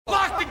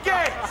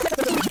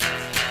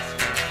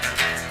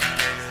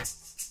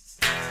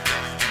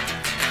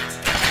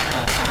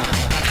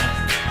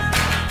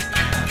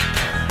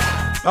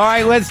All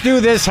right, let's do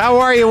this. How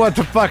are you, what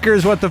the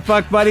fuckers, what the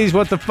fuck buddies,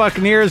 what the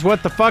fucking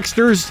what the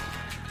fucksters,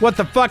 what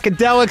the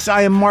fuckadelics?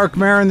 I am Marc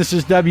Maron. This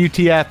is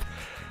WTF.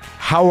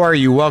 How are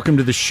you? Welcome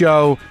to the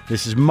show.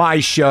 This is my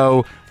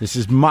show. This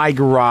is my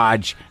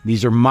garage.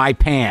 These are my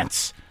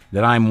pants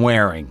that I'm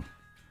wearing.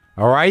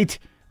 All right?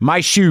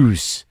 My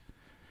shoes.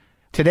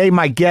 Today,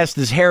 my guest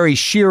is Harry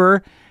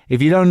Shearer.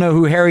 If you don't know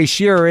who Harry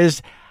Shearer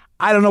is,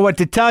 I don't know what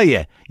to tell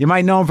you. You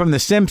might know him from The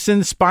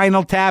Simpsons,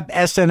 Spinal Tap,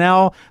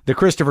 SNL, the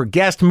Christopher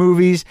Guest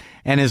movies,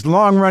 and his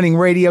long-running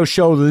radio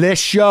show, Les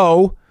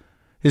Show.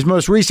 His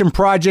most recent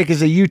project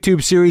is a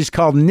YouTube series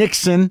called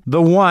Nixon,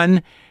 The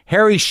One.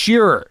 Harry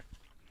Shearer.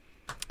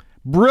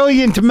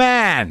 Brilliant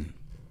man.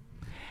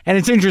 And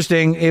it's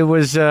interesting. It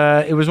was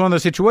one of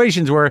those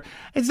situations where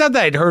it's not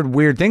that I'd heard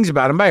weird things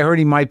about him, but I heard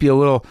he might be a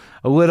little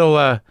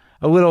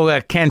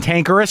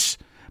cantankerous.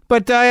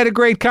 But I had a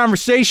great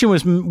conversation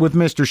with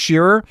Mr.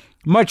 Shearer.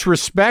 Much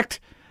respect.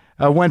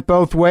 Went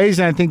both ways,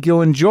 and I think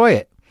you'll enjoy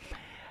it.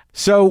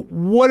 So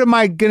what am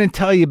I going to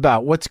tell you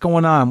about? What's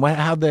going on?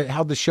 How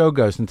the show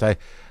goes since I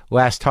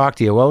last talked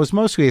to you? Well, it was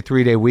mostly a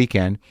 3-day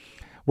weekend.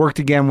 Worked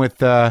again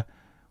with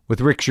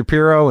Rick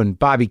Shapiro, and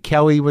Bobby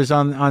Kelly was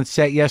on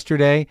set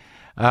yesterday.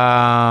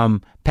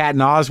 Patton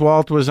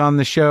Oswalt was on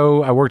the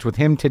show. I worked with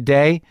him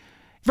today.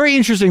 Very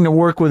interesting to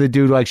work with a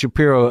dude like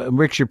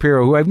Rick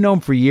Shapiro, who I've known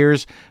for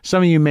years.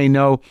 Some of you may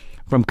know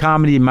from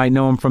comedy. You might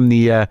know him from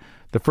the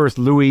first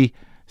Louis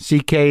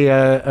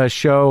C.K.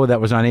 Show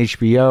that was on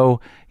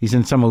HBO. He's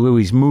in some of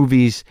Louis's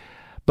movies.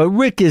 But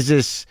Rick is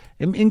this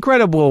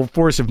incredible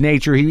force of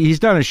nature. He's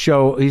done a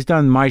show. He's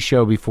done my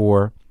show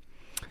before.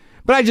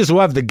 But I just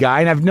love the guy,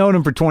 and I've known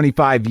him for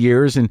 25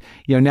 years. And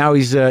now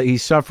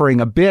he's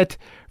suffering a bit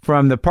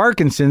from the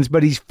Parkinson's,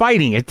 but he's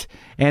fighting it,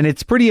 and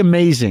it's pretty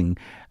amazing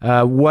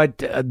what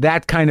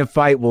that kind of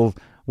fight will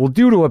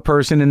do to a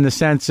person in the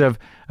sense of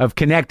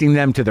connecting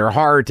them to their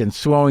heart and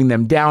slowing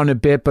them down a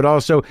bit, but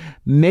also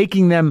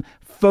making them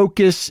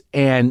focus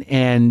and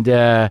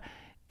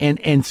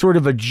sort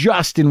of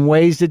adjust in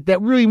ways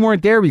that really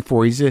weren't there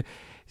before. He's a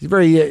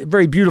very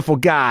very beautiful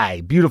guy,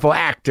 beautiful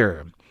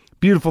actor,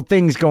 beautiful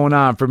things going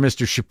on for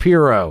Mr.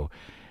 Shapiro.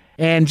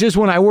 And just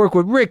when I work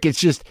with Rick, it's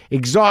just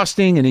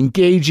exhausting and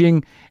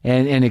engaging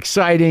and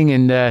exciting,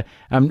 and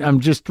I'm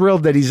just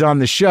thrilled that he's on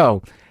the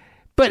show.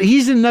 But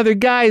he's another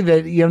guy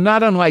that,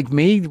 not unlike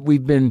me,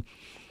 we've been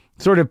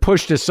sort of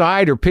pushed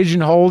aside or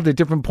pigeonholed at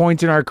different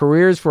points in our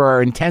careers for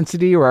our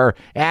intensity or our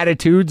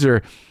attitudes,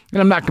 and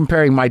I'm not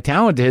comparing my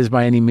talent to his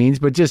by any means,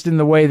 but just in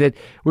the way that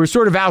we're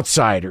sort of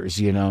outsiders,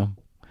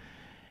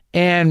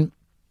 And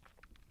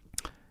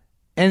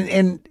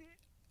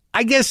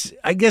I guess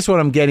what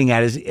I'm getting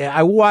at is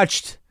I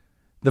watched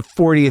the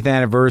 40th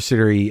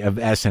anniversary of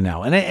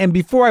SNL, and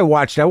before I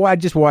watched it, I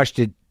just watched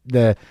it,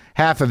 the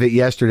half of it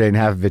yesterday and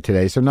half of it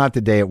today, so not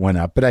the day it went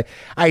up. But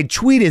I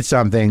tweeted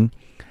something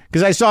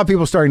because I saw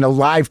people starting to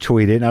live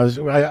tweet it, and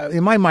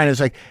in my mind, I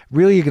was like,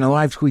 really, you're going to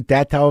live tweet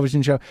that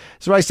television show?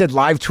 So I said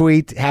live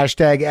tweet,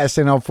 hashtag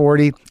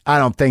SNL40. I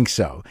don't think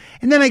so.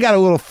 And then I got a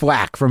little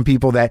flack from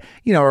people that,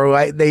 are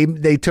like,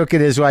 they took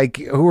it as like,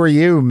 who are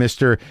you,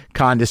 Mr.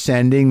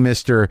 Condescending,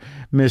 Mr.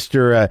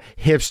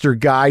 Hipster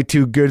guy,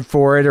 too good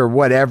for it, or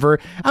whatever.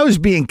 I was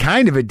being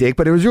kind of a dick,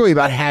 but it was really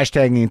about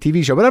hashtagging a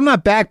TV show. But I'm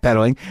not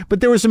backpedaling.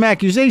 But there were some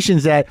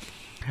accusations that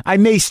I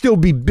may still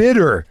be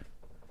bitter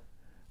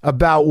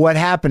about what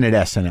happened at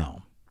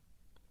SNL.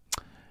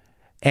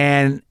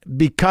 And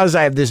because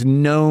I have this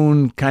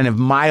known kind of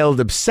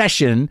mild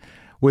obsession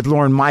with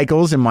Lorne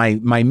Michaels and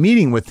my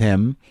meeting with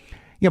him,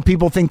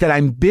 people think that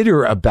I'm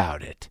bitter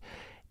about it.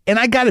 And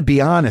I got to be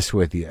honest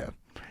with you.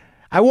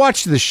 I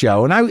watched the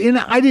show and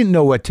I didn't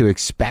know what to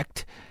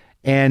expect.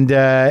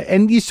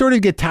 And you sort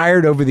of get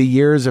tired over the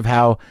years of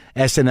how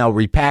SNL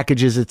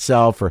repackages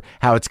itself or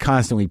how it's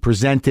constantly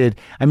presented.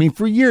 I mean,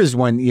 for years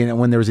when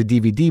there was a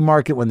DVD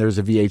market, when there was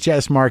a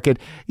VHS market,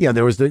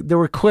 there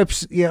were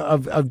clips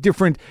of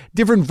different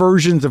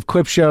versions of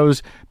clip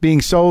shows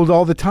being sold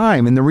all the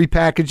time. And the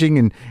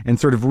repackaging and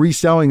sort of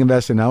reselling of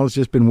SNL has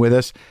just been with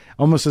us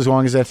almost as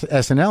long as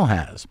SNL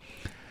has.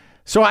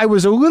 So I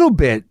was a little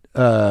bit,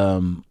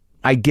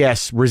 I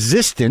guess,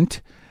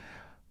 resistant,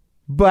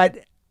 but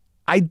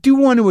I do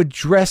want to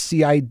address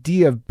the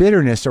idea of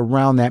bitterness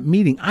around that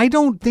meeting. I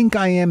don't think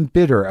I am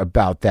bitter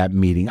about that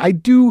meeting. I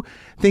do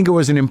think it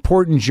was an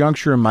important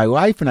juncture in my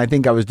life, and I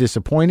think I was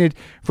disappointed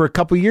for a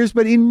couple of years.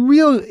 But in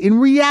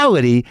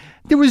reality,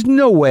 there was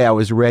no way I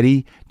was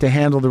ready to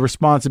handle the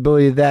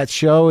responsibility of that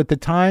show at the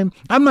time.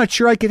 I'm not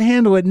sure I can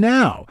handle it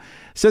now.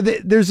 So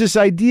there's this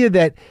idea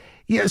that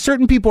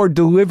certain people are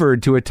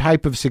delivered to a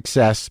type of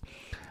success,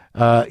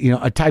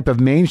 a type of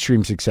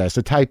mainstream success,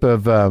 a type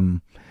of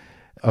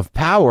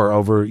power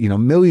over,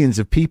 millions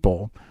of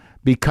people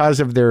because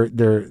of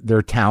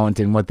their talent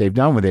and what they've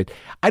done with it.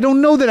 I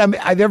don't know that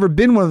I've ever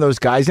been one of those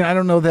guys, and I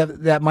don't know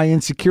that my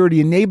insecurity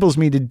enables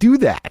me to do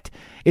that.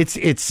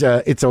 It's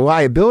a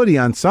liability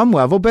on some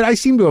level, but I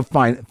seem to have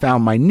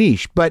found my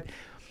niche. But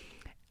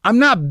I'm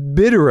not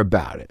bitter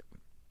about it,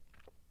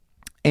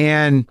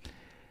 and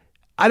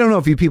I don't know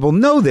if you people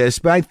know this,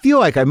 but I feel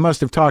like I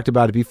must have talked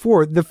about it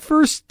before. The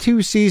first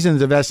 2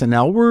 seasons of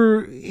SNL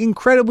were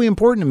incredibly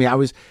important to me. I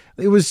was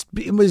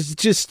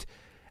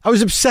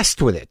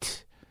obsessed with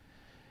it.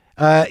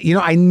 I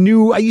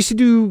used to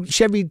do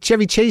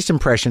Chevy Chase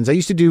impressions. I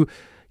used to do,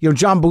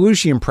 John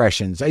Belushi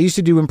impressions. I used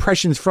to do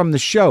impressions from the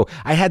show.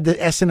 I had the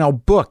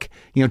SNL book,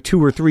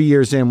 2 or 3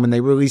 years in when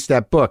they released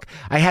that book.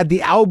 I had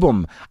the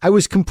album. I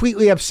was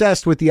completely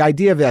obsessed with the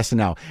idea of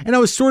SNL. And I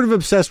was sort of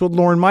obsessed with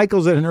Lorne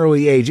Michaels at an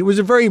early age. It was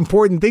a very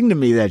important thing to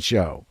me, that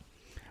show.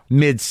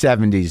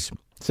 Mid-70s,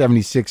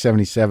 76,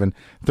 77,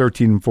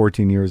 13 and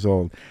 14 years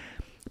old.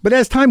 But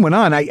as time went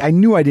on, I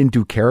knew I didn't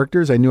do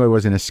characters. I knew I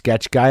wasn't a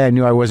sketch guy. I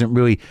knew I wasn't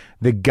really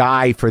the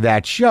guy for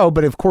that show.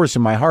 But of course,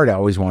 in my heart, I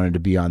always wanted to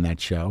be on that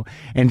show.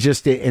 And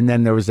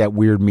then there was that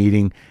weird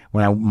meeting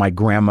when my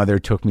grandmother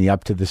took me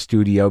up to the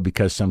studio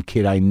because some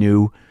kid I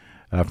knew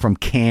from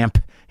camp,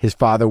 his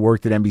father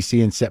worked at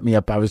NBC and set me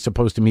up. I was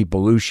supposed to meet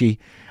Belushi.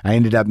 I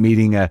ended up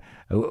meeting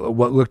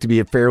what looked to be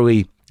a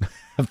fairly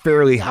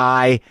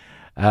high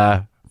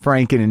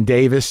Franken and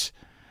Davis.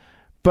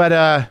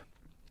 But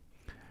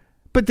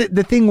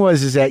the thing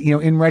is that,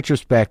 in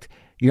retrospect,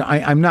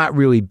 I'm not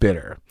really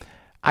bitter.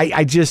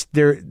 I just,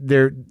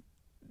 there's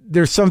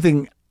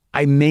something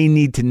I may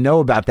need to know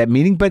about that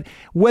meeting, but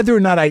whether or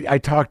not I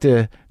talked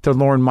to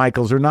Lorne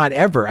Michaels or not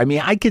ever, I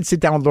mean, I could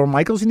sit down with Lorne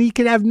Michaels and he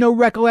could have no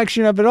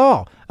recollection of it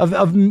all,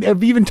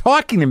 of even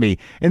talking to me.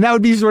 And that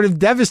would be sort of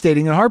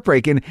devastating and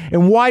heartbreaking.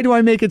 And why do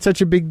I make it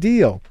such a big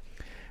deal?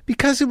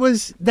 Because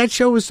that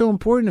show was so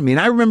important to me.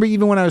 And I remember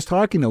even when I was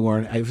talking to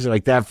Lorne, I was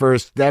like, that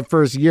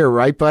first year,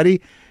 right, buddy?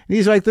 And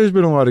he's like, there's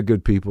been a lot of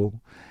good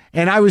people.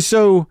 And I was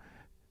so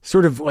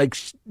sort of like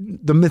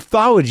the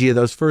mythology of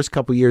those first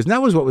couple of years. And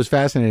that was what was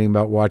fascinating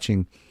about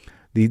watching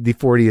the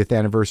 40th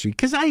anniversary.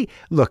 Because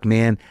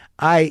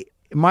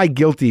my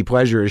guilty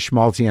pleasure is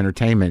schmaltzy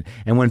entertainment.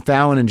 And when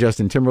Fallon and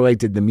Justin Timberlake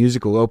did the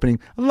musical opening,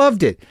 I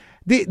loved it.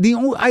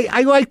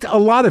 I liked a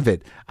lot of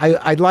it.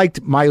 I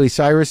liked Miley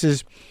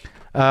Cyrus's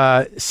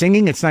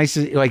singing. It's nice.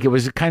 It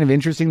was kind of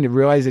interesting to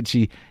realize that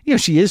she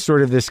is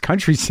sort of this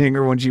country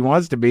singer when she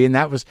wants to be. And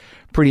that was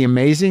pretty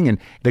amazing. And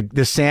the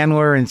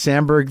Sandler and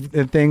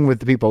Sandberg thing with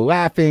the people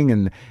laughing.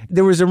 And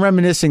there was a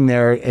reminiscing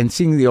there, and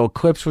seeing the old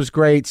clips was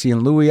great. Seeing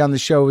Louis on the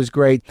show was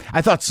great.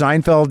 I thought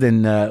Seinfeld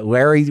and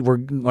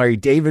Larry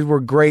David were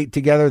great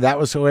together. That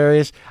was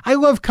hilarious. I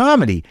love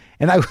comedy.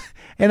 And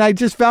I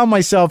just found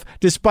myself,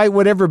 despite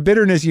whatever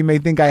bitterness you may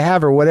think I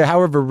have, or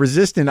however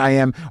resistant I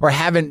am, or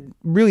haven't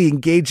really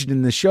engaged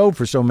in the show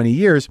for so many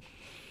years,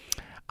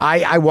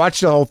 I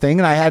watched the whole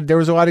thing, and there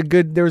was a lot of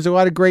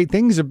great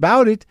things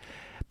about it.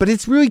 But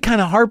it's really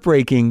kind of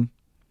heartbreaking,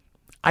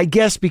 I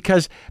guess,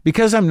 because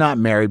I'm not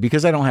married,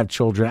 because I don't have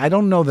children. I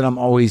don't know that I'm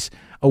always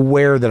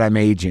aware that I'm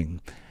aging.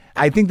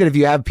 I think that if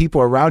you have people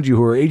around you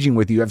who are aging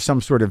with you, you have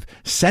some sort of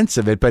sense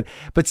of it. But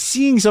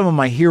seeing some of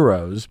my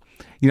heroes,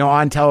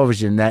 on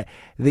television,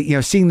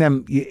 seeing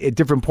them at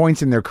different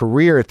points in their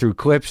career through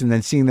clips, and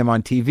then seeing them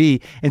on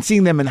TV and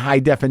seeing them in high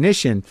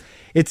definition,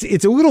 it's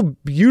a little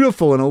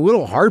beautiful and a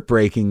little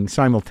heartbreaking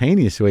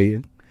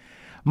simultaneously.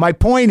 My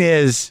point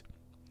is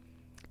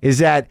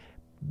that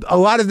a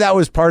lot of that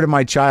was part of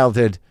my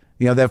childhood.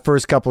 That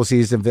first couple of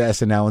seasons of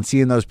SNL, and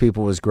seeing those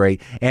people was great.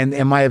 And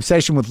my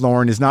obsession with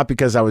Lorne is not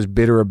because I was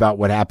bitter about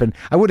what happened.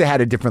 I would have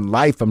had a different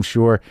life, I'm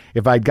sure,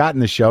 if I'd gotten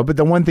the show. But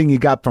the one thing you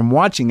got from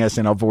watching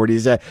SNL 40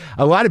 is that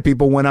a lot of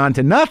people went on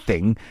to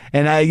nothing,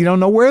 and you don't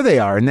know where they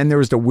are. And then there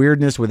was the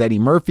weirdness with Eddie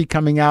Murphy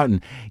coming out,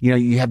 and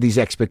you have these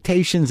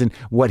expectations, and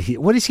what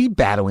is he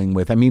battling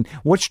with? I mean,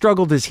 what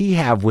struggle does he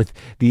have with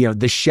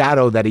the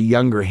shadow that a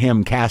younger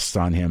him casts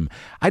on him?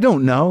 I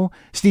don't know.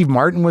 Steve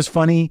Martin was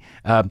funny.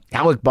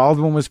 Alec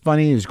Baldwin was funny.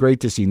 It was great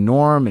to see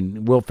Norm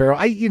and Will Ferrell.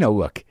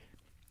 Look,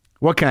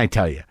 what can I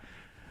tell you?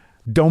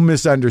 Don't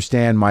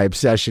misunderstand my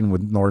obsession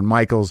with Lorne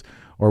Michaels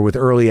or with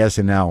early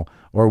SNL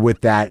or with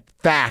that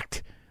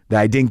fact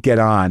that I didn't get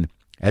on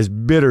as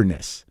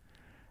bitterness.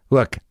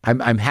 Look,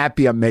 I'm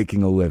happy I'm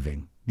making a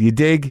living. Do you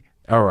dig?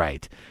 All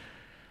right.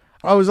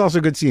 Oh, it was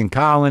also good seeing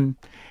Colin.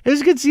 It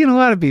was good seeing a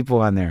lot of people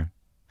on there.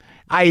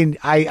 I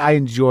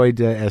enjoyed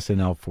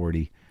SNL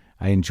 40.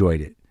 I enjoyed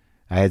it.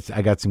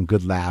 I got some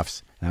good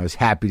laughs. And I was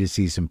happy to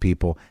see some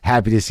people,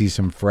 happy to see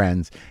some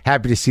friends,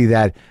 happy to see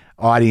that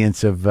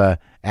audience of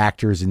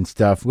actors and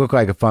stuff. Looked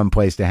like a fun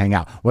place to hang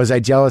out. Was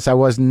I jealous I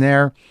wasn't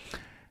there?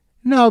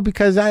 No,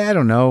 because I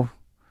don't know.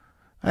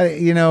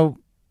 I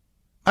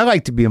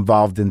like to be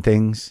involved in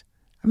things.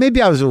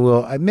 Maybe I would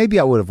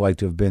have liked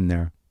to have been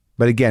there.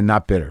 But again,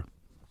 not bitter.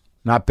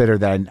 Not bitter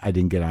that I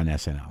didn't get on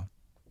SNL.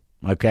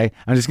 Okay?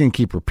 I'm just going to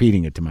keep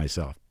repeating it to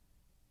myself.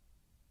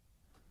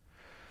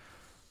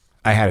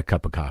 I had a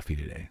cup of coffee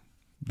today.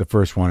 The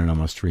first one in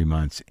almost 3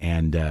 months,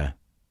 and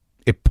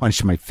it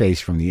punched my face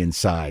from the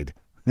inside.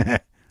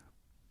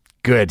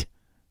 Good.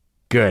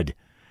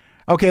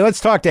 Okay,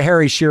 let's talk to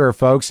Harry Shearer,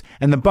 folks.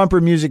 And the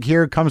bumper music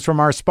here comes from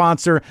our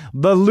sponsor,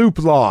 The Loop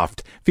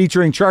Loft,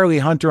 featuring Charlie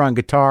Hunter on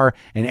guitar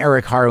and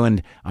Eric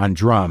Harland on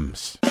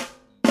drums.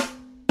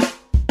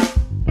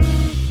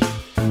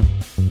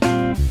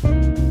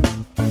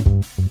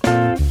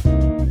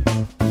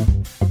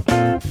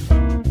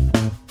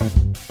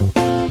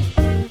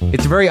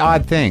 very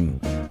odd thing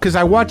because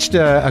I watched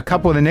a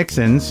couple of the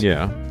Nixons.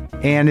 Yeah.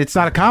 And it's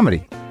not a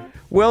comedy.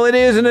 Well, it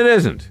is and it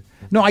isn't.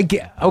 No, I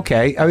get.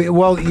 Okay.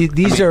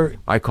 These are.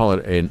 I call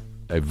it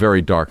a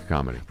very dark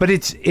comedy. But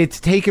it's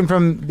taken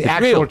from the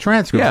actual real.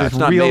 transcript. Yeah, it's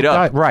not made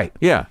up. Right.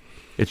 Yeah.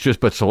 It's just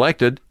but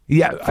selected.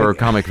 Yeah, for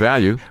comic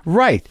value.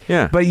 Right.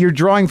 Yeah. But you're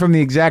drawing from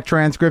the exact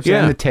transcripts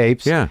and the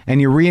tapes. Yeah.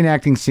 And you're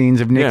reenacting scenes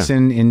of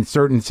Nixon in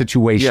certain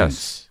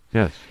situations.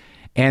 Yes.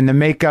 And the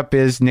makeup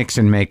is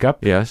Nixon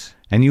makeup. Yes.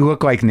 And you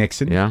look like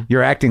Nixon. Yeah.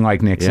 You're acting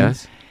like Nixon.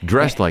 Yes.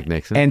 Dressed like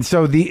Nixon. And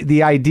so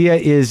the idea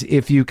is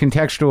if you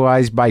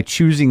contextualize by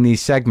choosing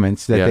these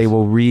segments that they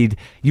will read,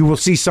 you will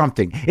see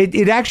something.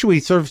 It actually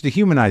serves to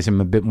humanize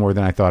him a bit more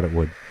than I thought it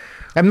would.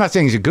 I'm not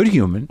saying he's a good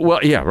human. Well,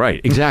 yeah,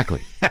 right.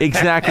 Exactly.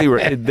 Exactly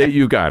right.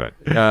 You got it.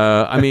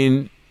 I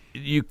mean,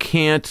 you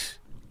can't,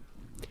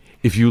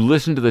 if you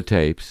listen to the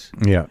tapes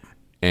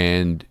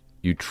and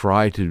you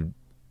try to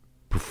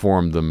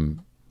perform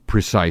them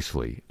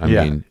precisely, I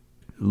mean,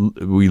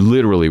 we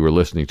literally were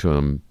listening to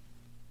them.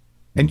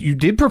 And you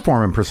did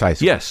perform them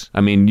precisely. Yes.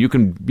 I mean, you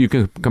can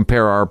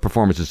compare our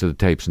performances to the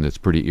tapes and it's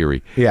pretty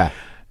eerie. Yeah.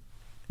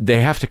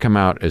 They have to come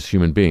out as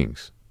human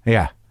beings.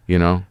 Yeah. You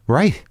know,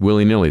 right?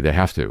 Willy-nilly, they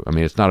have to. I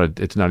mean, it's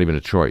not even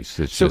a choice.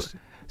 It's just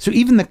so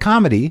even the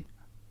comedy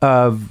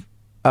of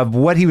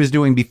what he was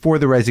doing before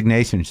the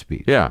resignation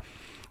speech,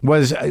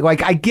 was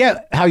like I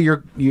get how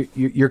you're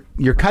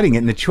cutting it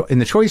in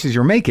the choices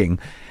you're making,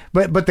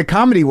 but the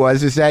comedy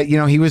is that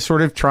he was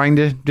sort of trying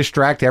to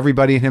distract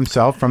everybody and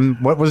himself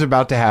from what was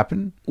about to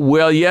happen.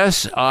 Well,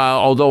 yes.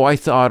 Although I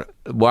thought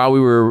while we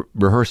were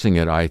rehearsing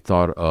it, I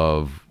thought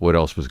of what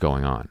else was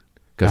going on.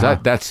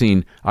 Because that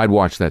scene, I'd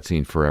watched that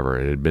scene forever.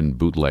 It had been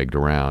bootlegged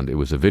around. It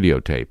was a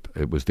videotape.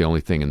 It was the only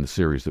thing in the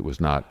series that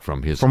was not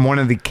from his... From one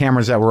of the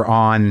cameras that were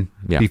on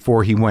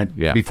before he went,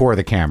 before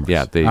the cameras.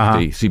 Yeah, the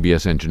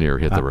CBS engineer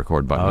hit the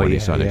record button when he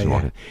saw Nixon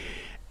walking.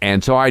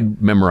 And so I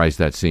memorized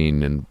that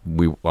scene, and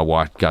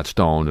I got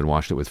stoned and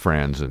watched it with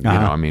friends. And,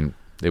 I mean,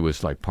 it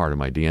was like part of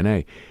my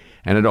DNA.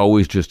 And it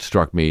always just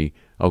struck me,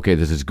 okay,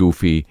 this is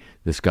goofy.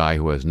 This guy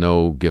who has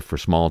no gift for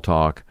small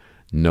talk,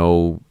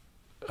 no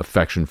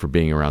affection for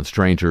being around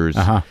strangers.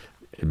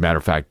 Matter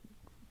of fact,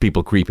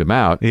 people creep him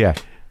out. Yeah.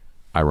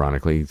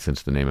 Ironically,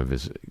 since the name of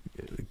his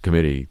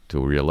committee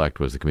to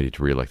reelect was the committee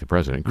to reelect the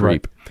president,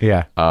 creep.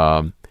 Right.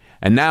 Yeah.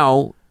 And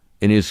now,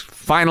 in his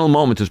final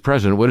moments as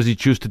president, what does he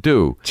choose to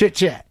do?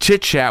 Chit-chat.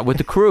 Chit-chat with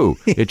the crew.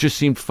 It just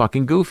seemed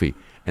fucking goofy.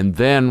 And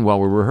then while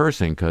we're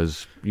rehearsing,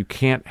 because you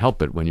can't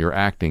help it when you're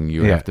acting,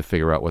 you have to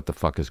figure out what the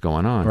fuck is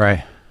going on.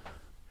 Right.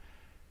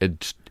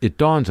 It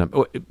dawns on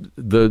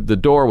the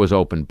door was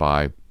opened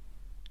by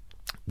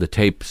the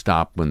tape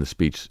stopped when the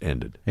speech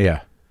ended.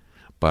 Yeah.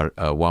 But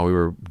while we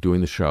were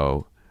doing the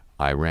show,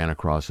 I ran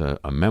across a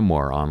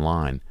memoir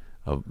online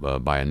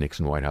by a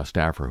Nixon White House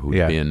staffer who'd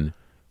been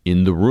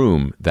in the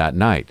room that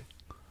night.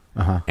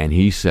 And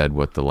he said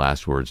what the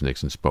last words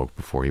Nixon spoke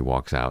before he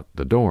walks out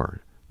the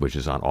door, which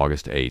is on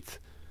August 8th.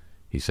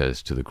 He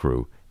says to the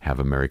crew, "Have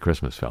a Merry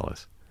Christmas,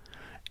 fellas."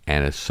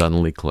 And it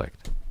suddenly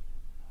clicked.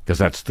 Because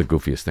that's the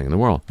goofiest thing in the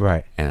world.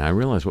 Right. And I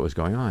realized what was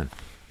going on.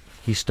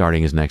 He's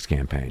starting his next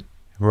campaign.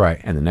 Right.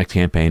 And the next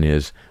campaign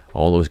is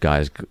all those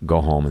guys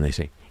go home and they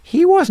say,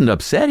 he wasn't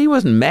upset. He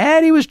wasn't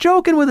mad. He was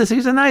joking with us.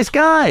 He's a nice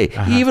guy.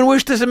 He even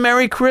wished us a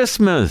Merry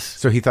Christmas.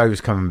 So he thought he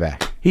was coming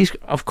back.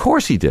 Of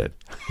course he did.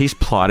 He's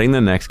plotting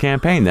the next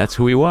campaign. That's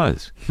who he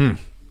was.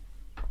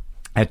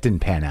 That didn't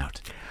pan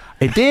out.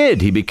 It did.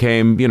 He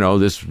became,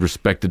 this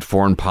respected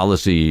foreign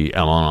policy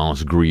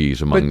eminence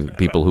grise among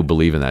people who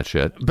believe in that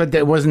shit.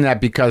 But wasn't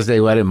that because they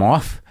let him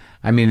off?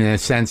 I mean, in a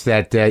sense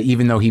that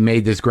even though he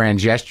made this grand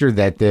gesture,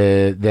 that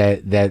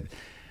the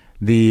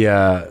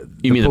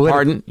You mean the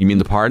pardon? You mean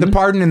the pardon? The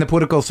pardon and the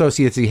political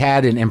associates he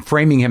had, and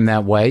framing him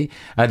that way.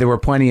 There were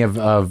plenty of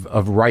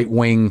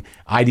right-wing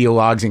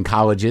ideologues in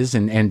colleges,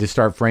 and to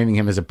start framing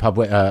him as a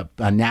public,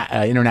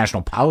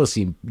 international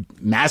policy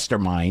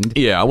mastermind.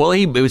 Yeah, well,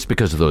 it was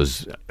because of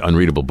those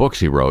unreadable books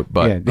he wrote.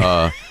 But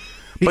but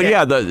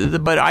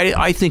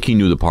I think he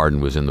knew the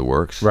pardon was in the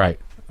works. Right.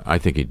 I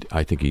think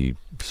he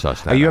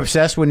sussed that. Are you out.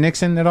 obsessed with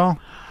Nixon at all?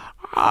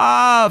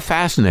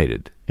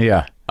 Fascinated.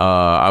 Yeah.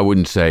 I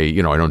wouldn't say,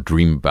 I don't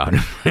dream about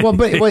it. Well,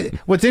 but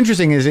what's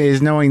interesting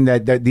is knowing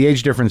that the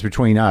age difference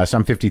between us,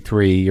 I'm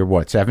 53, you're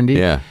what, 70?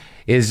 Yeah.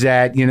 Is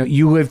that,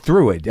 you lived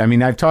through it. I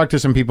mean, I've talked to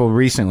some people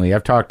recently.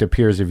 I've talked to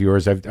peers of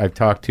yours. I've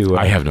talked to...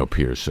 I have no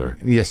peers, sir.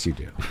 Yes, you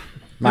do.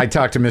 I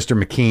talked to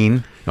Mr.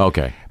 McKean.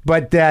 Okay.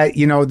 But,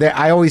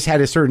 I always had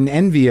a certain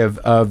envy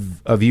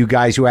of you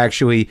guys who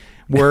actually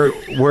were...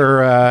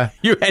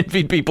 You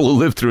envied people who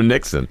lived through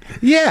Nixon.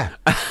 Yeah.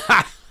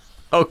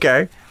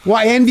 Okay. Well,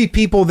 I envy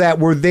people that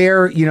were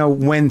there,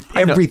 when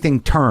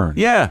everything turned.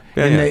 Yeah.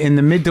 In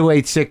the mid to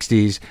late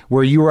 60s,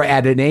 where you were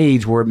at an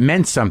age where it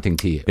meant something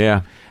to you.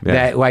 Yeah.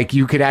 That, like,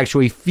 you could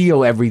actually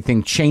feel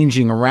everything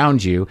changing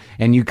around you,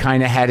 and you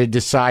kind of had to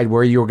decide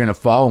where you were going to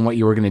fall and what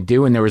you were going to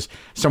do, and there was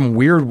some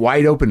weird,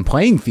 wide-open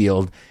playing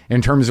field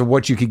in terms of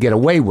what you could get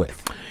away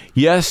with.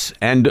 Yes,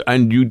 and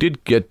you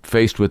did get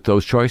faced with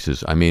those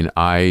choices. I mean,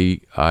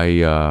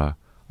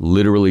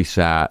 literally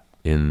sat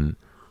in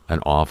an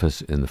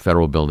office in the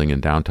federal building in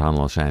downtown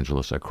Los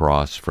Angeles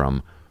across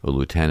from a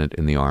lieutenant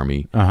in the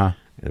Army.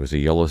 There was a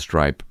yellow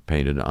stripe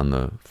painted on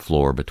the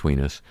floor between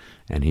us,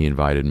 and he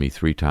invited me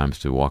 3 times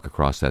to walk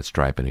across that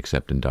stripe and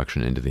accept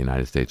induction into the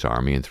United States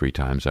Army, and 3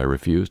 times I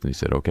refused, and he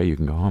said, "Okay, you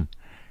can go home."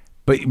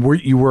 But were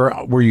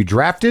you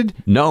drafted?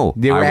 No.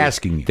 They were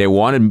asking you. They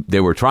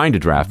were trying to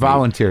draft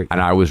Voluntary. me,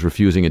 and I was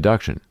refusing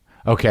induction.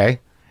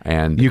 Okay.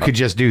 And you could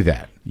just do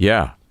that.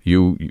 Yeah,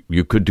 you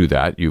could do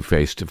that. You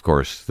faced, of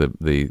course,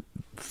 the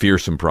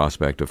fearsome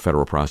prospect of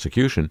federal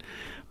prosecution,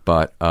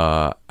 but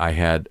I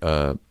had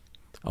a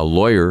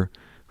lawyer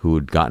who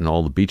had gotten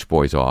all the Beach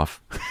Boys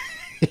off.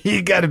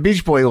 You got a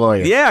Beach Boy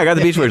lawyer. Yeah, I got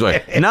the Beach Boys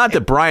lawyer. Not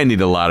that Brian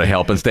needed a lot of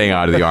help in staying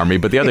out of the Army,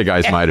 but the other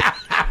guys might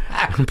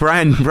have.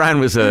 Brian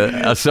was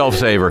a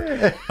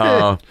self-saver.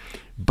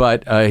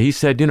 But he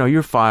said,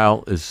 your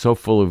file is so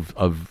full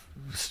of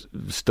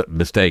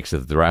mistakes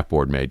that the draft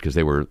board made, because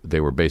they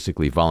were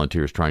basically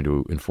volunteers trying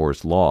to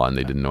enforce law, and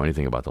they didn't know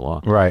anything about the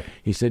law. Right.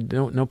 He said,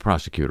 no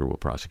prosecutor will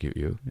prosecute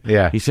you.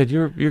 Yeah. He said,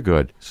 you're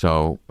good.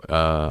 So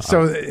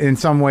in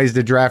some ways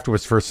the draft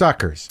was for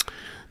suckers.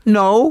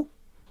 No,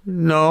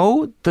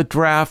 the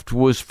draft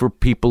was for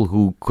people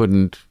who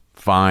couldn't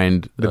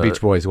find the Beach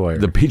Boys lawyer.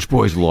 The Beach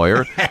Boys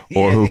lawyer,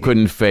 or who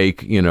couldn't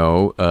fake,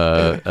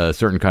 a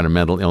certain kind of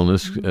mental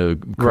illness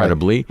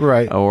credibly,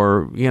 right?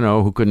 Or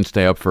who couldn't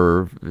stay up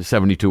for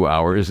 72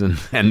 hours and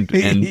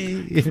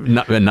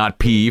not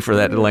pee for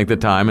that length of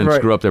time and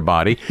screw up their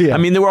body. Yeah. I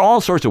mean, there were all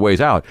sorts of ways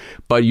out,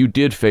 but you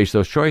did face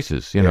those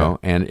choices, know,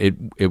 and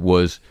it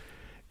was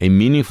a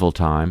meaningful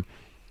time,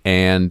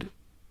 and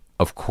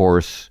of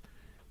course,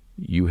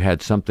 you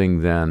had something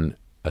then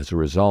as a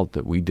result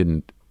that we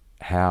didn't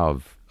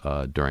have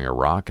during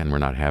Iraq, and we're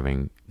not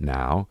having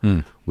now,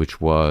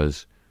 which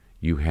was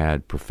you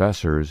had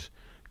professors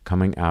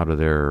coming out of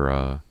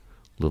their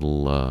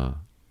little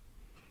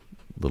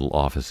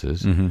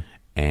offices,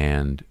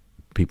 and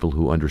people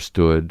who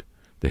understood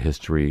the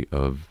history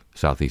of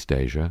Southeast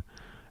Asia,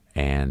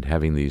 and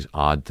having these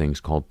odd things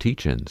called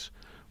teach-ins,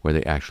 where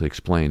they actually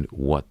explained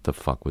what the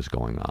fuck was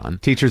going on.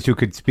 Teachers who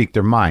could speak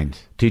their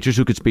minds. Teachers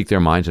who could speak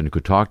their minds and who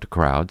could talk to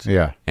crowds,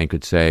 and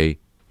could say,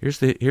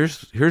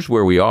 Here's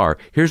where we are.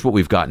 Here's what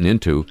we've gotten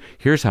into.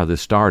 Here's how this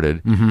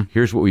started.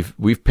 Here's what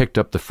we've picked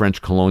up the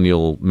French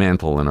colonial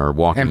mantle and are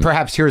walking. And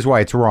perhaps here's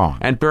why it's wrong.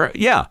 And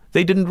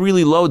they didn't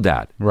really load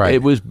that. Right.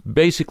 It was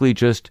basically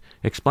just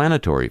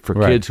explanatory for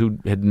kids who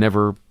had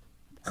never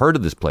heard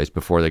of this place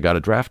before they got a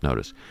draft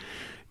notice.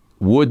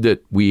 Would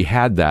that we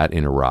had that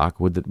in Iraq.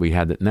 Would that we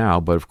had that now.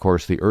 But of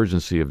course, the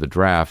urgency of the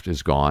draft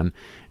is gone,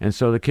 and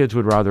so the kids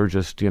would rather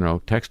just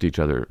text each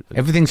other.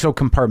 Everything's so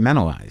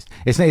compartmentalized.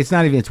 It's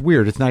not even. It's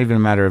weird. It's not even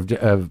a matter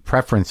of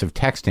preference of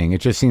texting. It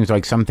just seems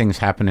like some things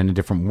happen in a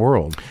different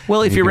world.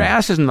 Well, if your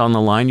ass isn't on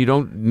the line, you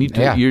don't need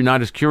to. You're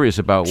not as curious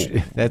about.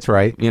 That's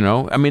right.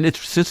 I mean,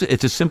 it's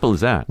as simple as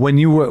that. When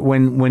you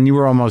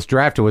were almost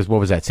drafted, what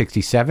was that?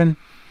 67?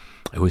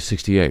 It was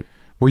 68.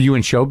 Were you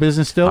in show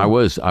business still? I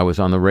was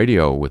on the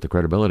radio with the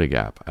Credibility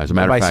Gap. As a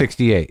matter of fact, by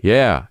 68.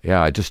 Yeah.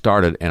 I just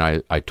started,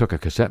 and I took a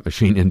cassette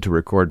machine in to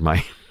record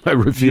my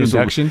refusal. The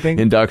induction thing?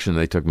 Induction.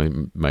 They took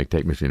my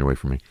tape machine away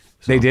from me.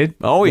 So. They did?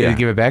 Oh, yeah. Did they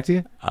give it back to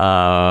you?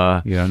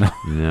 You don't know?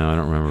 No, I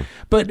don't remember.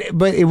 But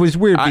it was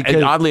weird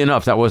because... oddly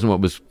enough, that wasn't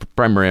what was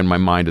primary in my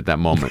mind at that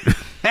moment.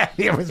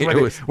 It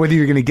was whether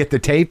you were going to get the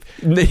tape?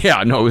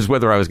 Yeah, no, it was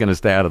whether I was going to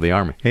stay out of the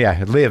Army.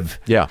 Yeah, live.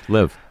 Yeah,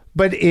 live.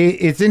 But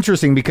it's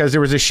interesting because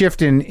there was a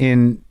shift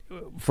in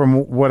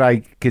from what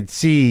I could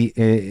see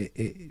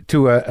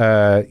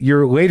to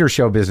your later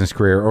show business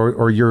career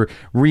or your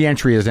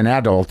reentry as an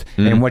adult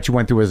and what you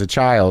went through as a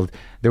child.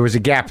 There was a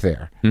gap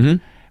there.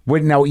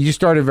 Now, you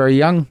started very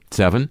young.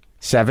 7.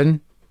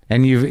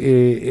 And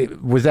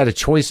was that a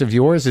choice of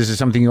yours? Is it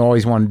something you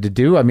always wanted to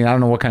do? I mean, I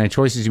don't know what kind of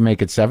choices you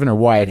make at 7 or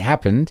why it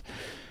happened.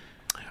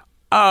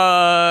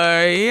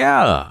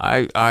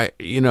 Yeah.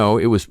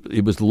 It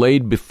was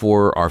laid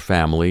before our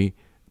family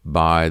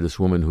by this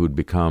woman who'd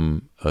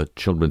become a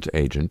children's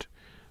agent.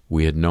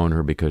 We had known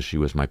her because she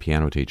was my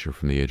piano teacher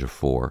from the age of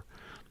 4,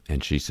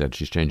 and she said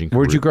she's changing career.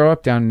 Where'd you grow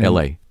up? Down in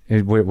L.A.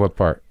 What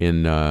part?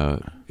 In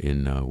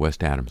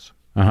West Adams.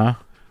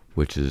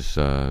 Which is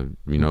Yeah,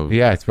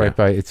 it's right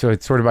by. It's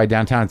sort of by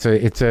downtown.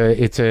 It's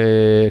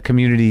a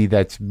community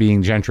that's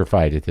being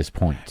gentrified at this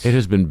point. It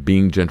has been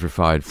being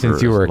gentrified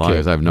since you were as long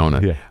as I've known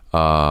it. Yeah.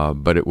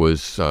 But it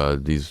was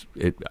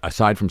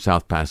aside from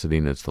South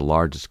Pasadena, it's the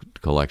largest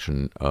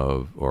collection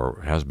of,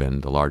 or has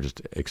been the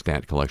largest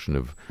extant collection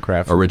of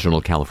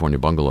original California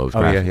bungalows.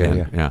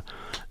 Yeah.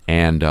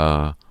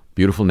 And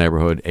beautiful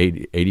neighborhood,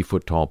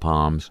 80-foot tall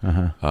palms.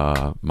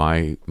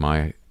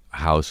 My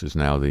house is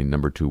now the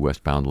number 2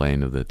 westbound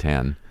lane of the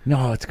 10.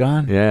 No, it's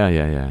gone.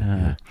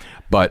 Yeah.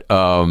 But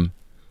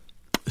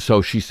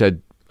so she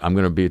said, I'm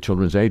going to be a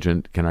children's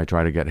agent. Can I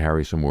try to get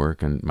Harry some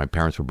work? And my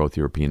parents were both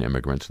European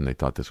immigrants, and they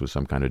thought this was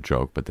some kind of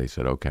joke, but they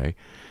said okay.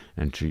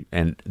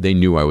 And they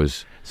knew I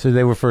was. So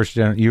they were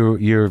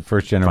you're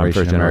first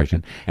generation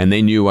American, and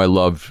they knew I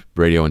loved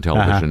radio and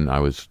television. I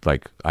was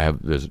like,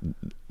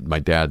 my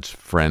dad's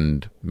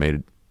friend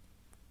made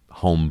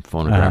home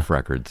phonograph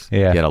records.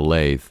 Yeah. He had a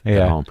lathe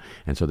at home,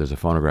 and so there's a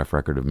phonograph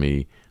record of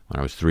me when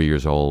I was 3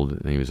 years old,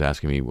 and he was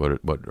asking me what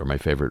are my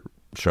favorite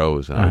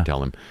shows, and I would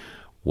tell him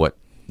what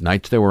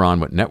nights they were on,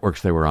 what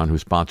networks they were on, who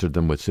sponsored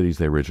them, what cities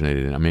they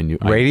originated in. I mean,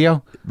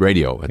 radio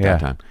at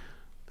that time.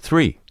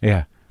 3.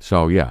 Yeah.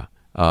 So yeah.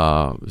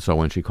 So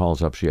when she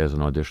calls up, she has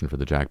an audition for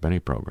the Jack Benny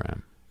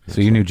program.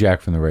 So you knew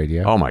Jack from the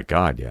radio. Oh my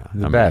God, yeah,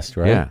 the best,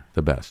 right? Yeah,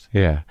 the best.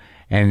 Yeah,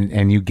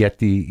 and you get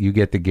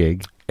the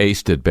gig.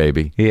 Aced it,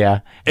 baby.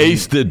 Yeah,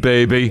 aced it,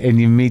 baby. And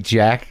you meet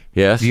Jack.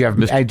 Yes. Do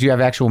you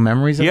have actual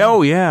memories of him?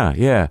 Oh yeah.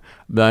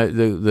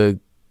 The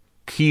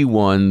key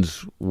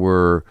ones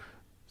were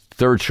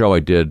third show I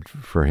did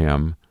for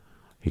him.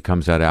 He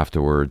comes out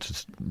afterwards.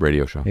 It's a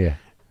radio show. Yeah,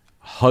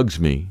 hugs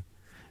me.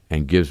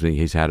 And gives me,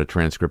 he's had a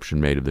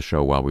transcription made of the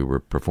show while we were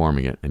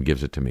performing it, and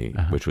gives it to me,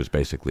 which was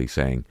basically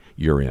saying,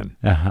 "You're in."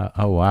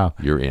 Oh wow,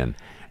 you're in.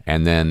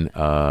 And then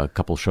a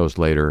couple shows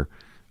later,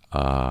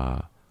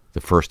 the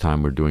first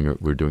time we're doing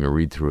a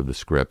read through of the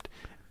script,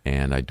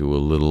 and I do a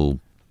little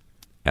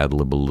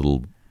ad-lib, a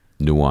little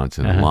nuance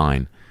in a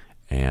line,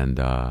 and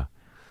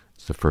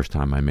it's the first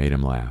time I made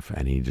him laugh,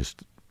 and he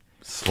just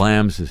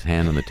slams his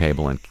hand on the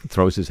table and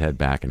throws his head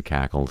back and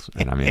cackles,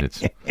 and I mean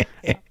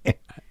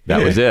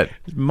that was it.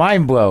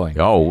 Mind blowing.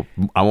 Oh,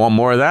 I want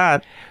more of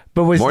that.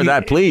 But more of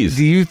that, please.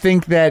 Do you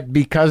think that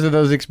because of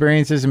those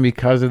experiences and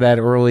because of that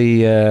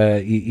early,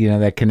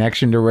 that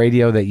connection to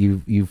radio, that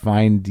you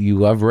find you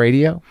love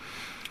radio?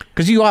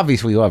 Because you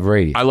obviously love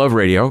radio. I love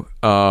radio.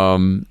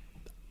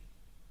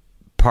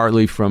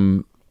 Partly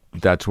from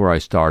that's where I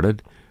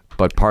started,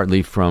 but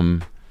partly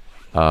from.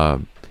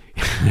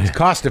 It's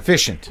cost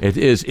efficient. It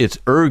is. It's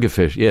erg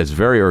efficient. Yeah, it's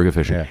very erg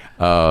efficient.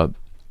 Yeah.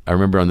 I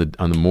remember on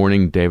the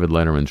morning David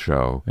Letterman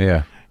show.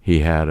 Yeah. He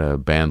had a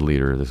band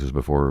leader. This was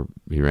before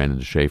he ran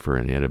into Shearer,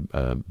 and he had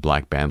a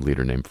black band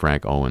leader named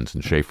Frank Owens.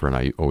 And Shearer and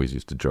I always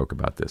used to joke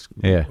about this.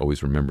 Yeah.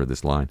 Always remember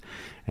this line.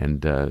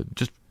 And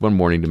just one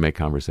morning to make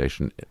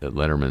conversation,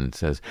 Letterman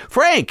says,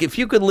 "Frank, if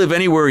you could live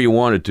anywhere you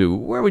wanted to,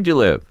 where would you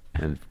live?"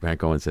 And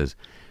Frank Owens says,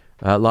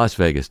 "Las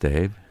Vegas,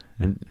 Dave."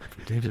 And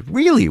Dave said,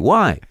 "Really?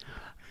 Why?"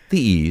 The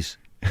ease.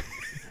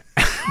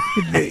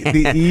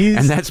 the ease?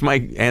 And that's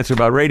my answer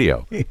about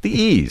radio. The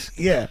ease.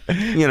 Yeah.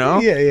 You know?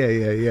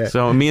 Yeah.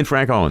 So me and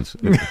Frank Owens.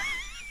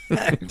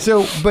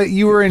 So, but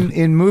you were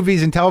in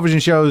movies and television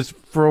shows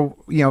for,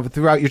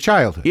 throughout your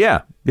childhood.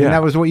 Yeah. And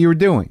that was what you were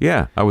doing.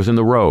 Yeah. I was in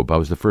The Robe. I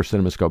was the first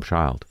CinemaScope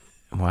child.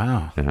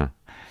 Wow. Yeah.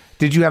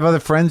 Did you have other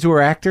friends who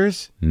were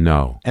actors?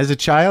 No. As a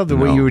child? Or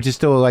no. you were just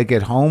still like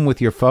at home with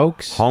your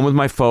folks? Home with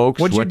my folks.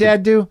 What'd your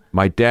dad do?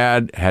 My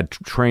dad had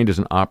trained as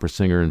an opera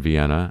singer in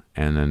Vienna,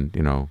 and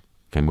then,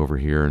 came over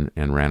here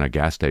and ran a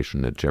gas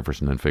station at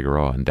Jefferson and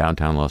Figueroa in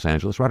downtown Los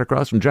Angeles, right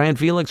across from Giant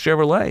Felix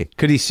Chevrolet.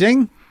 Could he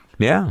sing?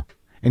 Yeah.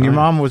 And your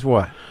mom was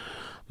what?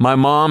 My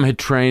mom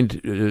had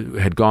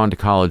had gone to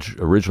college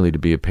originally to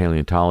be a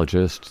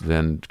paleontologist,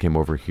 then came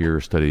over here,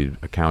 studied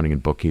accounting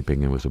and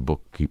bookkeeping, and was a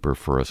bookkeeper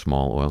for a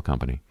small oil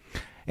company.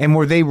 And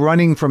were they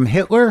running from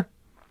Hitler?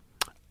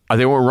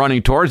 They weren't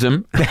running towards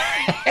him.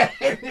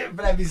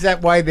 But is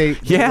that why they...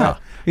 Yeah.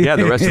 Yeah,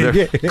 the rest of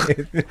their...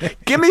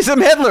 Give me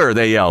some Hitler,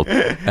 they yelled.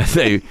 This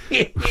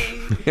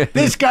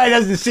guy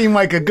doesn't seem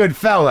like a good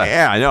fella.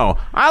 Yeah, I know.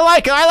 I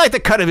like the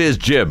cut of his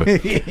jib.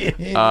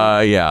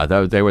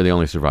 They were the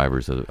only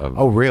survivors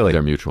of really?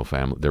 Their mutual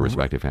family, their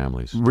respective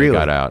families. Really? They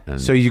got out.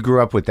 And, so you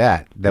grew up with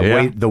that,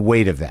 the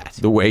weight of that.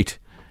 The weight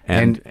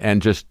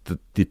and just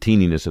the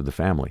teeniness of the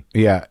family.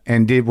 Yeah.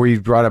 And were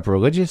you brought up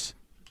religious?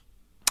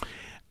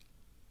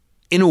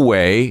 In a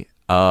way,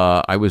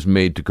 I was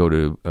made to go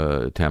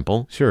to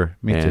temple. Sure,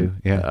 me too.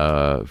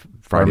 Yeah.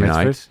 Friday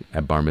nights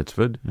at bar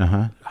mitzvah,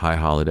 high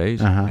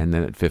holidays, and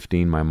then at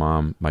 15,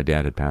 my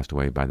dad had passed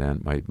away by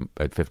then.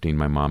 At 15,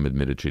 my mom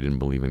admitted she didn't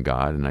believe in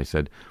God, and I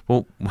said,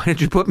 "Well, why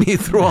did you put me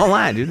through all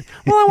that?"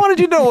 Well, I wanted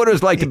you to know what it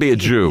was like to be a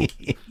Jew.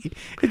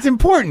 It's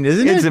important,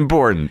 isn't it? It's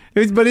important.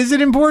 But is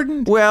it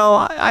important?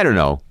 Well, I don't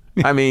know.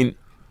 I mean,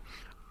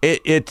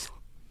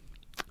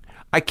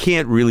 I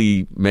can't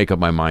really make up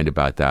my mind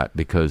about that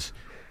because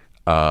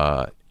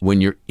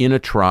when you're in a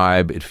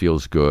tribe, it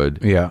feels good.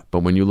 Yeah. But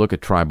when you look at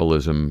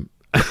tribalism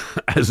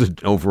as an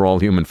overall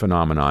human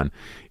phenomenon,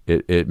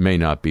 it may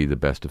not be the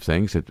best of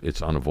things.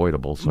 It's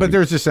unavoidable. So but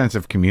there's a sense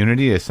of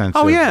community, a sense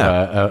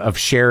of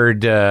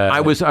shared...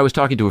 I was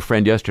talking to a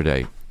friend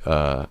yesterday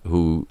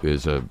who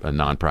is a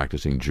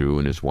non-practicing Jew,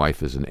 and his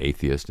wife is an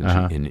atheist,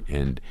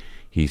 and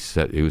he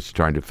said he was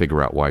trying to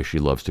figure out why she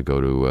loves to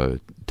go to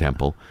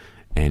temple.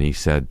 And he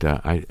said,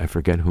 I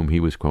forget whom he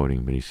was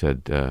quoting, but he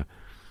said...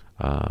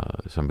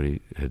 somebody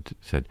had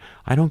said,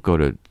 "I don't go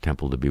to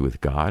temple to be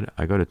with God.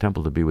 I go to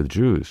temple to be with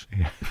Jews."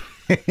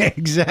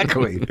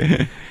 Exactly.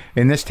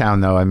 In this town,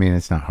 though, I mean,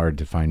 it's not hard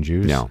to find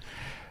Jews. No.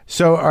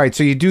 So, all right.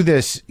 So you do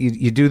this.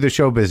 You do the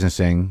show business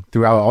thing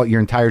throughout your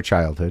entire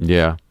childhood.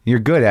 Yeah. You're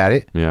good at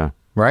it. Yeah.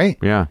 Right.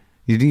 Yeah.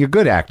 You're a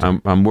good actor.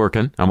 I'm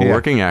working. I'm a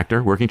working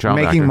actor, working child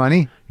actor. Making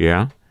money.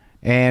 Yeah.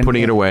 And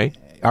putting it away.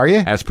 Are you?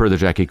 As per the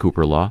Jackie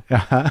Cooper law.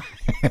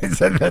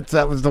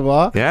 That was the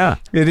law? Yeah.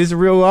 It is a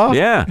real law?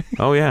 Yeah.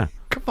 Oh, yeah.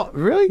 Come on,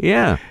 really?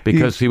 Yeah,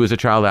 because he was a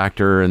child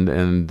actor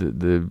and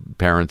the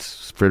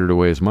parents frittered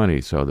away his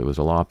money, so there was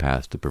a law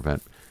passed to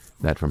prevent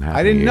that from happening.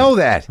 I didn't know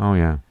that. Oh,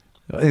 yeah.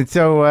 And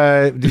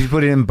so did you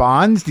put it in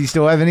bonds? Do you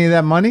still have any of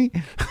that money?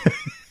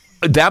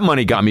 That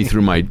money got me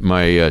through my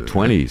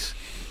 20s,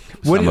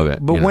 some of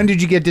it. But when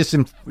did you get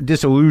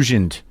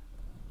disillusioned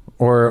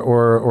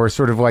or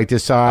sort of like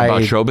decide?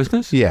 About show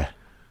business? Yeah.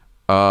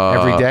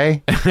 Every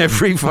day?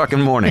 Every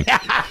fucking morning.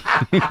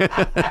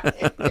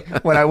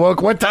 When I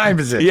woke, what time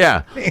is it?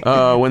 Yeah,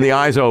 when the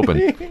eyes open.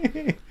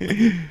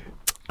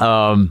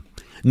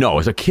 No,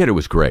 as a kid, it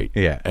was great.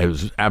 Yeah. It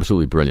was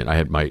absolutely brilliant. I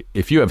had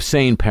if you have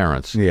sane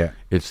parents,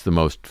 it's the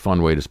most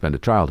fun way to spend a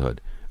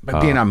childhood. But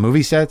being on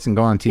movie sets and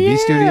going on TV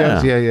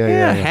studios?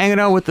 Yeah. Hanging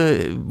out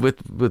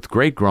with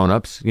great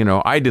grown-ups. You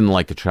know, I didn't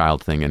like the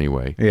child thing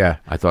anyway. Yeah.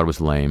 I thought it was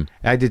lame.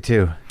 I did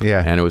too.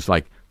 Yeah. And it was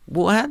like,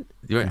 what?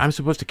 I'm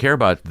supposed to care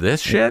about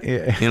this shit?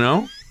 Yeah. You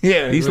know?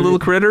 Yeah. These little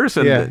critters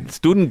and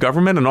student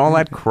government and all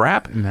that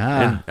crap?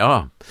 Nah.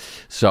 And,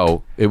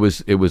 so it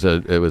was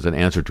an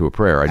answer to a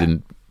prayer.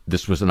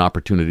 This was an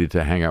opportunity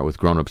to hang out with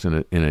grown-ups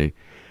in a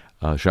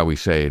shall we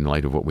say, in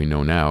light of what we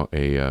know now,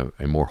 a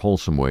more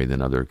wholesome way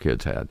than other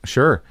kids had.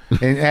 Sure.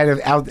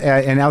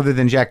 And other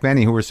than Jack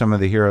Benny, who were some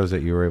of the heroes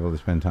that you were able to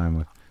spend time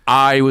with?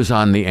 I was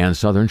on the Ann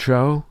Sothern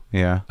Show.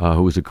 Yeah.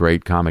 Who was a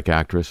great comic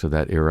actress of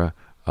that era.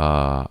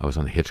 I was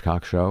on the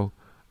Hitchcock Show.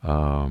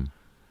 So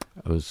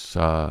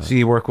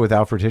you work with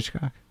Alfred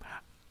Hitchcock?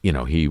 You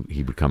know, he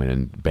would come in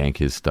and bank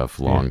his stuff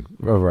long.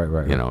 Yeah. Oh,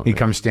 right. You know, he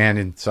comes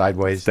standing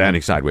sideways.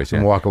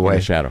 And walk away. In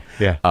the shadow.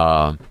 Yeah.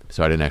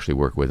 So I didn't actually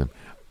work with him.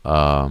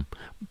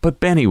 But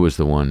Benny was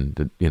the one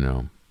that, you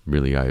know,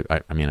 really, I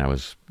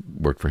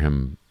worked for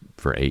him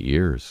for 8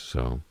 years.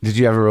 So did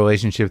you have a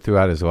relationship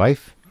throughout his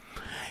life?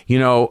 You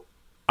know,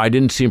 I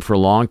didn't see him for a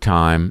long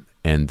time.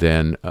 And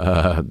then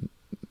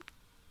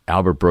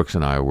Albert Brooks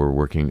and I were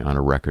working on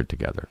a record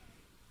together.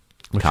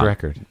 Which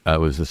record? It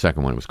was the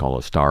second one. It was called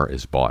A Star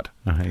Is Bought.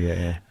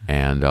 Yeah.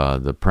 And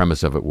the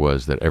premise of it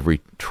was that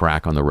every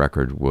track on the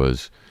record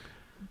was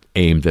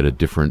aimed at a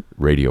different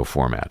radio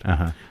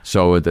format.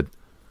 So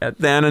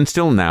then and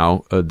still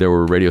now, there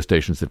were radio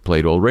stations that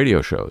played old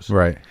radio shows.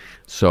 Right.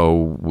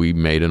 So we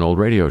made an old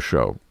radio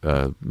show,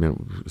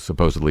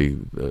 supposedly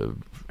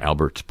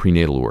Albert's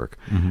prenatal work.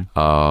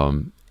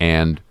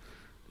 And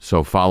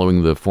so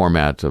following the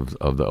format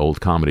of the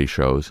old comedy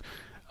shows,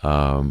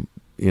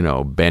 you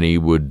know, Benny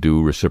would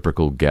do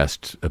reciprocal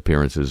guest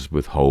appearances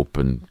with Hope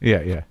and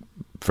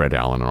Fred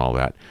Allen and all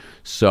that.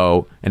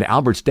 So, and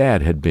Albert's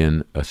dad had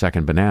been a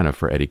second banana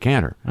for Eddie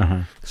Cantor.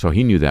 So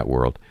he knew that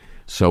world.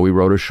 So we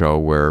wrote a show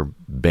where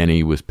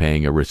Benny was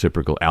paying a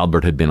reciprocal.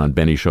 Albert had been on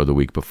Benny's show the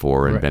week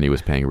before, and Benny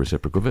was paying a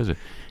reciprocal visit.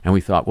 And we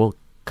thought, well,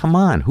 come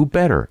on, who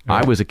better?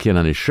 Right. I was a kid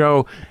on his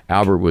show.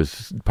 Albert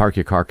was Park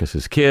Your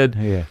Carcass's kid.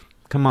 Yeah.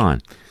 Come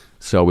on.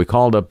 So we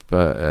called up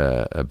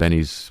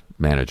Benny's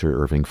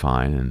manager, Irving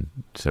Fine, and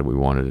said we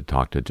wanted to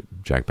talk to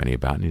Jack Benny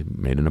about it. And he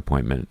made an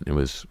appointment. It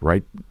was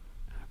right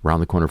around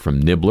the corner from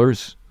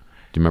Nibbler's.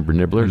 Do you remember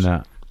Nibbler's?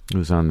 No. It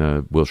was on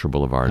the Wilshire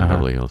Boulevard in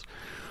Beverly Hills.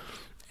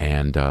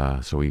 And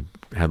so we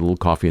had a little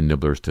coffee and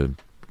Nibbler's to,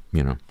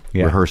 you know,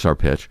 rehearse our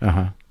pitch.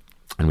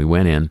 And we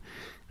went in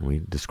and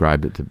we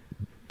described it to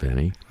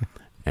Benny.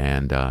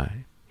 And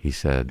he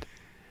said,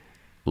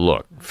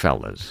 look,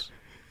 fellas,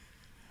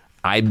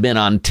 I've been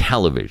on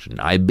television.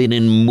 I've been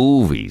in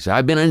movies.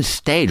 I've been on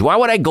stage. Why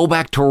would I go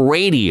back to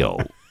radio?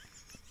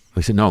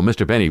 We said, no,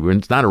 Mr. Benny,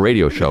 it's not a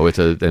radio show.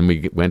 And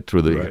we went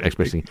through the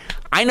expressing.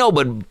 I know,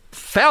 but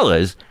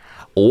fellas,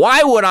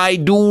 why would I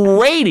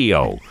do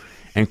radio?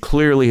 And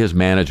clearly his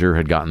manager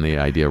had gotten the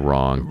idea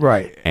wrong.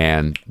 Right.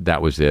 And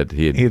that was it.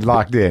 He'd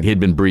locked in. He had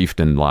been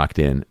briefed and locked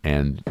in.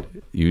 And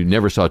you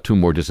never saw two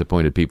more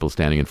disappointed people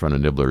standing in front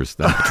of Nibbler's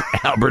than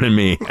Albert and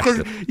me.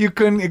 Because you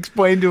couldn't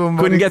explain to him.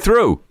 Couldn't get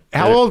through.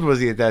 How old was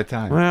he at that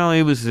time? Well,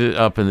 he was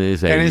up in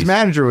his 80s. And his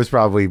manager was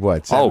probably,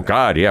 what? 7? Oh,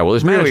 God, yeah. Well,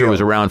 his manager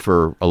was around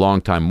for a long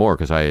time more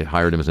because I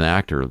hired him as an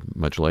actor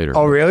much later.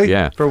 Oh, really?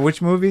 Yeah. For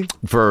which movie?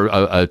 For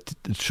a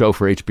show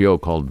for HBO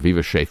called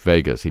Viva Schaefer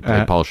Vegas. He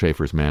played Paul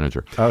Schaefer's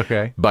manager.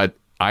 Okay. But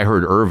I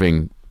heard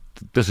Irving,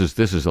 this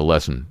is a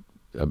lesson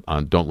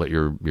on don't let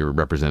your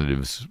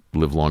representatives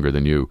live longer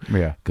than you.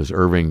 Yeah. Because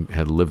Irving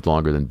had lived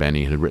longer than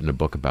Benny, had written a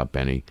book about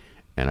Benny.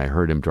 And I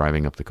heard him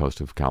driving up the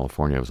coast of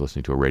California. I was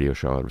listening to a radio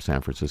show out of San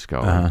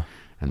Francisco.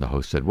 And the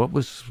host said, what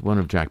was one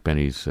of Jack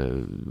Benny's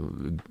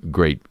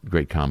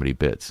great comedy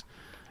bits?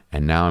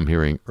 And now I'm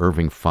hearing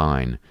Irving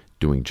Fine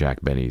doing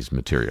Jack Benny's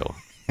material.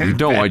 You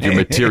don't want your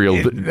material,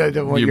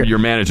 your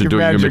manager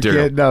doing your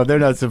material. No, they're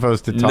not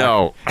supposed to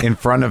talk in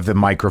front of the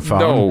microphone.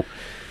 No.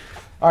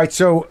 All right,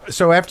 so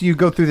after you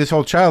go through this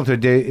whole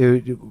childhood,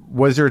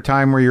 was there a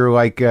time where you're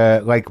like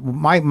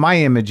my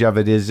image of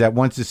it is that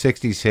once the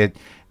 '60s hit,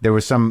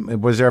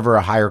 was there ever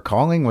a higher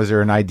calling? Was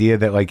there an idea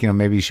that like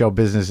maybe show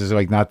business is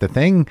like not the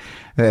thing?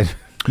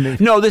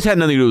 No, this had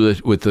nothing to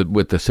do with the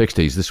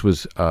 '60s. This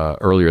was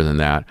earlier than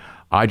that.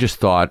 I just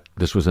thought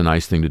this was a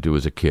nice thing to do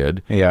as a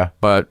kid. Yeah,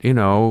 but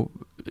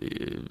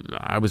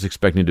I was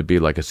expecting to be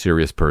like a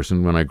serious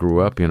person when I grew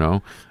up.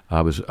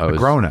 I was a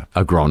grown up.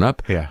 A grown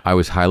up. Yeah. I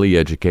was highly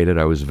educated.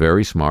 I was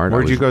very smart.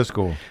 Where'd you go to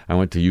school? I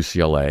went to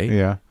UCLA.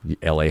 Yeah.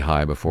 LA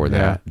High before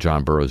that.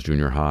 John Burroughs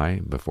Junior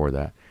High before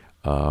that.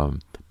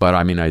 But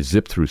I mean, I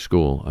zipped through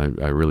school.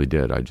 I really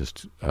did. I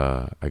just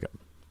I got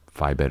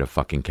Phi Beta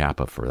fucking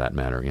Kappa for that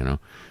matter.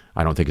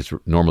 I don't think it's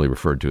normally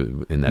referred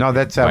to in that. No,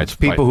 that's how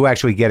people who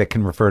actually get it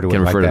can refer to it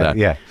like that.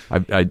 Yeah.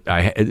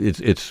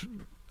 It's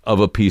of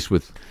a piece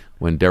with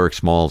when Derek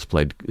Smalls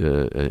played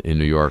in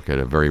New York at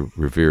a very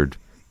revered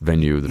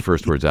venue. The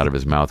first words out of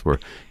his mouth were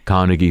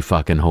Carnegie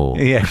fucking hole.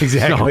 Yeah,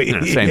 exactly.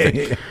 So,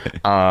 same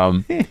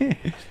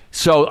thing.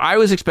 So I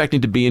was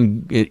expecting to be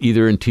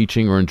either in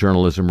teaching or in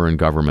journalism or in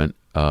government,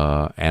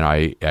 and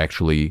I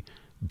actually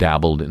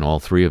dabbled in all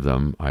three of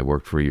them. I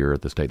worked for a year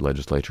at the state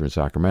legislature in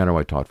Sacramento.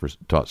 I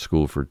taught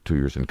school for 2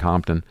 years in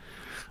Compton.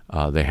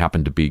 They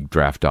happened to be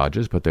draft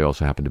dodges, but they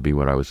also happened to be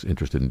what I was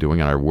interested in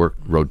doing. And I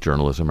wrote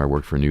journalism. I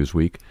worked for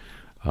Newsweek,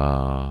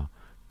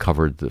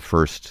 covered the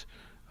first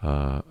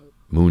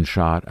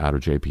moonshot out of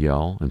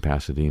JPL in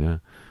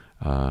Pasadena,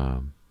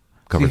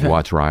 covered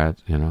Watts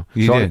Riot, You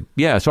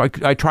did? So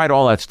I tried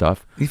all that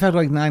stuff. You've had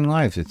like 9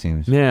 lives, it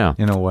seems. Yeah.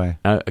 In a way.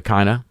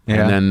 Kind of.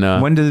 Yeah. And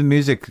then... when did the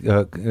music...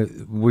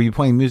 were you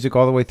playing music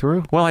all the way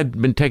through? Well,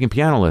 I'd been taking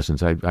piano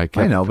lessons. I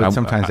know, but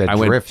sometimes that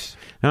drifts.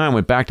 I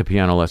went back to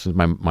piano lessons.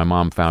 My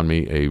mom found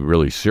me a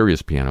really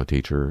serious piano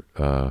teacher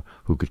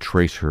who could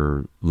trace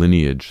her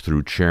lineage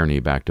through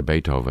Czerny back to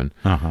Beethoven.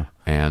 Uh-huh.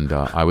 And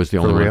I was the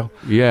only one. Real?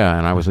 Yeah,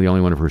 and I was the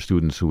only one of her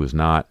students who was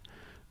not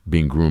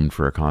being groomed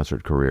for a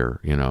concert career.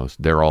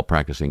 They're all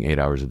practicing 8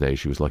 hours a day.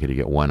 She was lucky to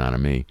get 1 out of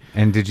me.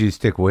 And did you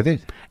stick with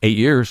it? 8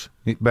 years.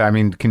 But I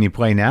mean, can you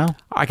play now?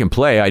 I can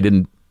play. I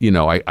didn't.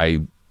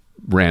 I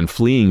ran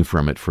fleeing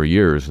from it for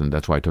years, and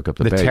that's why I took up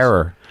the bass.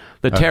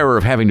 The terror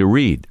of having to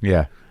read.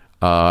 Yeah.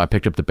 I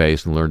picked up the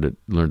bass and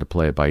learned to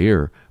play it by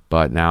ear.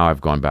 But now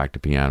I've gone back to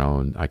piano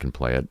and I can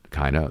play it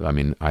kind of. I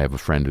mean, I have a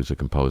friend who's a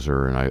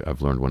composer, and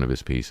I've learned one of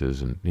his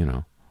pieces, and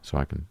so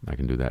I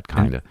can do that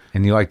kind of.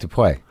 And you like to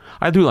play?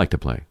 I do like to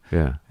play.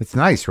 Yeah, it's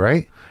nice,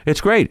 right? It's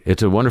great.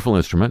 It's a wonderful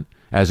instrument,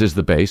 as is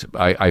the bass.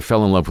 I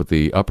fell in love with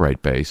the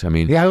upright bass. I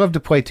mean, yeah, I love to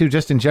play too.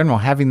 Just in general,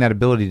 having that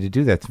ability to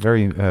do that's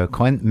very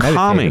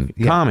calming.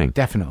 Yeah, calming,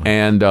 definitely.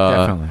 And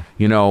definitely.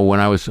 When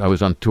I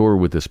was on tour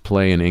with this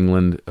play in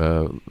England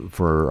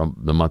for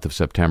the month of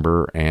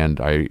September, and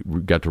I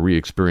got to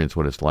re-experience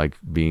what it's like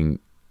being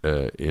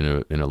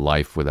in a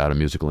life without a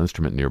musical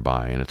instrument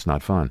nearby, and it's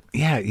not fun.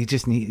 Yeah, you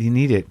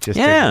need it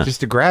just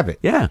to grab it.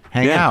 Yeah,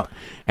 hang out.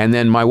 And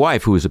then my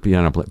wife, who is a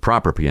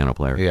proper piano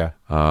player,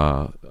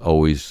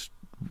 always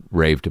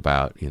raved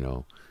about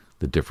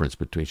the difference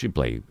between, she'd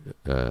play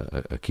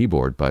a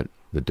keyboard, but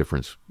the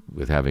difference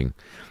with having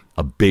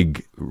a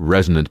big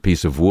resonant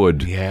piece of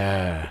wood,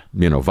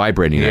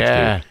 vibrating next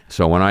to it.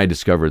 So when I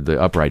discovered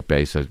the upright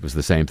bass, it was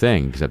the same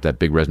thing, except that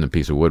big resonant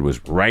piece of wood was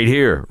right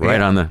here,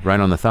 right on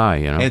the thigh.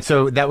 And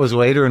so that was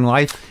later in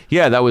life.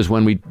 Yeah, that was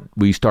when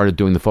we started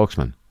doing the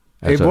Folksman.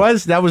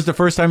 That was the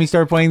first time you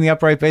started playing the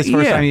upright bass.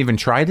 First time you even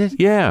tried it.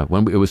 Yeah,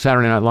 when it was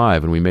Saturday Night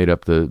Live, and we made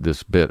up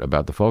this bit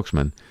about the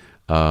Folksman,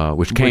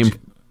 which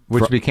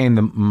became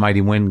the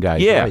Mighty Wind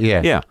guys. Yeah, right?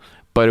 yeah.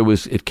 But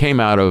it came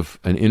out of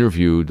an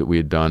interview that we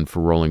had done for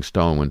Rolling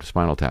Stone when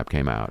Spinal Tap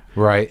came out.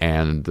 Right.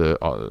 And the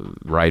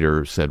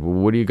writer said, well,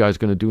 what are you guys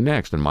going to do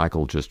next? And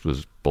Michael just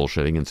was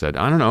bullshitting and said,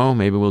 I don't know,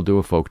 maybe we'll do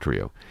a folk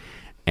trio.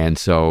 And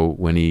so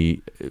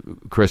when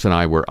Chris and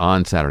I were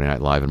on Saturday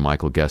Night Live and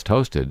Michael guest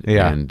hosted,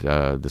 and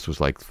this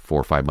was like 4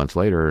 or 5 months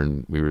later,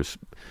 and we were,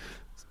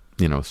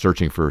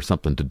 searching for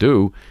something to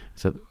do, I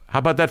said, how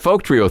about that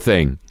folk trio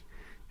thing?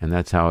 And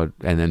that's how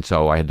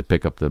so I had to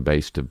pick up the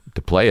bass to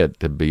play it,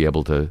 to be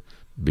able to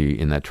be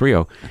in that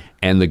trio.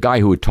 And the guy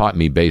who had taught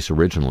me bass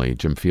originally,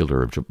 Jim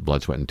Fielder of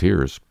Blood, Sweat and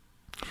Tears,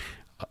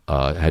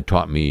 had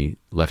taught me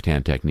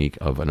left-hand technique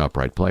of an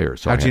upright player.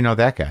 So how'd you know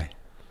that guy?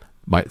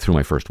 Through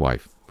my first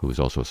wife, who was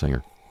also a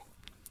singer.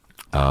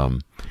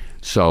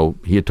 So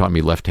he had taught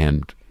me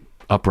left-hand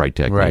upright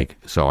technique. Right.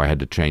 So I had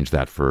to change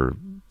that for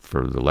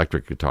the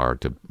electric guitar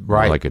to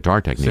like guitar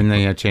technique. So then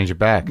you had to change it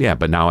back. Yeah,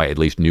 but now I at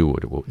least knew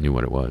what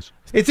it was.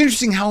 It's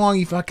interesting how long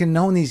you fucking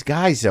known these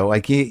guys, though.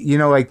 Like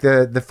like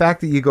the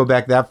fact that you go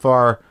back that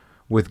far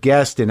with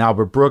Guest and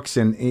Albert Brooks,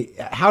 and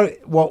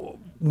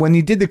when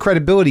you did the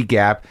Credibility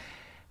Gap,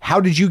 how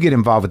did you get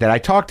involved with that? I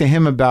talked to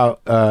him about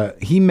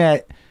he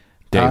met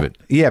David.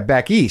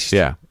 Back east.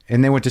 Yeah,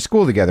 and they went to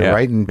school together,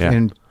 right?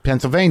 In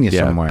Pennsylvania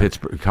somewhere.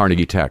 Pittsburgh,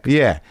 Carnegie Tech.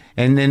 Yeah,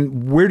 and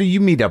then where do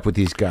you meet up with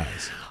these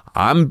guys?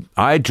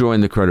 I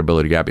joined the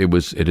Credibility Gap.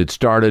 It had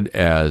started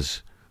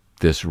as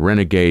this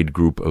renegade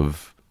group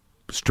of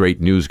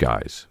straight news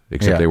guys,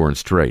 except they weren't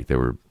straight. They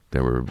were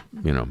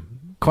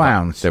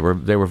clowns. They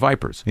were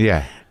vipers.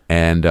 Yeah.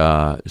 And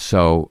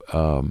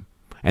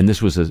and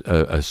this was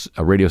a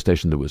radio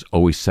station that was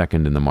always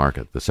second in the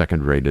market, the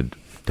second rated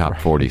top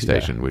 40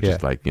 station, which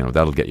is like,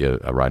 that'll get you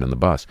a ride on the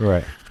bus.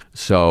 Right.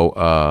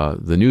 So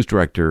the news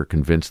director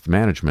convinced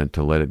management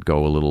to let it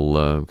go a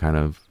little kind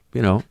of,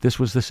 this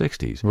was the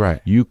 60s.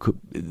 Right. You could,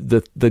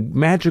 the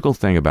magical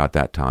thing about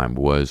that time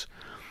was,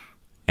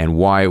 and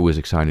why it was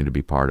exciting to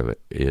be part of it,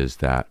 is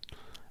that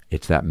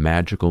it's that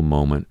magical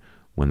moment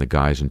when the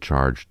guys in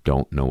charge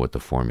don't know what the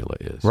formula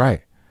is.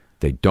 Right.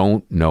 They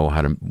don't know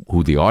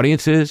who the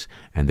audience is,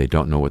 and they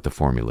don't know what the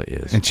formula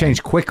is. And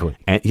change quickly.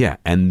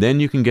 And then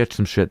you can get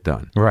some shit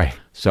done. Right.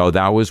 So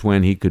that was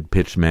when he could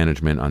pitch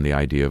management on the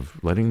idea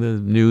of letting the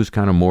news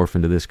kind of morph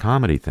into this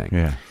comedy thing.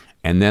 Yeah.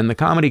 And then the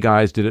comedy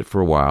guys did it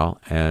for a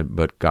while,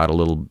 but got a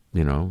little,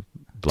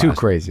 too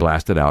crazy,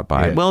 blasted out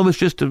by it. Well, it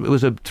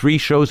was 3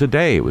 shows a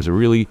day. It was a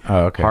really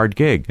hard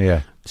gig.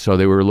 Yeah. So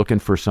they were looking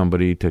for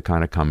somebody to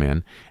kind of come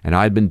in, and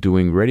I'd been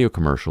doing radio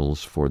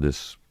commercials for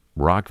this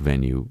rock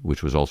venue,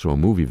 which was also a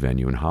movie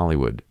venue in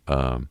Hollywood,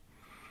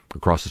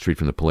 across the street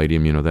from the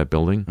Palladium. You know that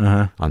building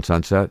on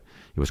Sunset?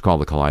 It was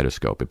called the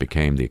Kaleidoscope. It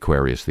became the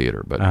Aquarius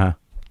Theater, but and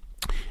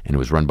it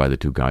was run by the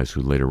 2 guys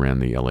who later ran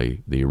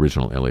the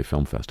original LA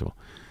Film Festival.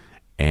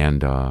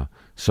 And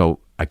so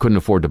I couldn't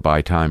afford to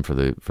buy time for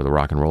the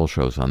rock and roll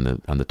shows on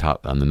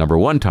the number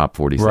 1 top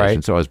 40 station.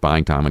 Right. So I was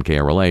buying time on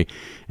KRLA,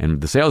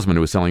 and the salesman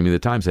who was selling me the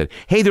time said,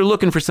 "Hey, they're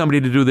looking for somebody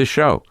to do this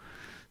show."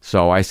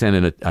 So I sent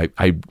in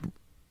I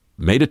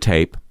made a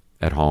tape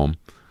at home,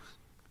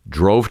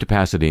 drove to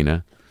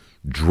Pasadena,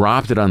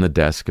 dropped it on the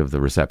desk of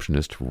the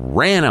receptionist,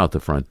 ran out the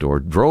front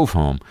door, drove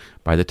home.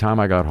 By the time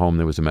I got home,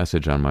 there was a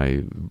message on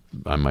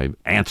my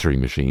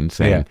answering machine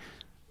saying,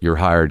 "You're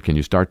hired. Can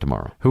you start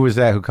tomorrow?" Who was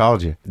that? Who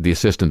called you? The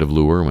assistant of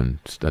Lou Irwin,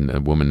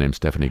 a woman named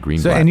Stephanie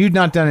Greenblatt. So, and you'd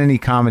not done any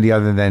comedy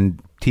other than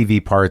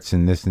TV parts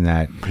and this and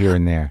that here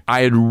and there?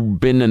 I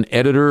had been an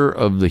editor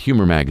of the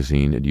humor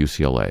magazine at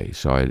UCLA,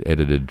 so I had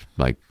edited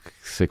like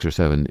 6 or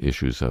 7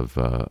 issues of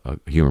a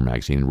humor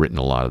magazine and written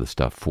a lot of the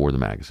stuff for the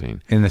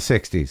magazine. In the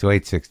 60s,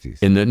 late 60s?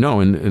 In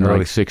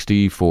like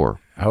 64.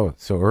 Oh,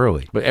 so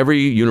early. But every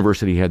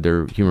university had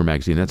their humor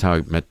magazine. That's how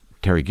I met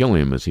Terry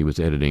Gilliam, as he was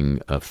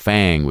editing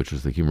Fang, which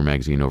was the humor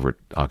magazine over at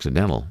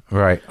Occidental.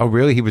 Right. Oh,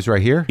 really? He was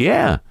right here?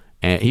 Yeah.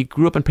 And he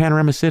grew up in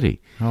Panorama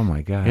City. Oh,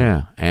 my God.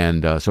 Yeah.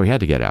 And so he had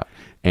to get out.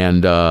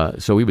 And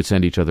so we would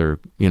send each other,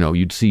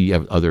 you'd see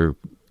other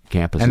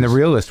campuses. And the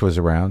Realist was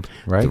around,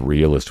 right? The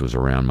Realist was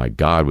around. My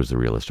God, was the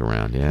Realist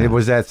around, yeah.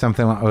 Was that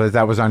something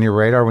that was on your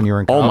radar when you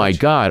were in college? Oh, my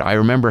God. I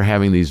remember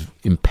having these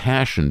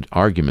impassioned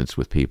arguments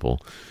with people.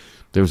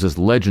 There was this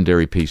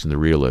legendary piece in the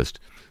Realist,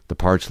 the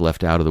parts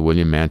left out of the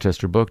William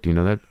Manchester book. Do you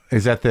know that?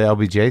 Is that the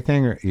LBJ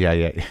thing? Or? Yeah.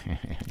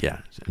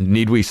 Yeah.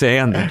 Need we say?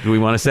 Do we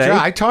want to say? Sure,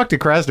 I talked to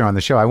Krasner on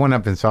the show. I went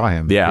up and saw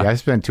him. Yeah. I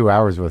spent 2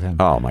 hours with him.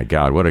 Oh, my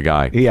God. What a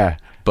guy. Yeah.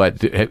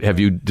 But have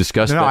you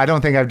discussed No, that? I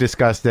don't think I've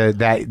discussed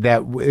that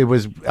it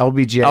was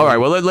LBJ. All right,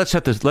 well, let's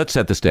set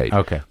the stage.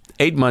 Okay.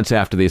 8 months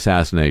after the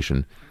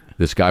assassination,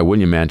 this guy,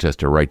 William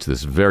Manchester, writes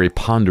this very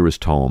ponderous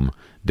tome,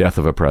 Death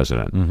of a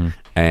President. Mm-hmm.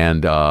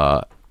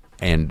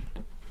 And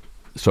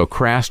so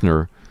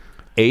Krasner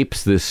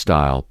apes this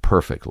style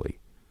perfectly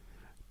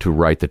to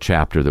write the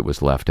chapter that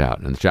was left out.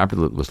 And the chapter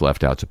that was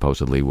left out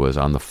supposedly was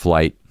on the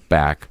flight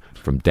back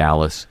from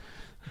Dallas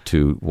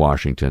to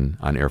Washington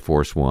on Air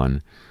Force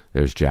One.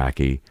 There's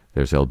Jackie,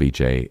 there's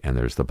LBJ, and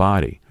there's the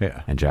body.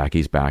 Yeah. And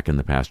Jackie's back in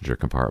the passenger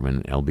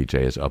compartment, and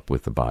LBJ is up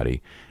with the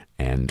body.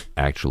 And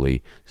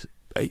actually,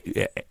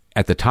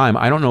 at the time,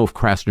 I don't know if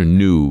Krasner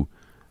knew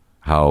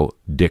how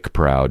dick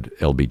proud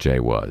LBJ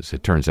was.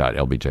 It turns out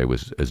LBJ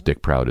was as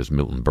dick proud as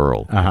Milton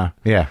Berle.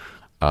 Yeah.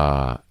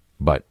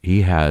 But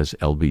he has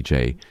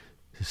LBJ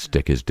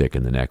stick his dick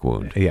in the neck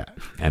wound. Yeah.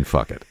 And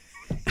fuck it.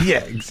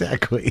 Yeah,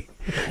 exactly.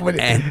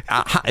 And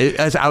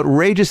as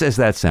outrageous as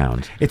that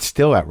sounds, it's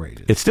still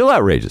outrageous. It's still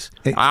outrageous.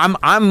 I'm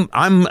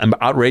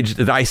outraged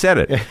that I said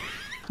it.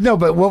 No,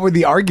 but what were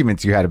the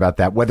arguments you had about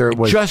that? Whether it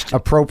was just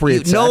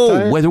appropriate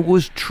satire? No, whether it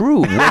was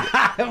true.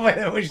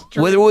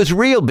 Whether it was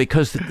real,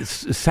 because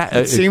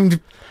it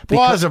seemed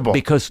plausible.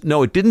 Because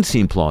no, it didn't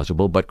seem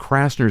plausible, but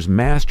Krasner's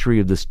mastery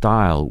of the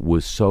style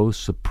was so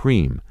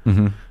supreme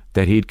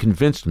that he had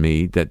convinced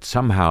me that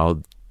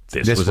somehow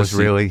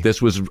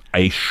this was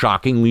a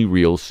shockingly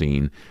real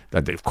scene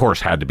that, of course,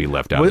 had to be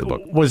left out of the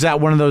book. Was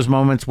that one of those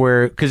moments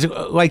where, because,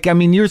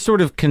 you're sort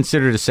of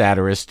considered a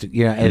satirist,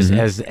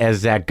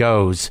 as that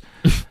goes,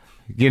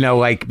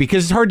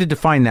 because it's hard to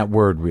define that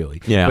word,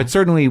 really. Yeah. But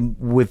certainly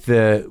with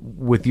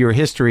your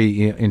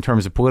history in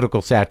terms of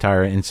political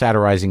satire and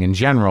satirizing in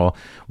general,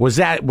 was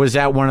that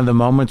one of the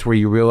moments where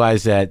you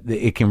realized that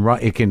it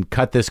can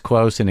cut this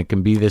close and it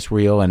can be this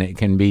real and it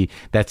can be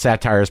that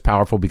satire is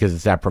powerful because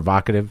it's that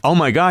provocative? Oh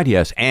my God,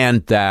 yes,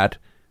 and that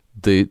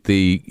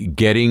the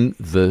getting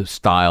the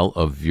style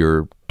of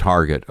your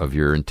target, of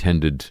your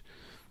intended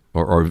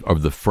or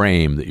of the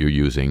frame that you're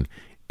using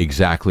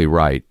exactly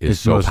right is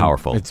so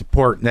powerful. It's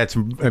important. That's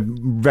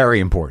very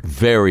important.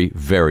 Very,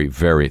 very,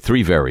 very.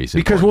 Three veries.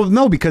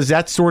 Because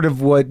that's sort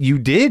of what you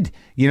did,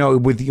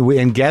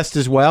 and Guest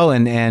as well,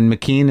 and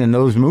McKean in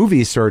those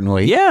movies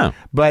certainly. Yeah,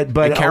 but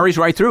it carries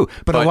right through.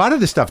 But a lot of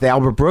the stuff, the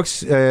Albert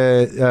Brooks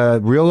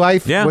Real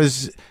Life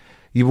was,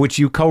 which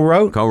you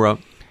co-wrote.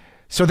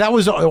 So that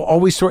was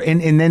always sort,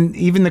 and then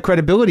even the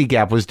Credibility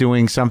Gap was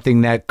doing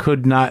something that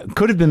could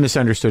have been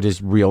misunderstood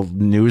as real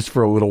news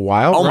for a little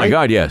while. Oh right? my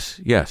God,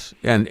 yes,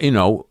 and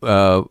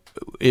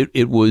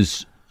it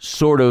was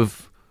sort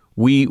of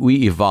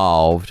we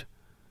evolved.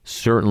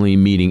 Certainly,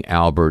 meeting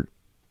Albert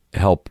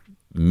helped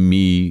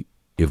me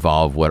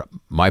evolve what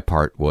my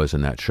part was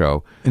in that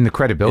show. In the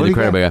Credibility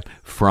Gap?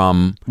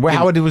 From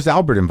how was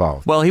Albert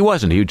involved? Well, he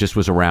wasn't. He just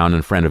was around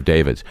and a friend of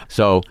David's.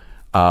 So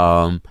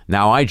now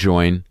I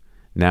join.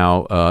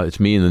 Now it's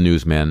me and the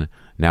newsmen.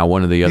 Now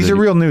one of the other... These are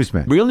real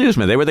newsmen. Real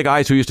newsmen. They were the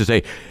guys who used to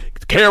say,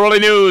 Carolly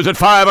News at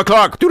 5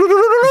 o'clock.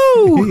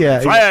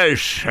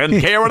 Flash. And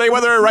Carolly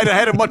Weather right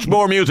ahead of much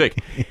more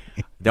music.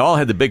 They all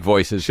had the big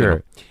voices.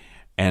 Sure.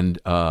 And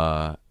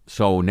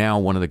so now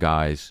one of the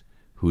guys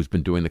who's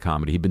been doing the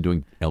comedy, he'd been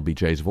doing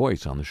LBJ's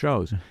voice on the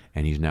shows,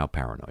 and he's now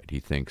paranoid.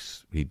 He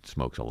thinks he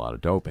smokes a lot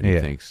of dope, and he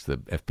thinks the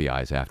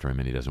FBI is after him,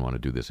 and he doesn't want to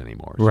do this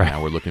anymore. So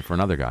now we're looking for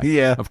another guy.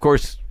 Yeah. Of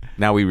course,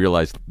 now we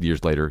realize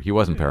years later he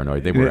wasn't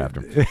paranoid. They were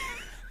after him.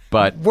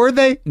 But were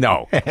they?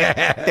 No.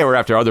 They were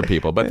after other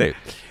people, but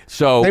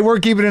they were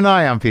keeping an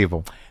eye on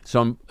people.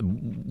 So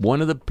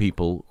one of the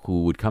people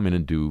who would come in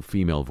and do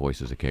female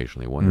voices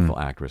occasionally, a wonderful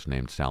actress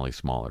named Sally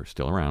Smaller,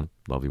 still around,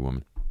 lovely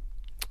woman.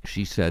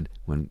 She said,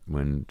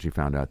 when she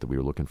found out that we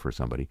were looking for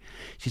somebody,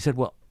 she said,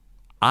 well,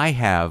 I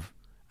have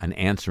an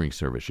answering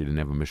service. She didn't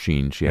have a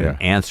machine. She had an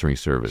answering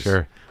service,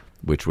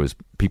 which was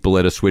people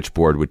at a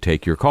switchboard would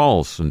take your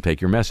calls and take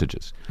your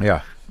messages.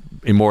 Yeah.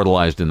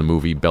 Immortalized in the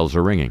movie Bells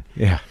Are Ringing.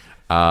 Yeah.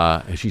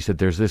 She said,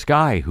 there's this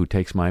guy who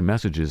takes my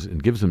messages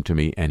and gives them to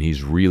me, and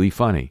he's really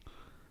funny.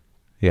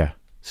 Yeah.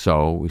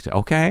 So we said,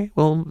 okay,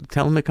 well,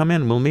 tell him to come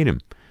in. We'll meet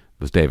him. It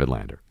was David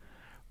Lander.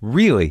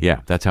 Really?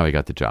 Yeah, that's how he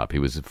got the job. He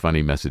was a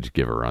funny message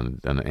giver on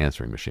an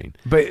answering machine.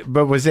 But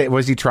was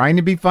he trying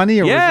to be funny?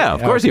 Or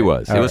of course he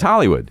was. It was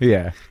Hollywood.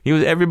 Yeah,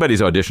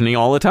 everybody's auditioning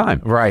all the time.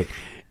 Right.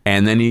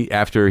 And then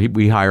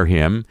we hire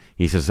him,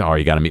 he says, "Oh,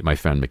 you got to meet my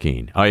friend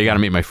McKean. Oh, you got to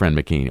meet my friend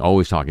McKean."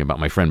 Always talking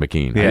about my friend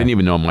McKean. Yeah. I didn't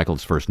even know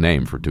Michael's first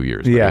name for 2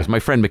 years. But it was my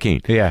friend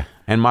McKean. Yeah.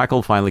 And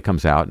Michael finally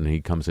comes out and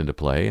he comes into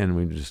play, and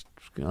we just,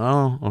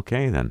 oh,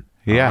 okay then.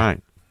 Yeah. All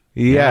right.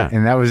 Yeah.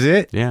 And that was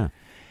it. Yeah.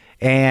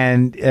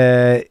 And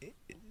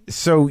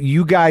so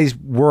you guys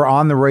were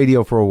on the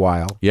radio for a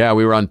while. Yeah,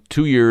 we were on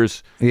 2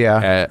 years.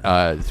 Yeah.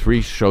 At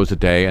 3 shows a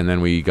day, and then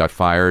we got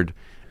fired,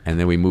 and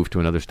then we moved to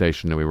another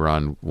station, and we were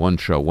on one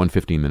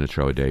 15-minute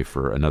show a day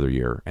for another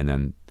year, and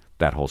then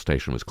that whole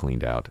station was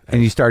cleaned out.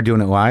 And you started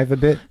doing it live a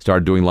bit?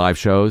 Started doing live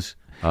shows.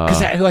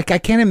 Because I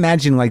can't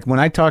imagine, like, when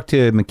I talked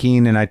to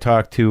McKean and I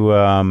talked to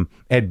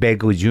Ed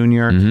Begley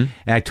Jr. And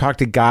I talked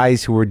to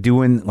guys who were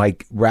doing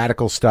like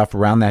radical stuff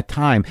around that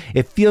time,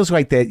 it feels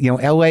like that,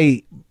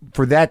 L.A.,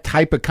 for that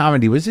type of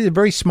comedy, was a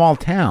very small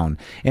town,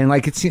 and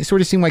like it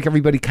sort of seemed like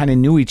everybody kind of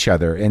knew each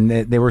other, and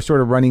they were sort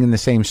of running in the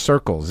same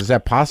circles. Is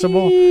that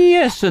possible?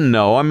 Yes and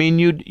no. I mean,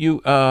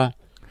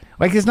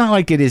 like, it's not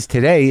like it is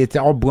today. It's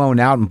all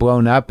blown out and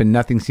blown up, and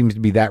nothing seems to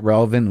be that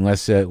relevant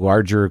unless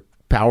larger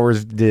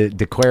powers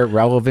declare it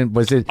relevant.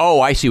 Was it?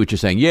 Oh, I see what you're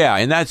saying. Yeah,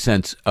 in that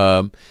sense.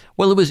 Well,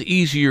 it was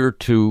easier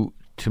to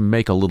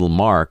make a little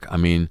mark. I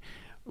mean,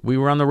 we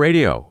were on the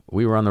radio.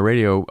 We were on the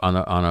radio on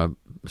a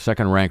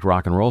second-ranked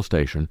rock and roll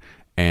station,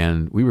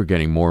 and we were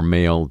getting more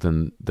mail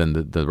than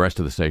the rest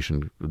of the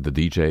station, the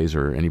DJs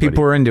or anybody.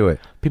 People were into it.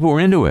 People were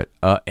into it.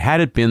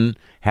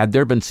 Had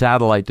there been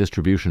satellite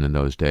distribution in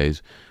those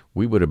days,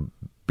 we would have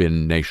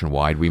been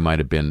nationwide. We might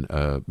have been,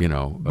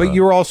 But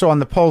you were also on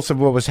the pulse of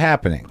what was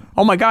happening.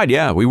 Oh my God,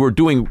 yeah. We were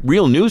doing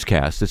real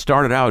newscasts. It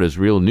started out as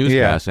real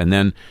newscasts, and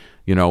then,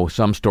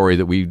 some story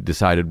that we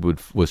decided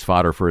was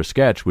fodder for a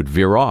sketch would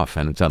veer off,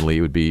 and suddenly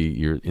it would be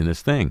you're in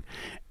this thing.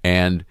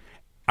 And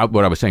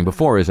what I was saying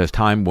before is, as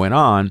time went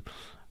on,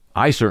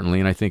 I certainly,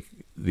 and I think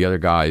the other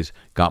guys,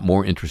 got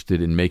more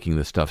interested in making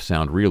the stuff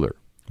sound realer.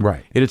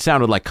 Right. It had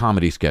sounded like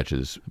comedy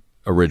sketches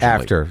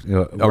originally.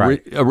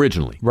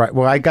 Originally. Right.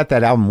 Well, I got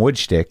that album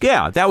Woodstick.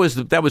 Yeah, that was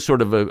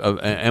sort of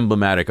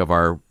emblematic of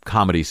our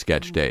comedy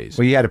sketch days.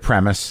 Well, you had a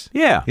premise.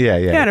 Yeah.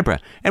 Had a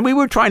premise. And we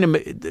were trying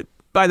to,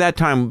 by that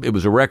time it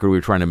was a record, we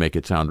were trying to make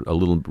it sound a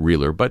little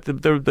realer, but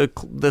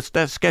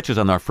the sketches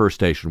on our first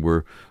station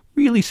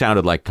really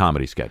sounded like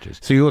comedy sketches.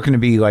 So you're looking to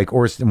be like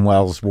Orson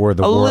Welles' War of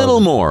the Worlds. A little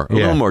more,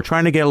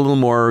 trying to get a little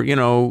more,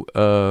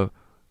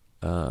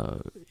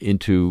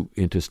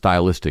 into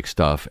stylistic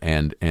stuff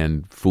and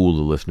fool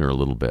the listener a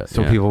little bit.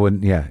 So people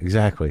wouldn't,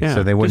 exactly. Yeah.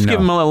 So they wouldn't just give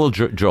them a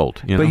little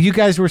jolt. But you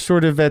guys were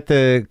sort of at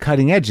the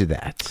cutting edge of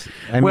that.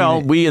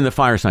 We in the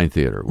Firesign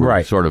Theater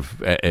were sort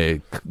of,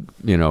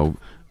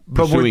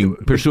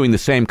 pursuing the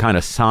same kind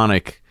of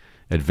sonic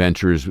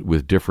adventures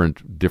with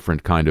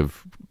different kind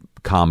of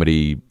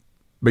comedy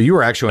But you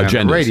were actually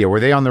on the radio. Were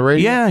they on the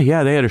radio?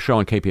 Yeah. They had a show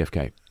on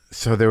KPFK.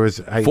 So there was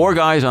 4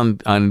 guys on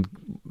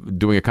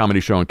doing a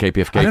comedy show on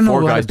KPFK. I don't know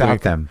 4 a lot guys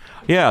about them.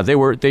 Yeah, they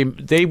were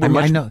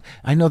much.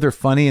 I know they're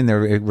funny and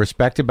they're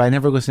respected, but I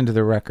never listened to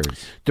their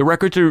records. The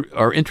records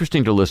are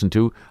interesting to listen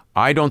to.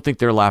 I don't think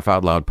they're laugh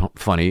out loud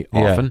funny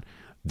often. Yeah.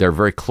 They're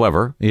very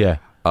clever. Yeah.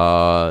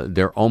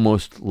 They're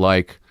almost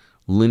like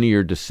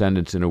linear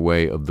descendants in a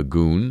way of the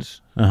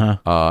Goons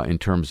in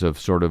terms of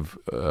sort of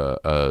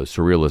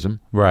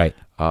surrealism. Right.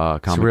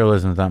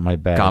 Surrealism is not my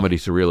bag. Comedy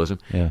surrealism.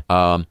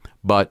 Yeah.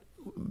 But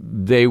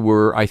they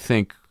were, I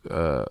think,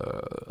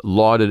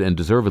 lauded and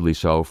deservedly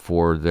so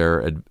for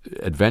their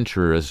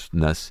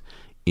adventurousness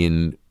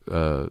in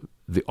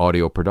the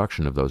audio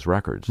production of those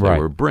records. They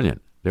were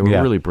brilliant. They were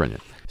really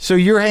brilliant. So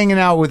you're hanging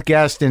out with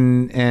Guest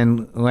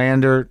and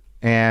Lander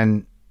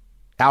and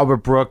Albert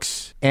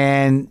Brooks,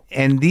 and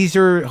these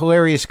are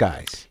hilarious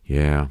guys.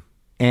 Yeah.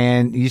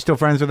 And you still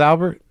friends with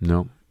Albert?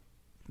 No.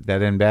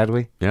 That end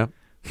badly? Yep.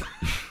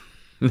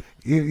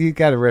 You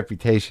got a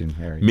reputation,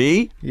 Harry.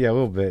 Me? Yeah, a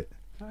little bit.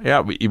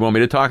 Yeah, you want me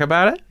to talk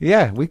about it?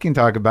 Yeah, we can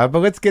talk about it, but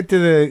let's get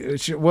to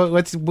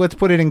let's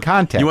put it in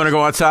context. You want to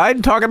go outside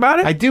and talk about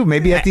it? I do,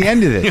 maybe at the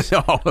end of this.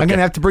 Okay. I'm going to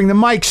have to bring the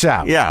mics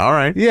out. Yeah, all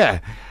right. Yeah.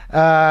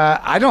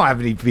 I don't have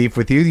any beef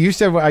with you. You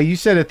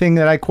said a thing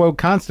that I quote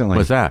constantly.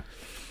 What's that?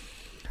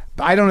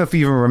 I don't know if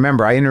you even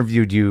remember. I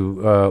interviewed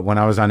you when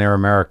I was on Air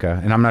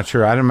America, and I'm not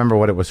sure. I don't remember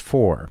what it was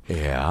for.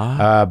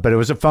 Yeah. But it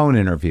was a phone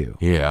interview.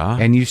 Yeah.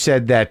 And you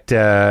said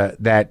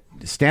that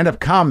stand-up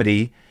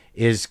comedy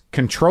is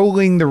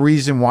controlling the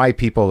reason why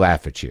people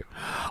laugh at you.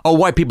 Oh,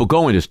 why people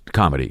go into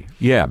comedy?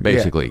 Yeah,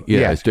 basically.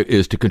 Yeah.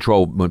 Is to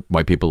control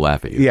why people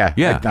laugh at you. Yeah.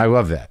 Yeah. I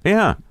love that.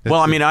 Yeah.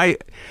 Well, I mean,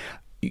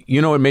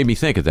 it made me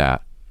think of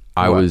that.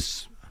 I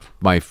was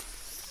my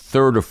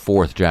 3rd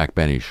or 4th Jack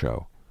Benny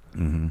show.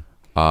 Mm-hmm.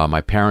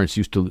 My parents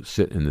used to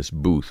sit in this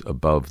booth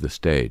above the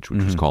stage,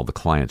 which was called the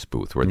client's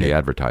booth, where the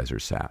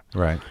advertisers sat.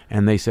 Right.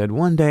 And they said,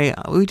 one day,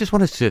 we just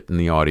want to sit in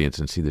the audience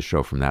and see the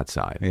show from that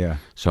side. Yeah.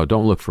 So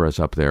don't look for us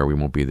up there. We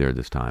won't be there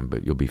this time,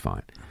 but you'll be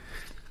fine.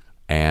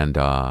 And,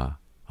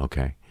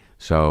 okay.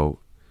 So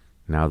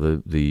now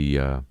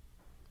the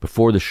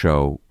before the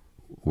show,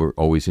 we're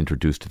always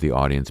introduced to the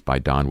audience by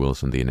Don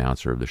Wilson, the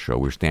announcer of the show.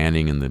 We're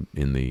standing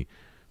in the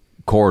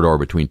corridor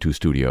between 2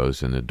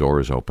 studios, and the door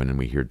is open, and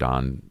we hear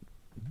Don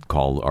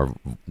call our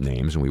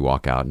names, and we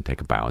walk out and take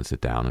a bow and sit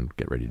down and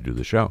get ready to do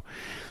the show.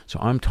 So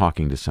I'm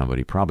talking to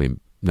somebody, I don't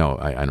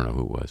know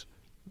who it was,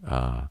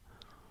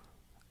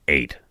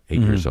 8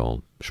 years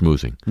old,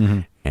 schmoozing. Mm-hmm.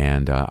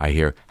 And I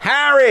hear,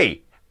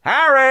 Harry!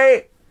 And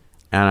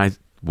I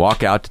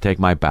walk out to take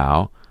my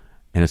bow,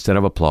 and instead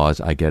of applause,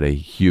 I get a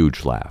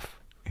huge laugh.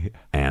 Yeah.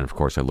 And of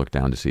course, I look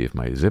down to see if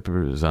my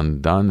zipper is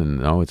undone, and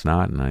no, it's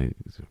not. And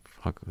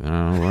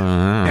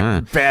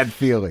Bad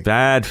feeling.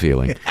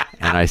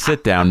 And I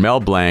sit down. Mel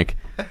Blanc,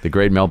 the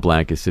great Mel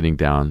Blanc, is sitting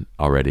down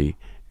already,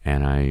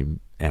 and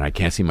I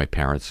can't see my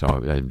parents, so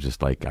I'm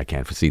just like, I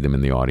can't see them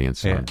in the audience.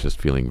 So I'm just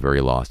feeling very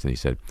lost. And he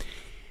said,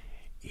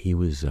 he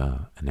was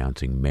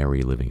announcing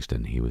Mary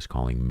Livingston. He was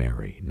calling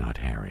Mary, not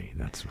Harry.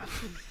 That's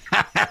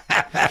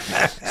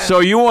so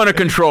you want to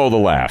control the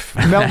laugh.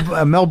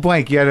 Mel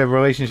Blanc, you had a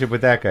relationship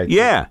with that guy too.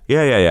 Yeah.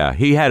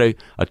 He had a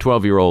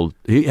 12-year-old.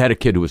 He had a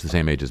kid who was the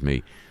same age as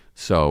me.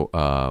 So,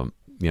 that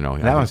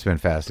must have been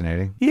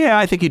fascinating. Yeah,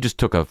 I think he just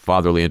took a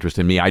fatherly interest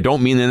in me. I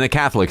don't mean in the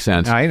Catholic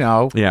sense. I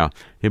know. Yeah,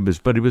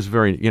 but it was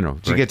very,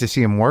 Did you get to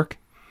see him work?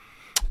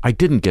 I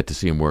didn't get to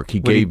see him work. He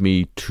gave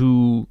me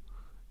 2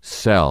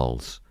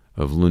 cells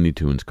of Looney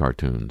Tunes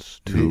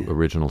cartoons, 2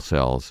 original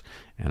cells,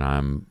 and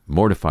I'm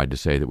mortified to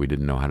say that we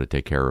didn't know how to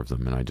take care of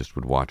them, and I just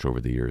would watch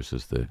over the years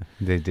as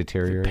they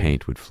deteriorate. The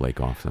paint would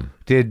flake off them.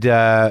 Did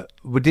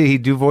he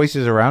do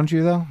voices around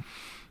you though?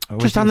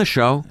 Just on the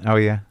show. Oh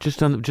yeah.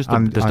 Just on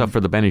the stuff for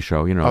the Benny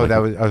show,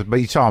 but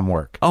you saw him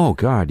work. Oh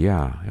God,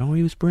 yeah. Oh,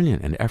 he was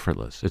brilliant and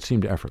effortless. It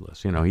seemed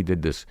effortless. He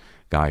did this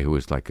guy who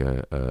was like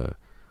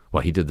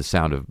he did the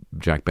sound of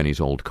Jack Benny's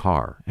old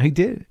car. He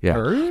did. Yeah.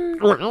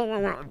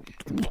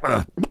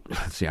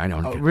 See, I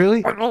don't.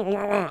 Really?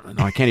 No,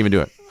 I can't even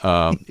do it.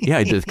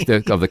 He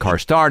did of the car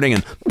starting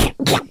and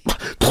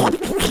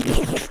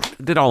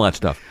did all that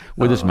stuff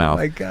with his mouth.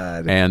 Oh my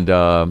God!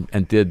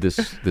 And did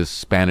this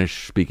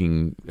Spanish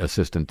speaking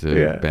assistant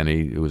to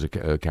Benny, who was a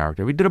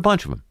character. We did a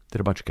bunch of them.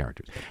 Did a bunch of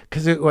characters.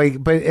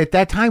 But at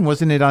that time,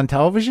 wasn't it on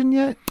television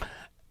yet?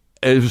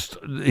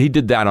 He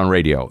did that on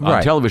radio. Right.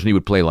 On television, he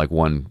would play like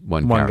one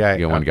guy.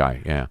 Yeah, one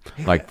guy. Yeah,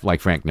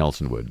 like Frank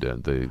Nelson would.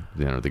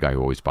 The guy who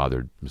always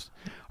bothered.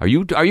 Are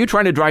you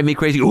trying to drive me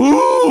crazy?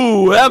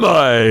 Ooh, am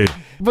I?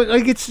 But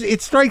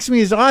it strikes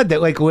me as odd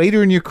that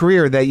later in your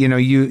career that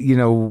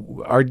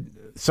you are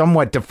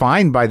somewhat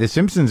defined by the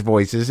Simpsons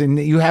voices, and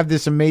you have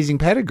this amazing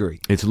pedigree.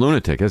 It's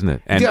lunatic, isn't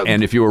it?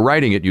 And if you were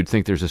writing it, you'd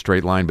think there's a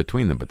straight line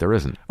between them, but there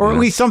isn't. Or at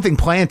least something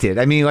planted.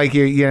 I mean,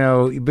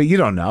 but you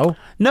don't know.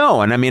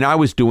 No, and I mean, I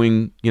was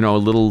doing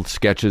little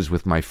sketches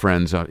with my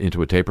friends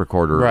into a tape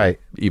recorder. Right.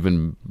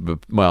 Even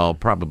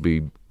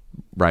probably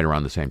right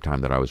around the same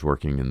time that I was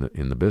working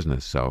in the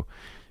business. So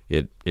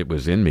it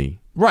was in me.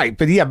 Right,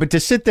 but to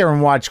sit there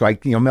and watch,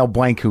 like, Mel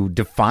Blanc, who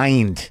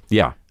defined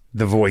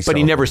the voice. But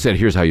he never said,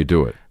 here's how you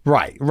do it.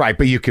 Right,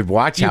 but you could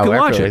watch how you can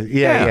watch it. it.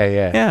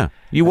 Yeah.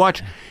 You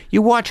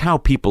watch how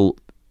people,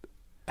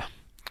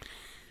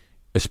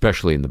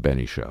 especially in the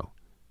Benny Show,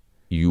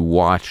 you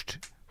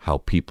watched how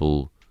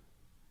people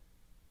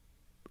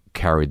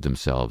carried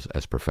themselves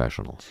as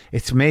professionals.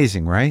 It's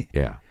amazing, right?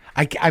 Yeah.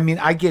 I mean,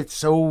 I get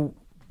so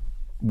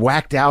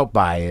whacked out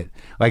by it.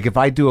 Like, if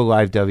I do a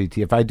live WT,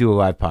 if I do a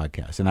live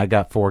podcast, and I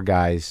got 4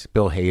 guys,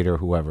 Bill Hader,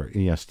 whoever,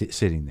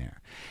 sitting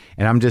there,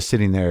 and I'm just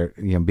sitting there,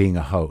 being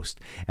a host,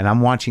 and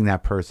I'm watching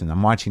that person,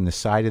 I'm watching the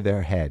side of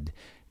their head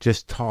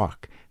just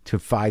talk to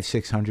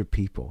 500-600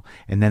 people,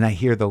 and then I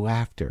hear the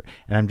laughter,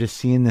 and I'm just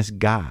seeing this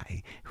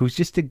guy who's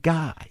just a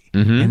guy,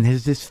 and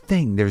there's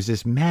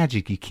this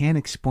magic you can't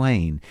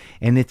explain,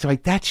 and it's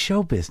like, that's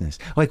show business.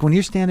 Like, when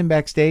you're standing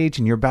backstage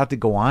and you're about to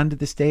go onto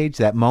the stage,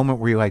 that moment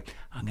where you're like,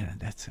 I'm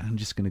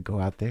just gonna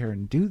go out there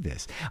and do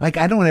this. Like,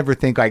 I don't ever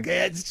think like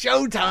it's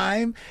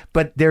showtime,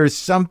 but there's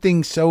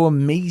something so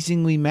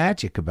amazingly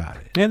magic about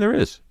it. Yeah, there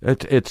is.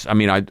 It's. I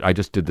mean, I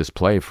just did this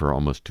play for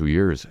almost 2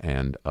 years,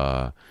 and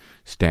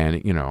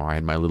standing, I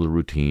had my little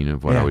routine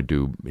of what I would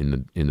do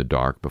in the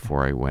dark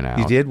before I went out.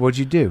 You did? What'd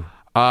you do?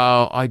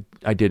 I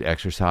did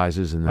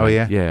exercises and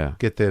then,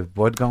 get the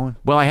blood going.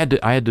 Well, I had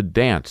to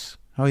dance.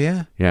 Oh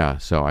yeah, yeah.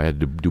 So I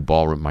had to do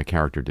ballroom. My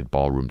character did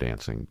ballroom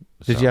dancing.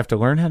 Did you have to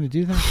learn how to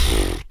do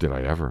that? Did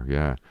I ever?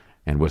 Yeah.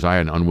 And was I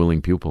an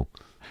unwilling pupil?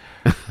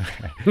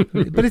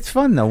 But it's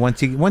fun though.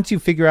 Once you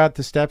figure out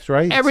the steps,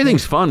 right?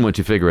 Everything's fun once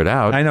you figure it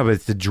out. I know, but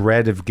it's the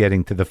dread of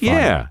getting to the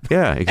fun.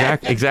 Yeah,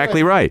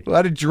 exactly right. A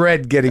lot of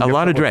dread getting. A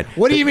lot of dread.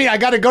 What do you mean? I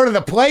got to go to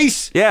the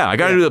place? Yeah, I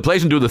got to do the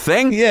place and do the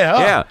thing.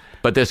 Yeah.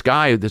 But this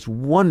guy, this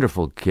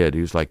wonderful kid,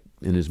 who's like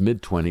in his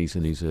mid-20s,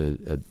 and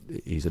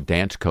he's a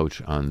dance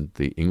coach on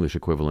the English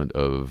equivalent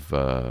of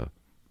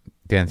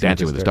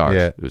Dancing with the Stars.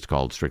 Yeah. It's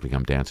called Strictly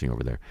Come Dancing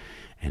over there.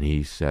 And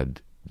he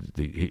said,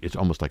 it's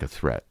almost like a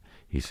threat.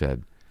 He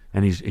said.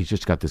 And he's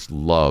just got this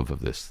love of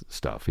this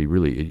stuff. He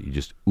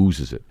just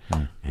oozes it.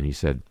 And he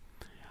said,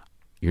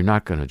 "You're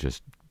not going to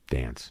just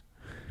dance.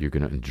 You're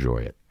going to enjoy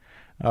it."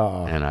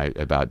 Oh. And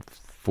about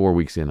 4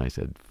 weeks in, I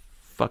said,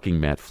 "Fucking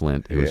Matt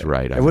Flint, it was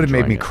right." It would have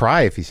made me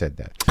cry if he said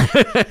that.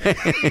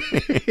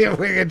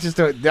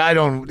 I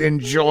don't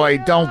enjoy.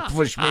 Don't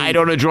push me. I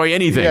don't enjoy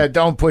anything. Yeah,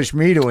 don't push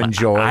me to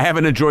enjoy. I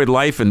haven't enjoyed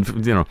life, and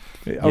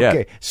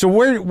Okay,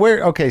 so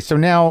okay, so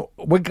now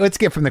let's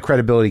get from the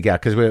credibility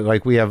gap, because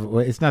we have.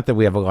 It's not that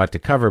we have a lot to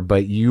cover,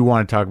 but you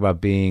want to talk about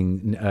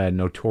being a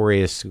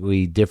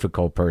notoriously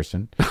difficult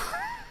person.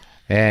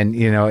 And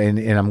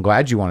and I'm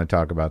glad you want to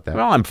talk about that.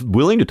 Well, I'm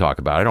willing to talk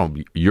about it. I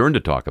don't yearn to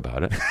talk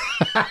about it.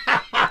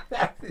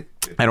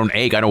 I don't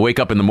ache. I don't wake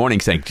up in the morning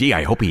saying, "Gee,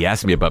 I hope he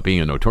asked me about being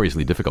a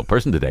notoriously difficult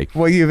person today."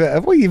 Well,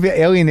 you've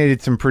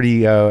alienated some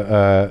pretty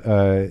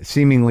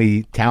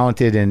seemingly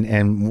talented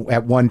and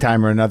at one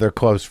time or another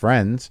close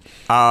friends.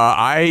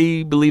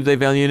 I believe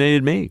they've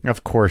alienated me.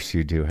 Of course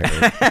you do,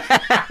 Harry.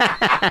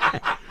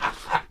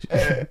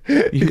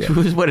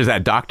 What is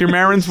that, Dr.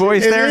 Marin's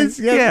voice there? Is,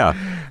 yes. Yeah.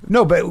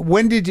 No, but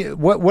when did you?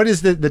 What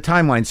is the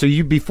timeline? So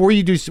before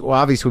you do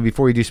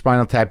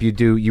Spinal Tap,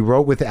 you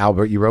wrote with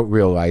Albert. You wrote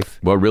Real Life.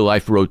 Well, Real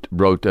Life worked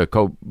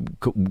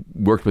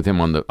with him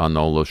on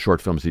all those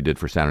short films he did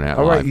for Saturday Night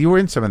Live. Oh, right, you were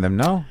in some of them,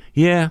 no?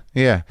 Yeah.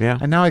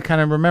 And now I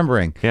kind of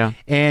remembering. Yeah.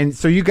 And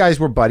so you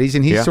guys were buddies,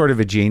 and he's sort of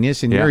a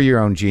genius, and you're your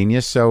own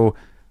genius. So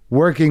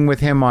working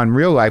with him on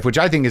Real Life, which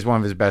I think is one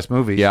of his best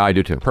movies. Yeah, I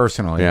do too.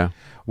 Personally. Yeah.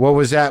 What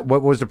was that?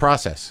 What was the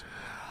process?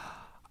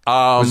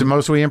 Was it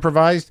mostly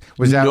improvised?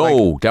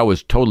 That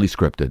was totally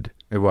scripted.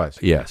 It was.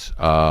 Yes.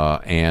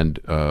 And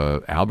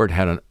Albert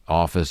had an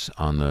office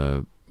on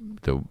the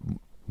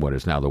what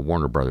is now the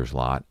Warner Brothers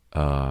lot,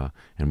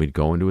 and we'd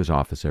go into his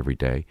office every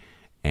day.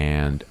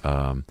 And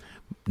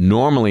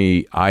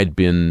normally I'd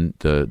been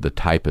the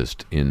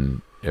typist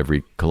in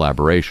every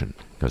collaboration,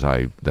 because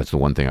that's the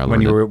one thing I learned.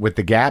 When you were with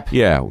the Gap?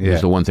 Yeah, it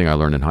was the one thing I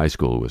learned in high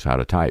school was how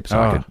to type.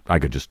 So I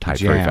could just type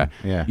very fast.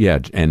 Yeah,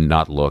 and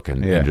not look,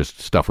 and just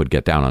stuff would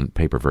get down on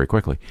paper very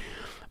quickly.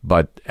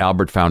 But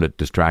Albert found it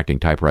distracting.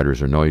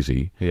 Typewriters are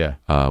noisy. Yeah.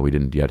 We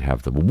didn't yet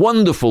have the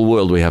wonderful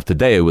world we have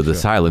today with the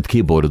silent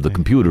keyboard of the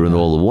computer and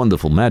all the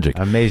wonderful magic.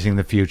 Amazing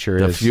the future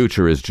is. The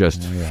future is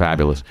just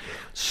fabulous.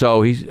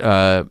 So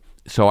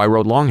so I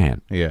wrote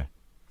longhand. Yeah.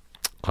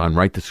 I'd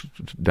write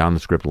down the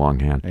script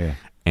longhand. Yeah.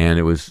 And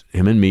it was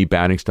him and me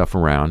batting stuff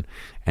around.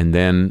 And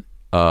then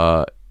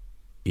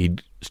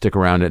he'd stick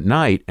around at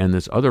night, and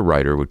this other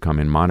writer would come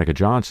in, Monica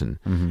Johnson,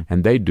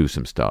 and they'd do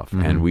some stuff.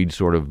 And we'd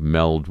sort of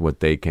meld what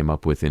they came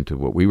up with into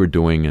what we were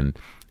doing. And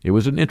it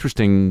was an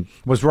interesting...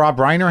 Was Rob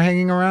Reiner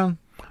hanging around?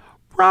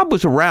 Rob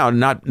was around,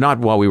 not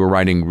while we were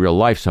writing Real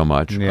Life so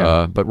much,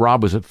 but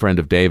Rob was a friend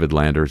of David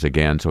Lander's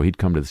again, so he'd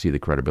come to see the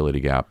Credibility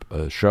Gap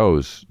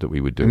shows that we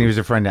would do. And he was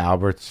a friend of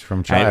Albert's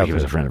from childhood. He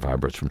was a friend of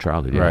Albert's from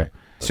childhood, Right.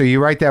 So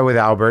you write that with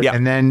Albert,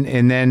 and then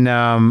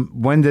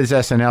when does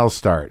SNL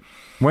start?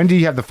 When do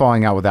you have the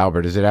falling out with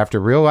Albert? Is it after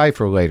Real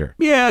Life or later?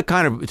 Yeah,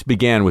 kind of. It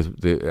began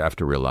with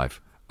after Real Life.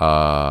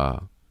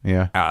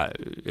 Yeah.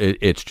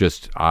 It's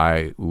just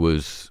I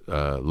was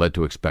led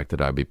to expect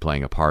that I'd be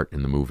playing a part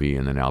in the movie,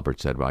 and then Albert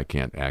said, "Well, I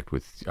can't act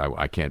with.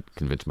 I can't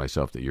convince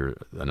myself that you're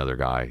another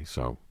guy."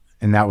 So,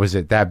 and that was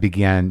it. That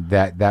began.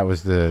 That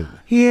was the.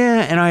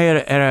 Yeah, and I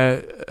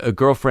had a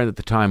girlfriend at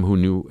the time who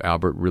knew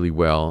Albert really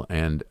well,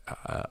 and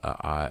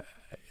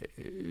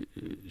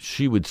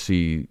she would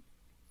see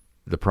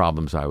the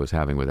problems I was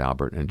having with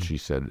Albert, and she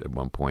said at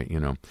one point,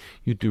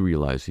 you do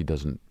realize he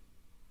doesn't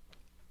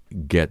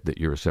get that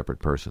you're a separate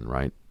person,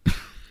 right?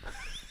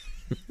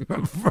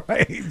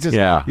 Right.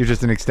 You're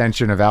just an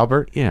extension of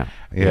Albert. Yeah.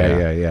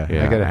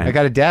 I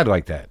got a dad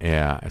like that.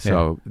 Yeah.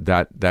 So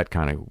that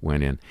kind of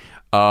went in.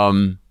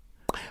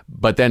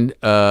 But then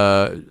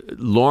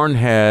Lorne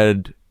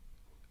had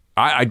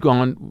I'd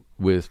gone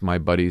with my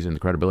buddies in the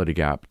Credibility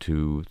Gap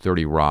to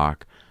 30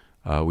 Rock.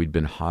 We'd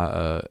been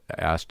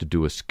asked to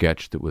do a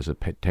sketch that was a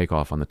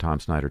takeoff on the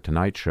Tom Snyder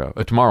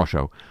Tomorrow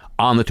Show,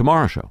 on the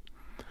Tomorrow Show.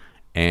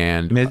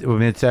 And mid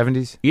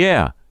 70s.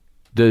 Yeah,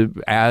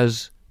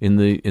 as in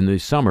the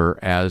summer,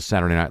 as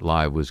Saturday Night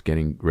Live was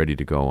getting ready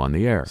to go on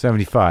the air.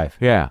 75.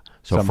 Yeah.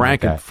 So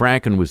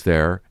Franken was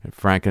there.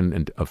 Franken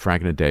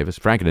and Davis.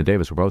 Franken and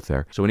Davis were both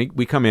there. So when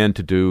we come in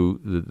to do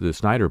the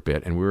Snyder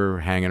bit, and we're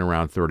hanging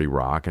around 30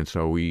 Rock, and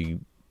so we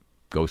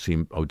go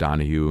see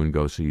O'Donoghue and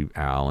go see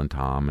Al and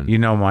Tom. And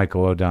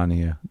Michael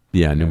O'Donoghue.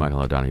 Yeah, I knew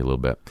Michael O'Donoghue a little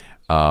bit.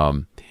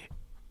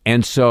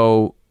 And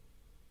so.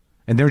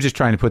 And they were just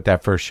trying to put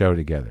that first show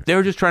together. They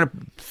were just trying to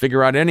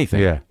figure out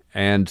anything. Yeah.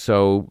 And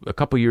so a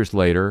couple years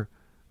later,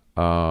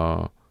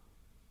 Lorne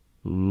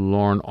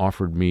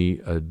offered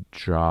me a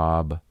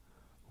job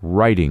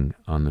writing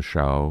on the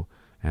show,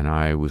 and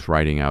I was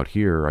writing out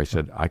here. I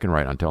said, I can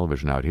write on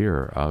television out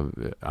here.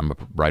 I'm a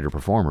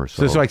writer-performer.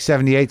 So it's like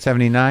 78,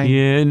 79?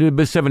 Yeah,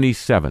 but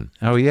 77.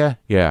 Oh, yeah?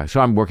 Yeah. So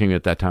I'm working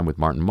at that time with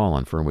Martin Mull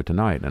on Fernwood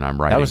Tonight, and I'm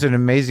writing. That was an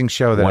amazing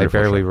show that I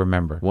barely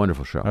remember.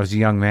 Wonderful show. I was a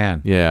young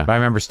man. Yeah. But I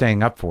remember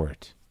staying up for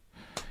it.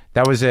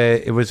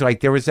 It was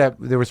like there was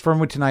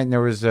Fernwood Tonight, and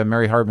there was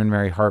Mary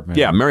Hartman.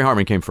 Yeah, Mary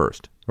Hartman came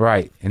first.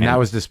 Right, and that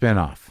was the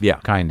spinoff. Yeah,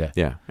 kinda.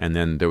 Yeah, and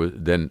then there was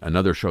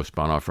another show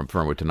spun off from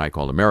Fernwood Tonight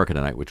called America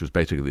Tonight, which was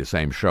basically the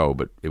same show,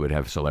 but it would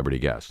have celebrity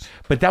guests.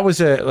 But that was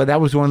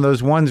one of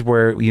those ones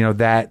where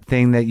that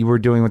thing that you were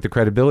doing with the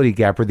Credibility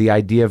Gap, where the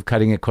idea of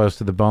cutting it close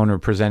to the bone or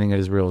presenting it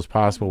as real as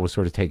possible was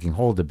sort of taking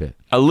hold a bit.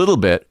 A little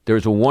bit.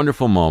 There's a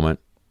wonderful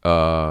moment.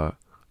 The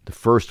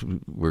first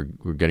we're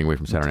getting away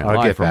from Saturday Night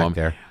Live for a moment.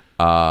 There.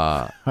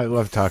 I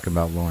love talking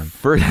about Lorne.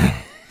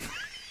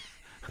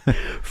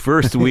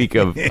 First week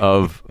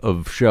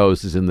of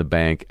shows is in the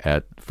bank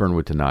at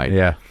Fernwood Tonight.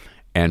 Yeah.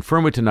 And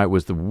Fernwood Tonight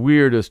was the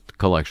weirdest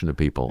collection of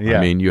people. Yeah.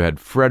 I mean, you had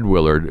Fred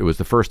Willard. It was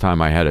the first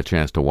time I had a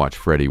chance to watch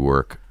Freddie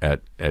work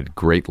at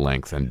great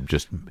length and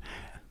just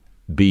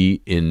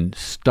be in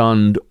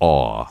stunned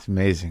awe. It's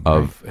amazing.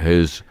 Of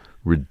his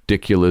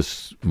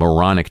ridiculous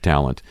moronic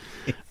talent.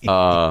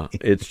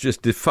 It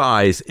just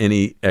defies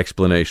any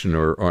explanation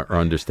or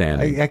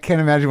understanding. I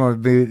can't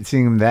imagine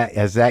seeing him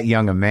as that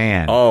young a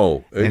man.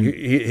 Oh,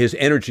 his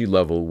energy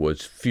level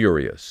was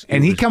furious.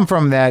 And he come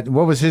from that,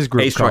 what was his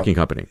group Ace Trucking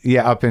Company.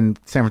 Yeah, up in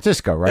San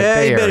Francisco, right?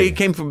 Yeah, he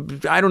came from,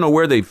 I don't know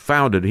where they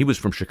founded. He was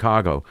from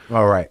Chicago.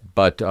 Oh, right.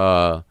 But,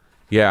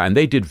 yeah, and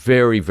they did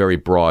very, very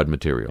broad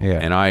material. Yeah.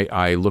 And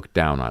I looked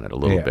down on it a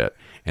little bit.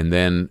 And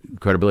then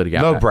Credibility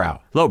Gap.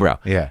 Lowbrow.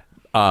 Yeah.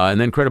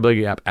 And then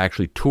Credibility Gap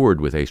actually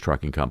toured with Ace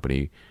Trucking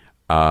Company,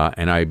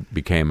 and I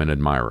became an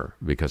admirer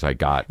because I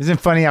got... Isn't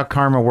it funny how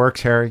karma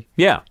works, Harry?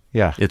 Yeah.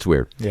 Yeah. It's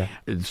weird. Yeah.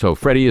 So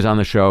Freddie is on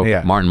the show.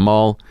 Yeah. Martin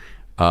Mull.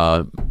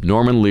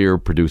 Norman Lear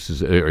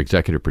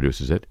executive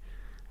produces it,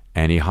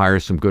 and he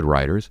hires some good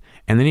writers,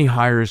 and then he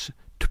hires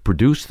to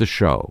produce the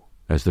show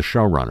as the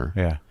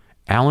showrunner.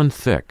 Alan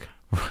Thicke.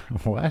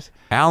 What?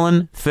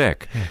 Alan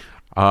Thicke.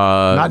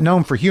 Not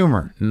known for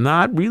humor.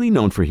 Not really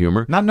known for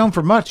humor. Not known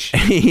for much.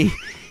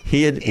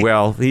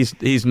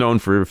 He's known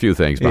for a few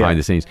things behind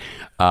the scenes,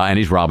 and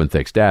he's Robin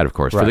Thicke's dad, of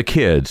course, for the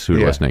kids who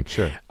are listening.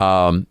 Sure.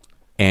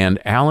 And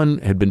Alan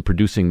had been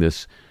producing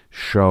this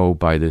show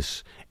by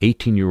this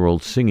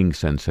 18-year-old singing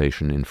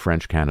sensation in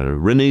French Canada,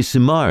 René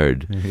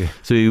Simard. Yeah.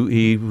 So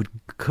he would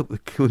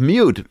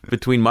commute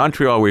between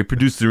Montreal, where he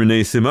produced the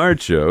René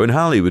Simard show, and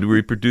Hollywood, where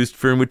he produced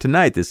Fernwood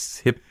Tonight, this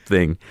hip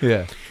thing.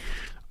 Yeah.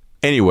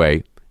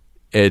 Anyway,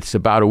 it's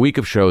about a week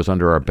of shows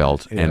under our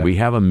belt, and we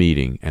have a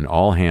meeting, and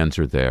all hands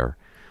are there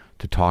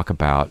to talk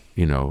about,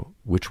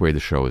 which way the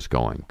show is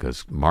going,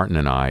 because Martin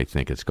and I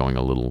think it's going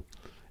a little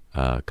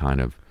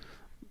kind of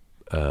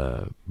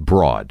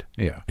broad,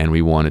 and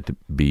we want it to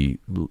be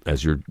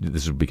this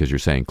is because you're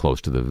saying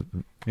close to the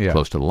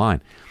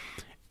line.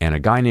 And a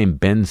guy named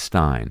Ben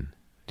Stein.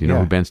 Do you know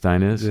who Ben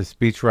Stein is? The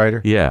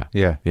speechwriter.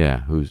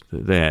 Yeah. Who's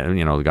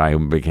the guy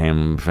who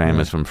became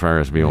famous from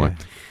Ferris Bueller.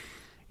 Yeah.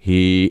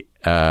 He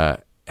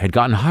had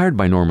gotten hired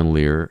by Norman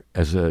Lear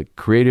as a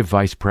creative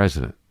vice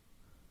president.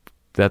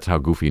 That's how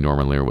goofy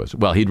Norman Lear was.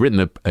 Well, he'd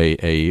written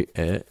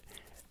a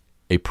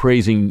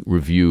praising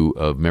review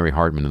of Mary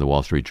Hartman in the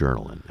Wall Street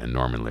Journal, and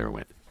Norman Lear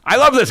went, "I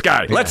love this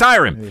guy. Let's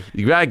hire him.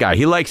 That guy,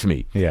 he likes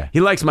me. Yeah. He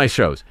likes my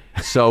shows."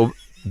 So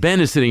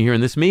Ben is sitting here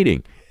in this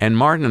meeting, and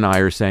Martin and I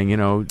are saying,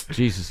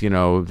 Jesus,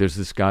 there's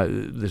this guy,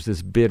 there's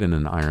this bit in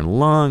an iron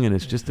lung, and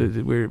it's just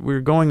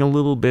we're going a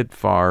little bit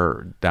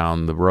far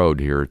down the road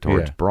here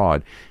towards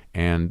Broad.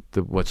 And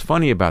what's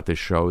funny about this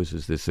show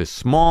is this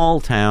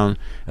small town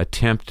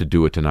attempt to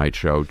do a Tonight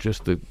Show,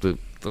 just the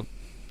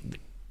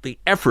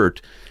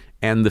effort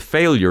and the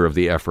failure of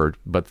the effort,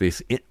 but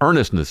this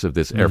earnestness of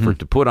this effort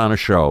to put on a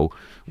show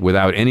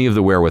without any of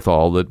the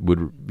wherewithal that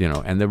would,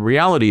 and the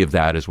reality of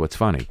that is what's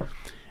funny.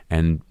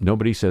 And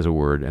nobody says a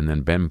word, and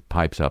then Ben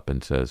pipes up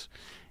and says,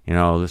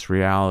 this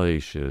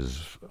reality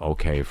is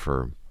okay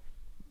for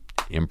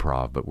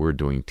improv, but we're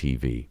doing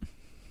TV.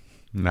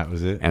 And that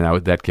was it?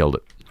 And that killed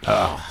it.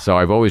 Oh. So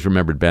I've always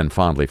remembered Ben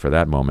fondly for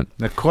that moment.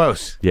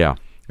 Close. Yeah.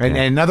 And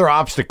another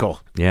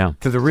obstacle to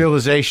the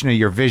realization of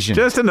your vision.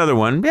 Just another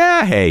one.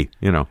 Yeah, hey,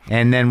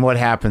 And then what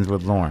happens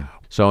with Lorne?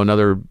 So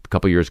another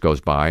couple years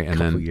goes by, and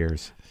then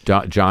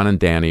John and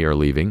Danny are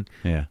leaving.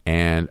 Yeah.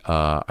 And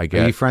I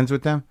guess... Are you friends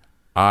with them?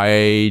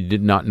 I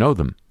did not know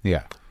them.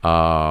 Yeah.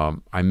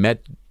 I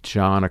met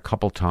John a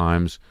couple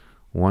times.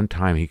 One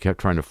time he kept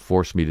trying to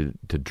force me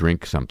to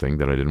drink something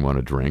that I didn't want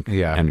to drink.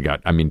 Yeah.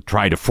 And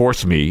tried to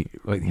force me.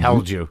 Like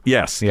held you.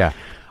 Yes. Yeah.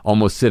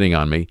 Almost sitting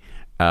on me.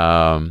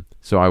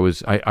 So I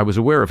was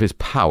aware of his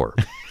power,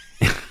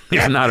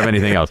 not of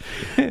anything else.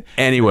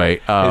 Anyway,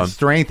 his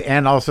strength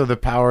and also the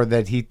power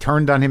that he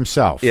turned on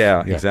himself.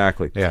 Yeah,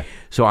 exactly. Yeah.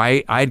 So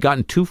I had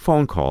gotten 2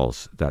 phone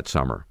calls that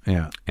summer.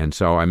 Yeah. And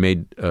so I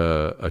made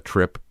a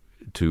trip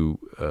to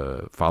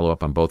follow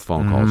up on both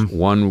phone calls.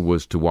 One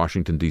was to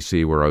Washington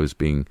D.C., where I was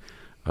being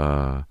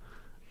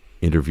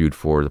interviewed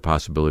for the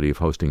possibility of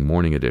hosting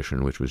Morning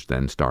Edition, which was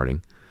then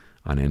starting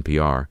on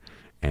NPR.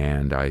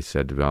 And I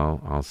said, well,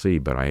 I'll see,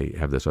 but I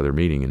have this other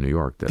meeting in New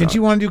York. Did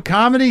you want to do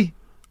comedy?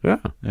 Yeah.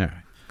 Yeah.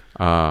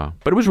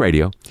 But it was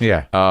radio.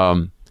 Yeah.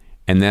 And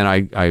then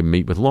I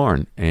meet with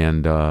Lorne,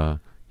 and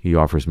he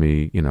offers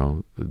me,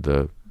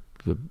 the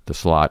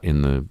slot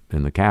in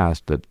the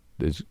cast that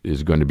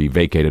is going to be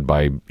vacated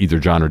by either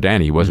John or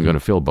Danny. He wasn't going to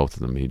fill both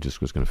of them. He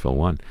just was going to fill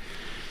one.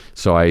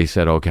 So I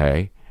said,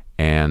 okay.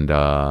 And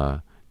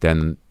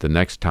then the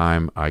next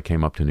time I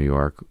came up to New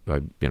York, I,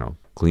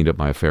 cleaned up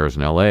my affairs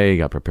in L.A.,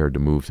 got prepared to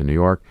move to New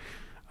York,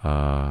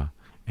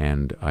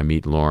 and I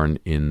meet Lorne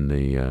in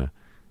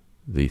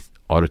the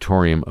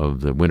auditorium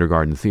of the Winter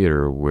Garden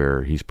Theater,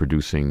 where he's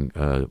producing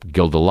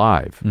Gilda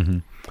Live,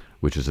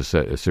 which is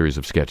a series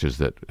of sketches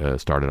that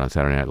started on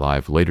Saturday Night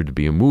Live, later to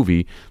be a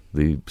movie,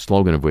 the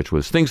slogan of which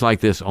was, "Things like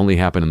this only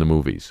happen in the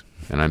movies."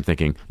 And I'm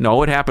thinking,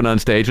 no, it happened on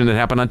stage and it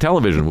happened on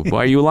television.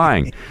 Why are you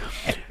lying?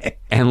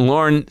 And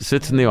Lorne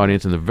sits in the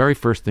audience, and the very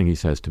first thing he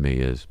says to me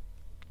is,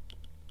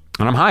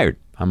 and I'm hired.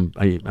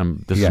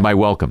 This is my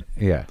welcome.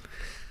 Yeah.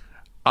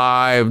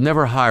 I've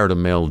never hired a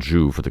male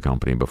Jew for the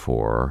company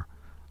before.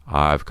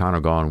 I've kind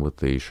of gone with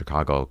the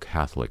Chicago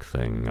Catholic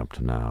thing up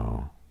to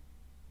now.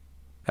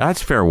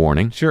 That's fair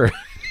warning. Sure.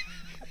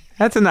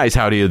 That's a nice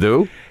how do you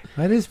do.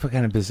 That is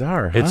kind of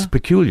bizarre, huh? It's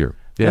peculiar.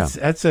 Yeah.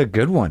 That's a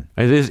good one.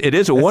 It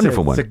is a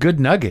wonderful one. It's a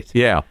good nugget.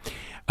 Yeah.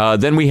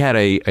 Then we had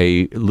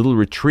a little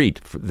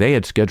retreat. They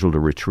had scheduled a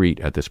retreat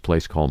at this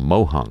place called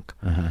Mohunk.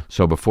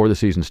 So before the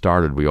season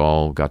started, we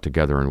all got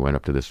together and went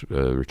up to this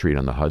retreat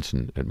on the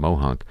Hudson at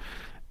Mohunk.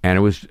 And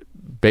it was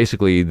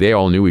basically, they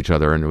all knew each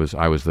other, and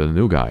I was the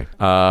new guy.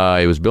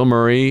 It was Bill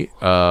Murray,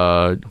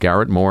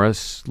 Garrett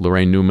Morris,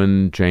 Lorraine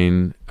Newman,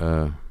 Jane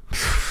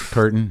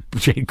Curtin,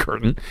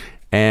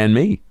 and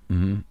me.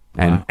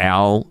 And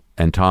Al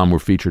and Tom were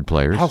featured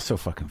players. Al's so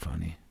fucking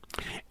funny.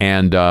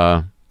 And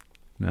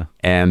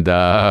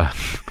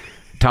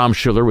Tom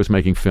Schiller was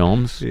making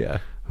films,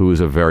 who was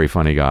a very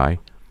funny guy.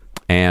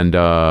 And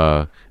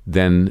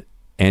then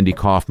Andy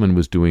Kaufman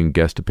was doing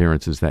guest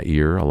appearances that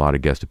year, a lot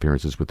of guest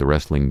appearances with the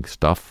wrestling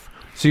stuff.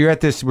 So you're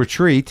at this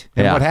retreat,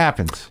 and what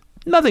happens?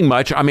 Nothing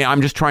much. I mean,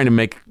 I'm just trying to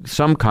make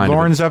some kind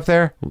Lauren's up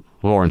there?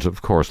 Lauren's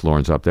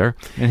up there.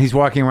 And he's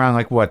walking around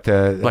like what?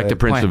 Like the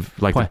Prince of...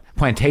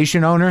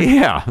 plantation owner?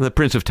 Yeah, the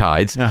Prince of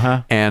Tides.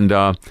 And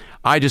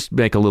I just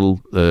make a little,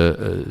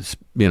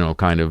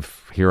 kind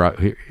of,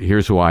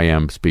 here's who I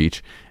am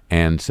speech,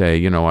 and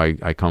say,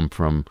 I come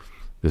from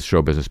this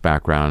show business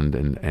background,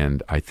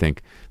 and I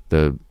think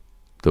the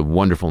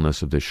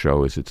wonderfulness of this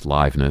show is its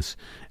liveness,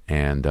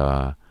 and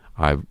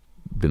I've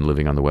been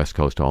living on the West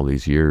Coast all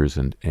these years,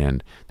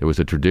 and there was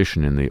a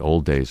tradition in the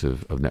old days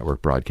of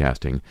network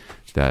broadcasting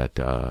that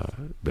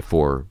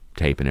before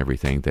tape and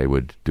everything, they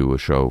would do a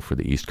show for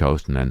the East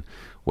Coast and then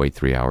wait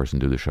 3 hours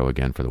and do the show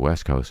again for the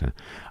West Coast. And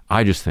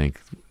I just think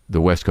the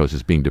West Coast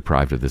is being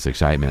deprived of this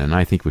excitement, and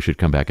I think we should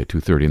come back at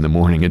 2:30 in the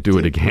morning and do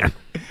it again.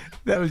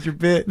 That was your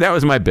bit? That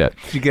was my bit.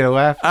 Did you get a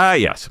laugh?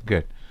 Yes.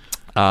 Good.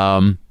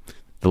 The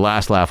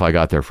last laugh, I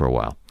got there for a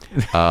while.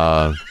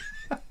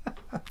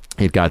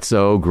 It got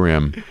so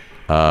grim.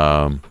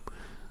 Well,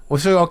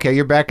 so, okay,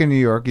 you're back in New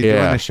York. You're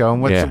doing the show,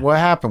 and what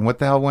happened? What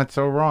the hell went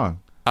so wrong?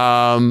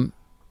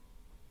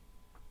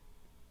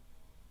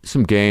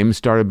 Some games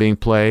started being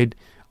played.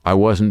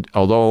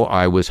 Although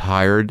I was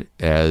hired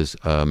as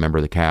a member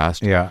of the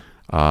cast,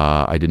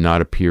 I did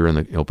not appear in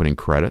the opening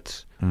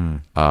credits.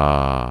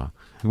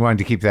 He wanted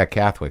to keep that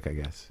Catholic, I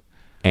guess.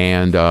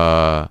 And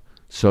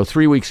so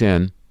 3 weeks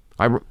in,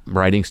 I'm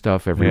writing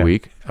stuff every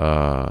week.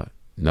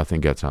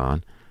 Nothing gets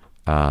on.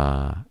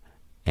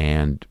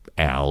 And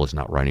Al is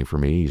not writing for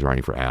me. He's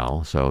writing for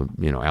Al. So,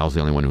 Al's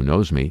the only one who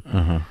knows me.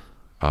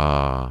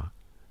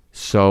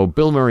 So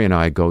Bill Murray and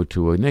I go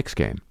to a Knicks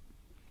game.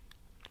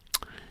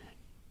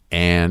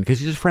 And because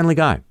he's a friendly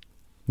guy.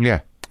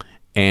 Yeah.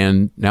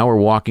 And now we're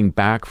walking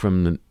back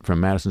from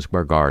Madison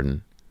Square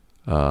Garden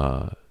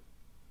to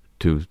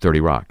 30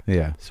 Rock.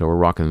 Yeah. So we're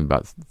walking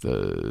about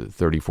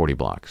 30, 40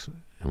 blocks,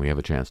 and we have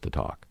a chance to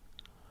talk.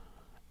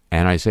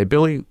 And I say,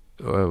 Billy,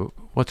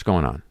 what's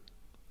going on?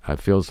 It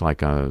feels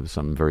like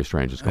something very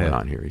strange is going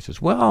on here. He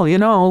says, well,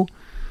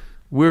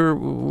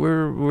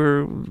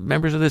 we're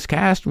members of this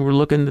cast, and we're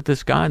looking at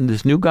this guy, and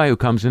this new guy who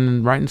comes in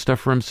and writing stuff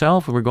for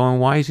himself, and we're going,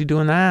 why is he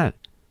doing that?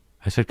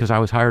 I said, because I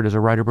was hired as a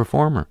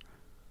writer-performer.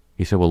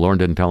 He said, well, Lorne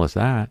didn't tell us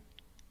that.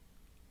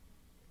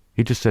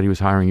 He just said he was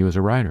hiring you as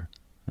a writer.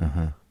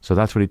 So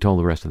that's what he told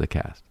the rest of the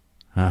cast.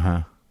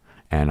 And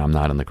I'm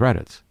not in the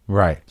credits.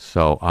 Right.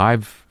 So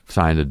I've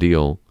signed a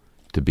deal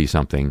to be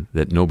something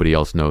that nobody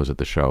else knows at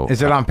the show.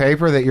 Is it on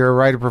paper that you're a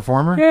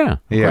writer-performer? Yeah, of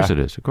course it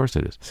is. Of course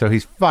it is. So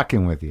he's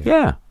fucking with you.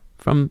 Yeah,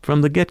 from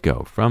the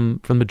get-go,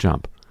 from the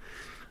jump.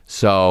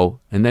 So,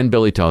 and then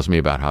Billy tells me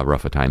about how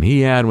rough a time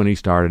he had when he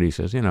started. He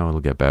says, it'll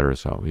get better,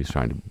 so he's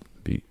trying to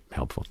be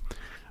helpful.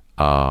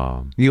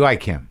 You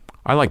like him?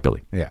 I like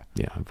Billy. Yeah.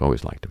 Yeah, I've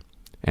always liked him.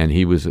 And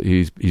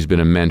he's been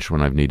a mensch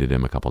when I've needed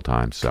him a couple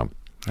times, so.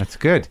 That's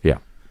good. Yeah.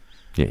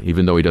 Yeah,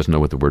 even though he doesn't know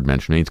what the word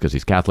mensch means because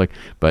he's Catholic,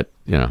 but,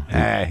 he knows.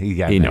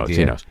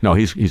 He knows. No,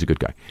 he's a good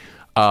guy.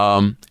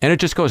 And it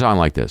just goes on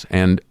like this.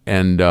 And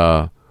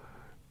Paul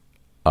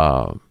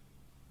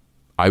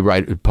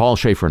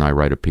Schaefer and I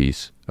write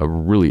a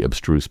really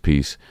abstruse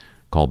piece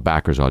called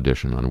Backer's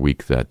Audition on a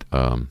week that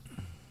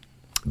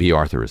B.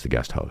 Arthur is the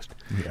guest host.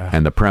 Yeah.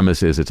 And the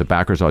premise is it's a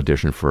Backer's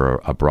audition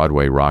for a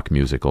Broadway rock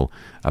musical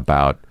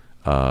about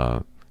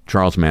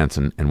Charles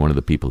Manson and one of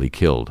the people he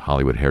killed,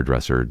 Hollywood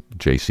hairdresser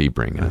Jay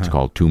Sebring, and it's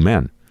called Two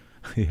Men.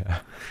 Yeah.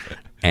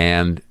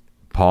 And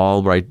Paul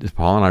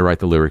and I write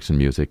the lyrics and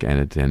music,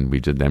 and we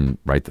did them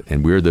write,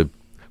 and we're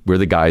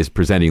the guys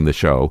presenting the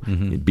show.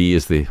 B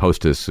is the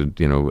hostess,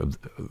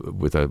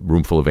 with a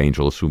room full of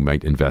angels who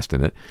might invest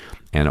in it,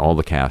 and all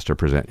the cast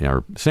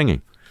are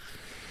singing.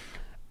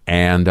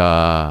 And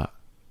at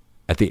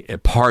the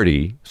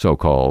party,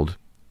 so-called,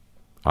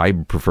 I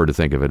prefer to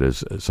think of it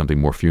as something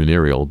more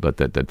funereal, but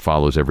that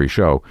follows every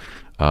show.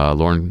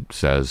 Lorne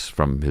says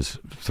from his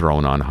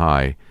throne on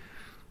high,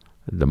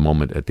 the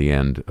moment at the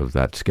end of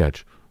that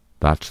sketch,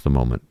 that's the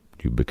moment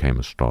you became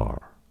a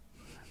star.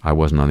 I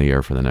wasn't on the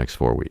air for the next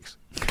 4 weeks.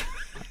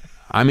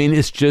 I mean,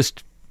 it's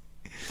just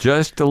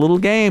a little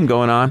game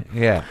going on.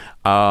 Yeah.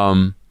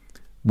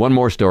 One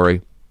more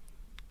story.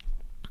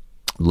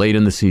 Late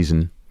in the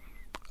season,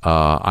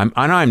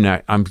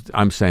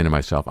 I'm saying to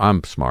myself,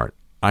 I'm smart.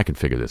 I can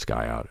figure this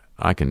guy out.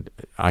 I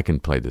can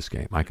play this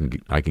game. I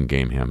can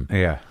game him.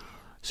 Yeah.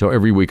 So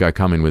every week I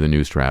come in with a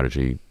new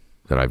strategy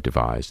that I've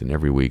devised, and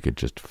every week it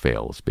just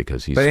fails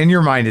because he's. But in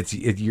your mind, it's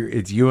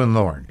you and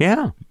Lorne.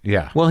 Yeah.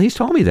 Yeah. Well, he's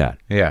told me that.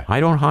 Yeah. I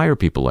don't hire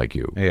people like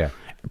you. Yeah.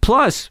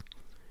 Plus,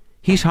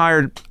 he's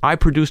hired. I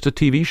produced a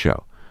TV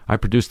show. I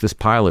produced this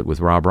pilot with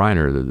Rob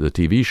Reiner, the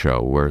TV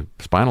show where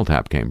Spinal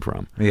Tap came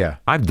from. Yeah.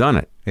 I've done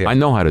it. Yeah. I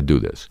know how to do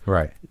this.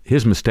 Right.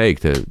 His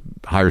mistake to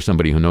hire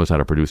somebody who knows how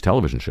to produce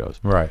television shows.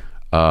 Right.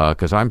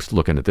 Because I'm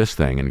looking at this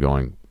thing and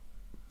going,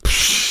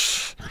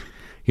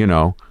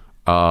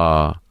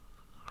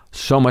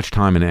 so much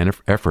time and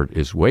effort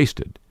is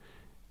wasted.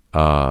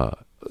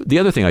 The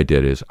other thing I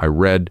did is I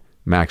read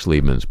Max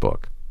Liebman's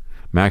book.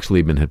 Max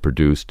Liebman had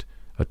produced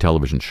a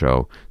television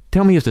show.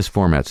 Tell me if this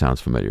format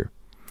sounds familiar.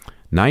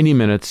 90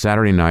 minutes,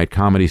 Saturday night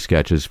comedy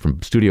sketches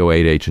from Studio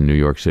 8H in New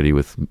York City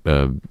with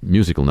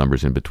musical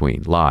numbers in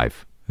between,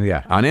 live.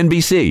 Yeah. On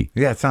NBC.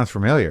 Yeah, it sounds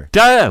familiar.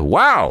 Duh!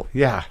 Wow!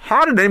 Yeah.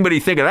 How did anybody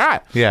think of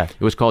that? Yeah.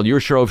 It was called Your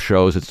Show of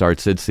Shows. It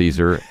starred Sid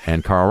Caesar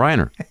and Carl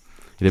Reiner.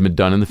 It had been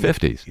done in the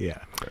 50s. Yeah.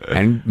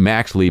 And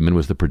Max Liebman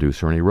was the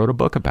producer, and he wrote a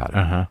book about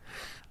it.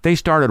 They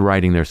started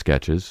writing their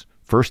sketches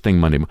first thing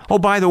Monday. Oh,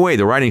 by the way,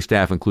 the writing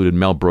staff included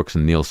Mel Brooks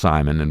and Neil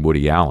Simon and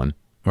Woody Allen.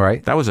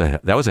 Right. That was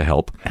a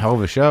help. Hell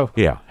of a show.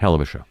 Yeah, hell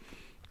of a show.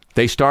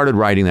 They started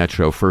writing that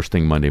show first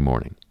thing Monday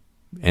morning.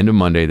 End of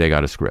Monday, they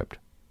got a script.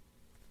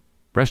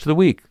 Rest of the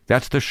week,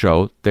 that's the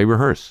show they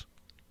rehearse.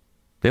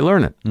 They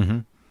learn it.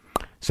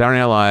 Saturday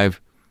Night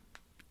Live,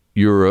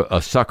 you're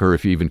a sucker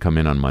if you even come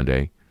in on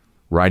Monday.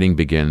 Writing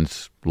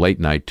begins late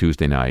night,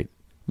 Tuesday night.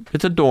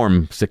 It's a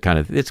dorm kind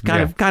of. It's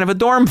kind of a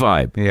dorm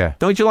vibe. Yeah.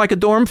 Don't you like a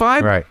dorm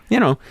vibe? Right.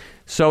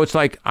 So it's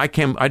like I'd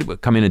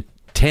come in at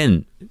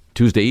 10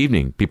 Tuesday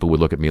evening. People would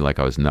look at me like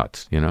I was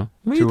nuts. What are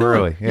you Too doing?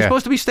 early. Yeah. You're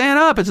supposed to be staying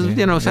up. It's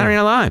Saturday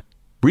Night Live.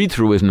 Read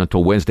through isn't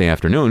until Wednesday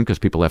afternoon because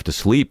people have to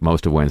sleep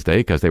most of Wednesday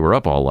because they were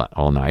up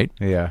all night.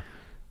 Yeah.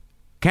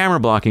 Camera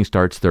blocking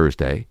starts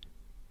Thursday,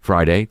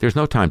 Friday. There's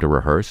no time to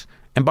rehearse.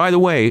 And by the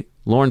way,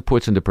 Lorne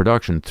puts into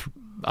production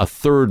a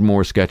third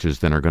more sketches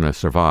than are going to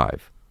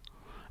survive.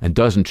 and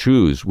doesn't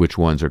choose which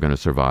ones are going to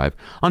survive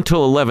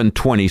until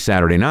 11:20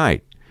 Saturday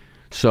night.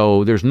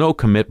 So there's no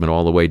commitment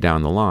all the way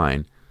down the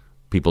line.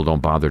 People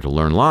don't bother to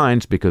learn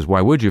lines because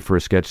why would you for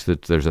a sketch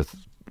that there's a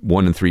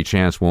 1 in 3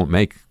 chance won't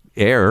make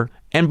air?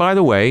 And by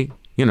the way,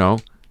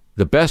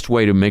 the best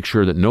way to make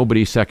sure that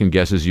nobody second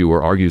guesses you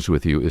or argues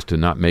with you is to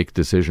not make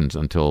decisions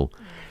until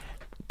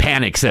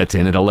panic sets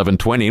in at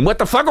 11:20. And what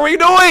the fuck are we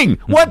doing?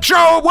 What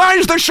show? Why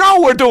is the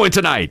show we're doing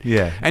tonight?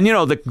 Yeah. And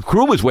the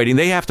crew was waiting.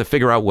 They have to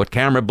figure out what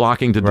camera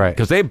blocking to do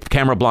because they've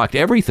camera blocked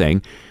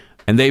everything,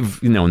 and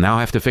they've now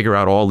have to figure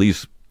out all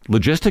these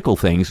logistical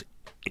things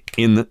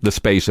in the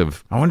space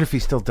of. I wonder if he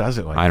still does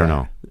it like that. I don't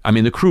know. I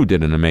mean, the crew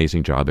did an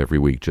amazing job every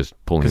week just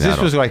pulling that off. Because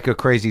this was like a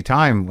crazy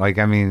time.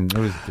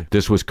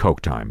 This was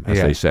Coke time, as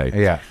they say.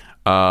 Yeah.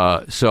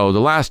 So the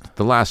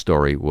last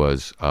story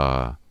was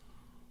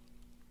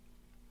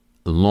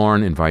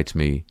Lorne invites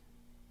me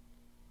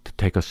to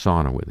take a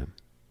sauna with him.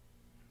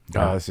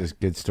 Oh, this is a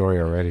good story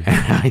already.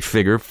 And I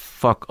figure,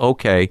 fuck,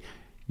 okay,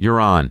 you're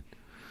on.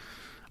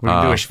 We're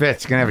going to do a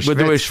schwitz. Going to have a schwitz.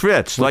 We'll do a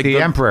schwitz. Like the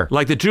emperor.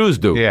 Like the Jews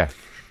do. Yeah.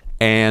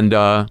 And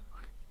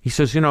he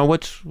says,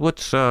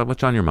 what's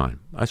on your mind?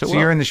 I said, so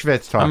you're in the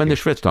schwitz talking. I'm in the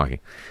schwitz talking.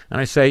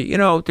 And I say,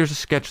 there's a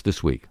sketch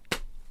this week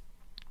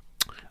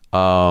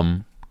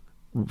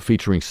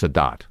featuring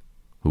Sadat,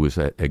 who was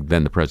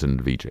then the president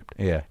of Egypt.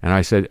 Yeah. And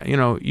I said,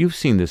 you've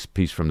seen this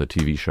piece from the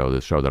TV show,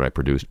 the show that I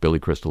produced. Billy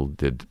Crystal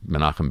did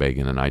Menachem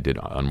Begin, and I did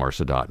Anwar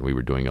Sadat, and we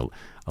were doing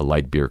a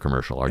light beer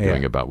commercial,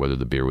 arguing about whether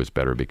the beer was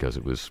better because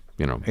it was,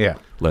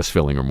 less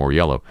filling or more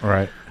yellow.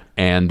 Right.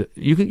 And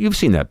you've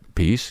seen that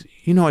piece.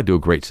 I do a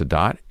great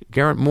Sadat.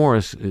 Garrett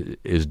Morris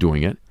is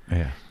doing it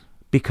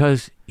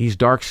because he's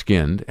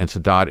dark-skinned, and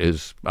Sadat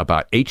is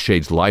about 8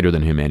 shades lighter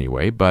than him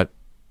anyway. But,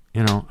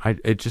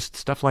 it just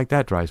stuff like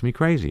that drives me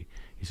crazy.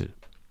 He said,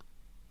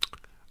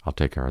 I'll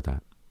take care of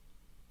that.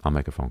 I'll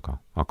make a phone call.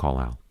 I'll call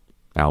Al.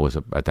 Al was,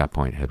 at that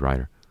point, head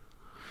writer.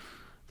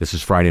 This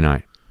is Friday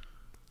night.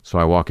 So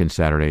I walk in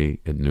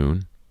Saturday at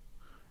noon.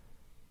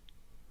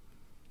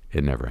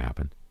 It never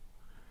happened.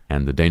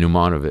 And the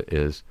denouement of it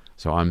is,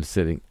 so I'm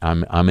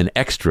an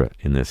extra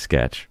in this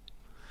sketch.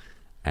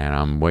 And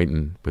I'm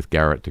waiting with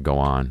Garrett to go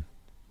on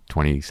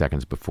 20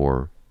 seconds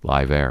before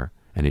live air.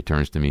 And he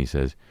turns to me and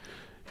says,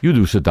 you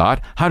do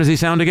Sadat. How does he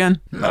sound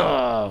again?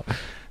 Oh.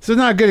 So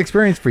not a good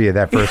experience for you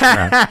that first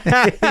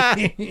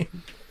round.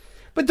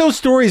 But those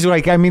stories,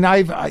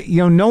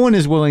 no one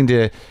is willing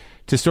to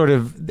sort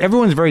of,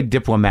 everyone's very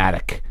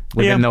diplomatic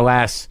within the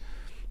last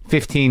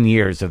 15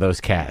 years of those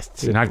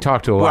casts. And I've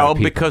talked to a lot of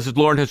people. Well, because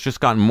Lorne has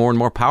just gotten more and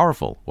more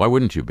powerful. Why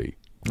wouldn't you be?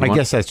 I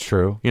guess that's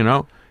true.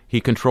 He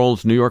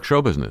controls New York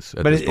show business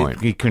at this point.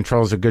 He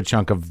controls a good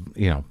chunk of,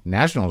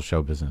 national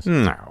show business.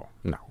 No.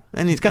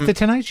 And he's got the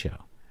Tonight Show.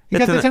 He's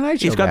got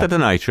the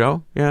Tonight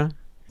Show, yeah.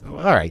 All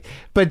right.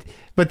 But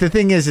the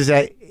thing is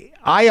that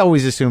I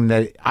always assumed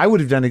that I would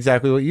have done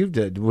exactly what you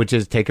did, which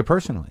is take it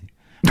personally.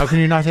 How can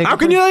you not take it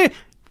personally?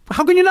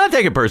 How can you not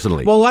take it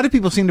personally? Well, a lot of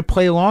people seem to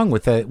play along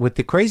with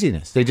the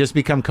craziness. They just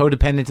become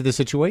codependent to the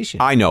situation.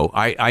 I know.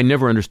 I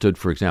never understood,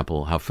 for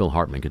example, how Phil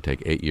Hartman could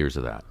take 8 years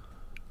of that.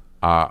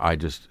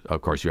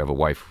 Of course, you have a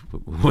wife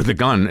with a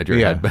gun at your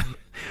head.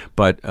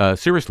 But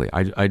seriously,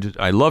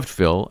 I loved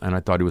Phil, and I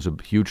thought he was a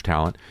huge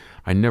talent.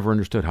 I never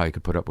understood how he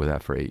could put up with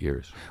that for 8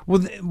 years.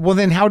 Well,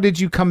 then how did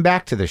you come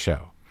back to the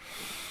show?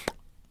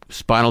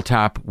 Spinal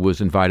Tap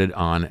was invited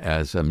on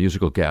as a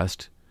musical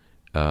guest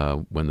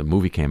when the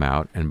movie came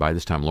out, and by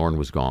this time Lorne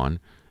was gone.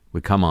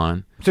 We come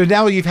on. So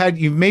now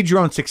you've made your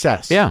own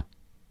success. Yeah.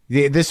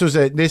 This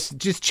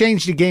just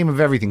changed the game of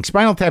everything.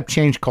 Spinal Tap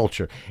changed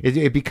culture. It's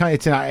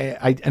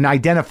an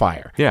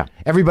identifier. Yeah,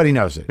 everybody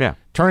knows it. Yeah,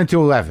 turn it to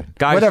 11.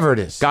 Whatever it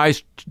is.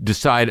 Guys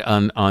decide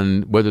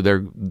on whether they're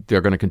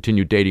going to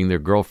continue dating their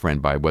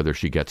girlfriend by whether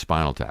she gets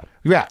Spinal Tap.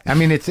 Yeah, I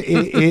mean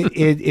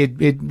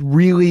it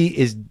really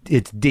is.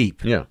 It's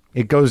deep. Yeah,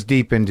 it goes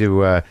deep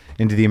into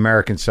the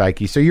American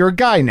psyche. So you're a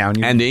guy now,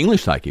 and the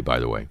English psyche, by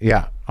the way.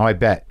 Yeah. Oh, I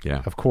bet.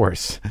 Yeah, of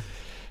course.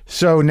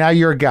 So now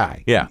you're a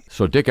guy. Yeah.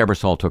 So Dick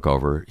Ebersol took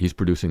over. He's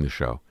producing the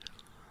show,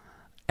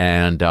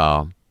 and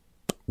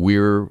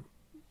we're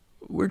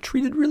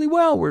treated really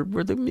well.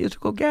 We're the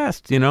musical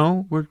guests.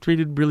 We're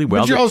treated really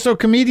well. But you're also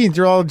comedians.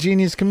 You're all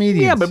genius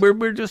comedians. Yeah, but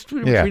we're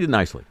treated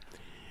nicely.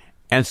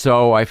 And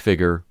so I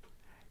figure,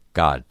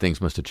 God, things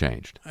must have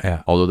changed.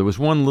 Yeah. Although there was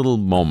one little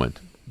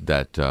moment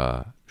that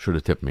should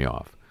have tipped me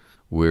off.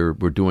 We're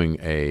doing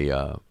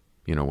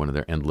one of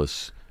their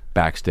endless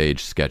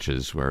backstage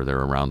sketches where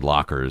they're around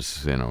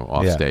lockers,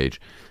 off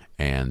stage,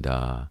 and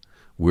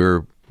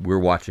we're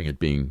watching it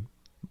being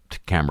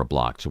camera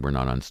blocked, so we're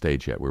not on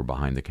stage yet. We're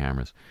behind the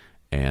cameras,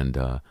 and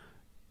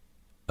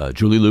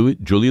Julia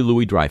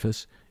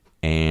Louis-Dreyfus,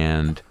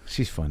 and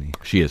she's funny.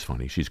 She is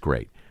funny. She's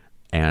great,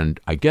 and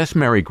I guess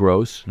Mary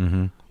Gross.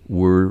 Mm-hmm.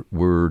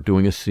 We're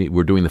doing a scene.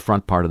 We're doing the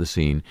front part of the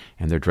scene,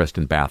 and they're dressed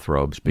in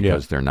bathrobes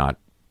because they're not,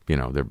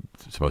 they're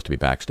supposed to be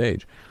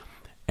backstage.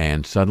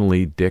 And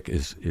suddenly Dick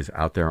is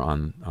out there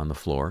on the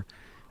floor,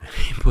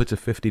 He puts a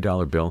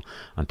 $50 bill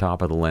on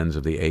top of the lens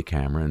of the A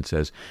camera and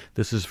says,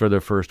 "This is for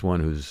the first one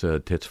whose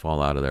tits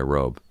fall out of their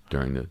robe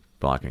during the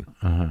blocking."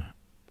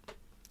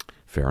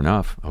 Fair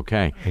enough.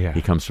 Okay. Yeah.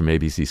 He comes from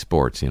ABC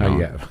Sports, you know. Oh,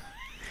 yeah.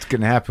 It's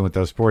going to happen with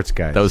those sports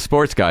guys. Those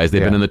sports guys,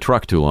 they've been in the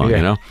truck too long, you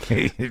know.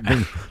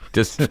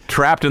 Just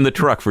trapped in the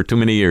truck for too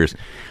many years.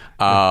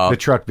 The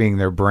truck being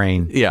their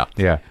brain. Yeah.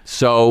 Yeah.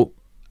 So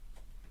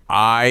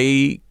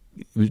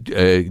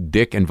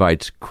Dick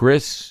invites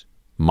Chris,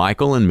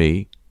 Michael, and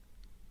me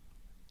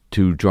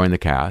to join the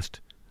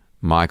cast.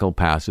 Michael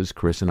passes.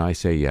 Chris and I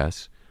say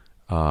yes.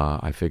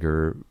 I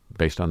figure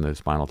based on the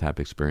Spinal Tap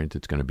experience,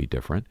 it's going to be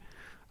different.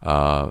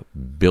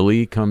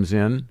 Billy comes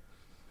in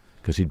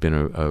because he'd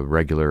been a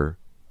regular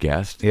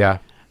guest. Yeah.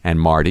 And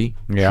Marty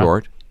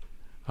Short,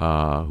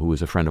 who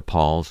was a friend of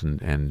Paul's,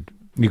 and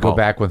you Paul, go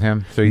back with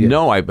him. So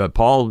no,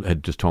 Paul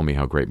had just told me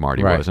how great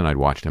Marty was, and I'd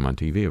watched him on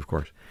TV, of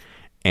course.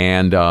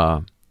 And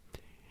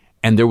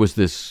there was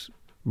this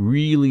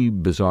really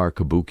bizarre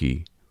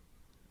kabuki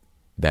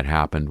that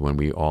happened when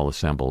we all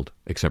assembled,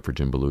 except for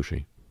Jim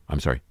Belushi.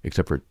 I'm sorry,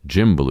 except for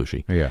Jim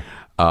Belushi.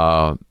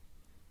 Yeah.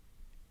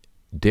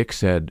 Dick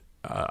said,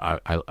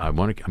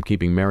 I'm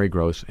keeping Mary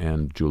Gross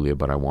and Julia,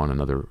 but I want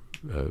another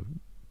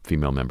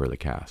female member of the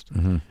cast.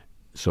 Mm-hmm.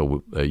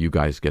 So you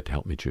guys get to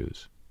help me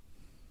choose.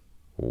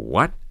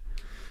 What?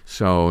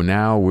 So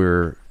now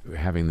we're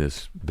having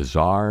this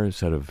bizarre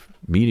set of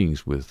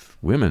meetings with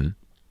women,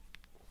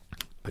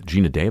 but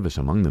Gina Davis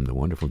among them, the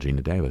wonderful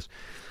Gina Davis,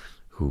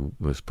 who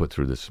was put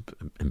through this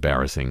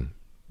embarrassing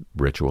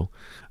ritual.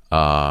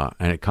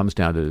 And it comes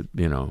down to,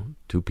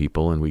 2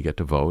 people, and we get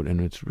to vote,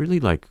 and it's really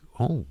like,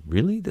 oh,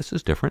 really? This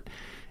is different.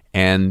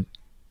 And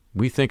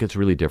we think it's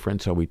really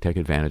different, so we take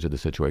advantage of the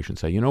situation and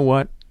say, you know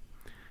what?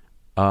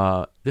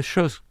 This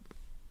show's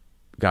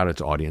got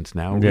its audience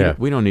now. Yeah.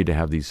 We don't need to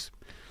have these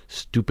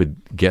stupid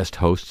guest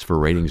hosts for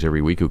ratings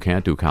every week who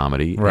can't do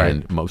comedy,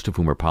 and most of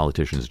whom are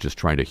politicians just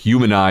trying to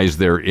humanize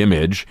their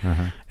image.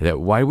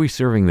 Why are we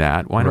serving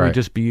that? Why don't we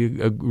just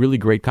be a really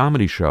great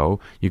comedy show?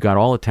 You got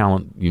all the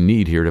talent you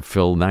need here to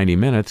fill 90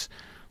 minutes.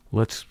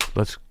 Let's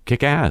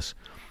kick ass.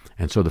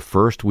 And so the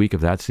first week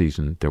of that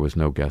season, there was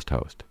no guest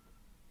host.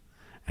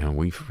 And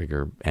we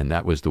figure, and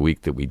that was the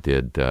week that we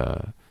did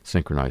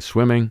synchronized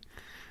swimming.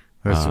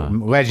 That's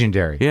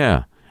legendary.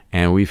 Yeah.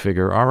 And we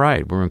figure, all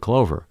right, we're in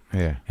Clover.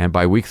 Yeah. And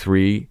by week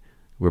 3,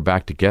 we're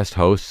back to guest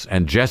hosts,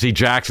 and Jesse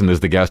Jackson is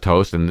the guest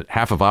host, and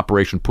half of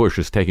Operation Push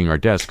is taking our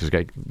desks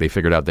because they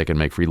figured out they can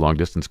make free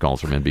long-distance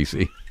calls from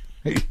NBC.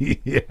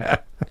 Yeah.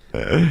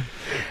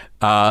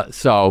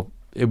 So,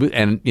 it was,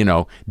 and,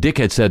 Dick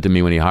had said to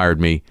me when he hired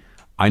me,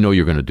 I know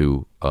you're going to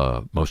do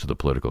most of the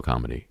political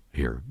comedy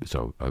here,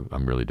 so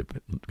I'm really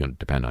going to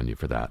depend on you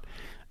for that.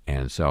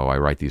 And so I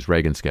write these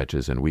Reagan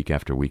sketches, and week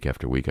after week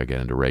after week, I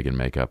get into Reagan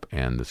makeup,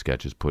 and the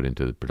sketch is put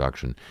into the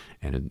production,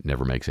 and it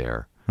never makes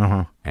air.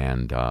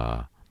 And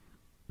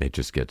it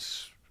just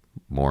gets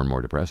more and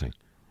more depressing.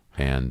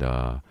 And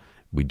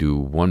we do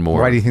one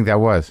more. Why do you think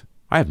that was?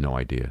 I have no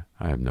idea.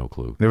 I have no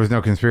clue. There was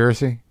no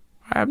conspiracy?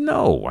 I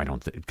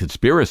don't think.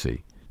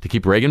 Conspiracy? To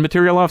keep Reagan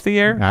material off the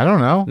air? I don't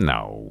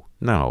know.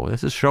 No.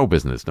 This is show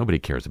business. Nobody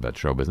cares about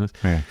show business.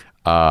 Yeah.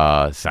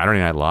 Saturday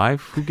Night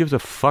Live? Who gives a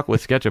fuck what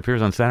sketch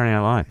appears on Saturday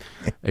Night Live?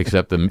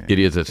 Except the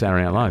idiots at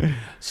Saturday Night Live.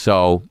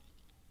 So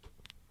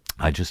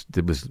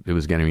it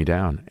was getting me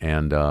down.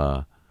 And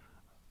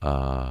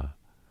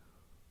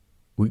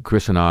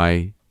Chris and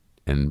I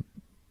and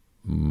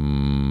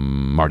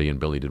Marty and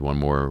Billy did one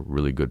more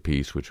really good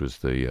piece, which was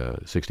the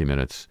 60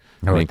 Minutes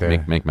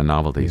Make My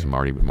Novelties. Yeah.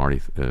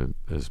 Marty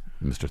as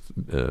Mr.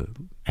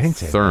 I didn't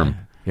say Thurm.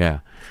 That. Yeah.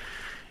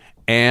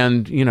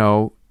 And,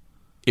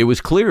 it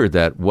was clear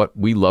that what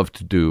we loved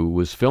to do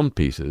was film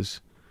pieces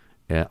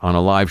on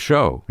a live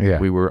show. Yeah.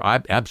 We were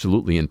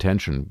absolutely in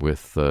tension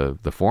with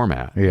the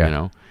format,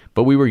 Yeah.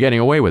 But we were getting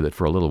away with it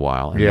for a little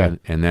while.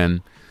 And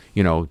then,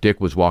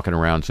 Dick was walking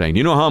around saying,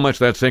 you know how much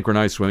that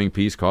synchronized swimming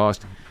piece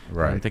cost?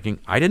 Right. I'm thinking,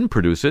 I didn't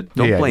produce it.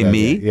 Don't blame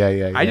me.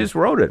 Yeah. I just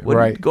wrote it.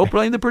 Go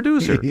blame the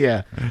producer.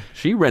 Yeah.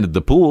 She rented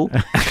the pool.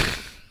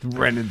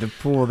 Rented the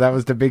pool. That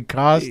was the big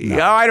cost? No.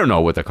 Yeah, I don't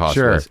know what the cost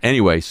was.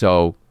 Anyway,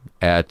 so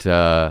at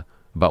about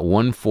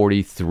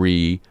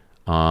 1:43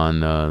 on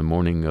the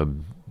morning of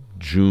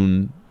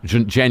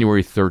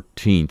January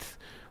 13th,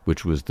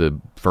 which was the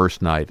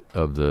first night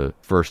of the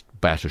first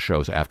batch of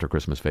shows after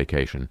Christmas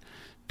vacation,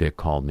 Dick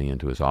called me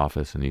into his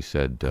office and he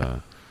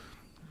said,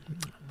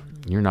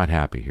 you're not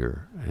happy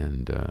here,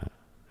 and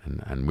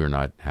we're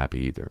not happy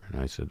either.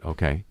 And I said,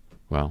 okay,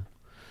 well,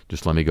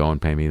 just let me go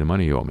and pay me the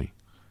money you owe me.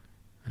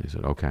 And he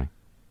said, okay.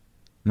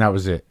 And that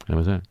was it. That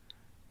was it.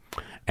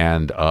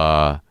 And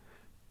I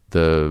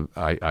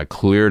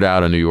cleared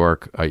out of New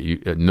York.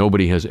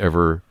 Nobody has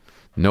ever,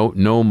 no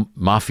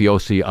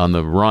mafiosi on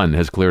the run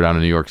has cleared out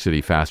of New York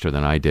City faster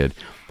than I did.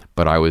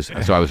 But I was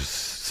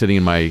sitting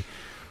in my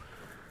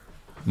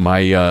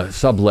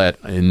sublet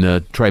in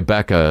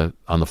Tribeca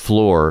on the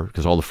floor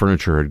because all the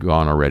furniture had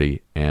gone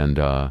already, and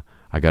I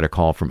got a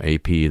call from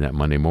AP that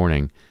Monday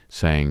morning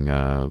saying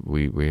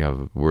we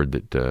have word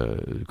that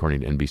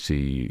according to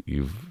NBC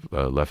you've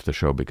left the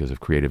show because of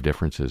creative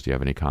differences. Do you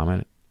have any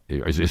comment?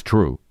 It's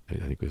true. I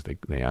think it was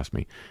they asked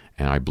me,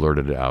 and I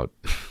blurted it out.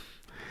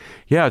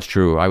 Yeah, it's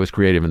true. I was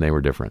creative and they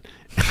were different.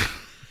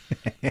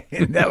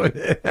 that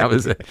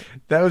was it.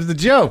 That was the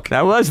joke.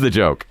 That was the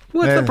joke.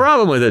 What's the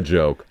problem with a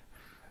joke?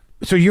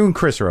 So you and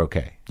Chris are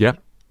okay.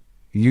 Yep.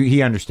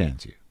 He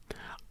understands you.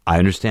 I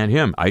understand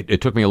him. It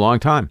took me a long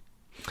time.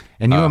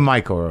 And you and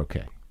Michael are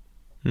okay.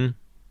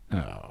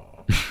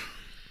 Oh.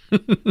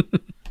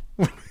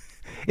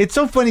 It's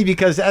so funny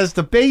because as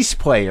the bass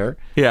player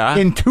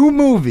in 2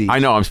 movies. I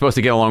know, I'm supposed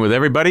to get along with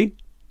everybody.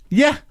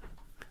 Yeah.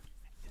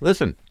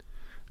 Listen,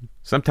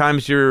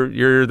 sometimes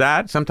you're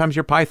that, sometimes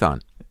you're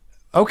Python.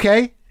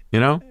 Okay. You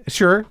know?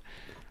 Sure.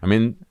 I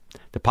mean,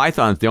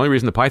 the only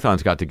reason the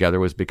Pythons got together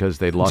was because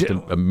they'd lost a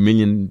 £1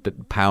 million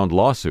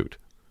lawsuit.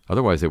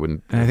 Otherwise, they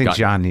wouldn't. I think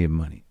John needed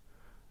money.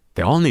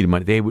 They all needed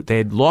money. They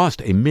had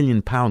lost a £1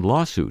 million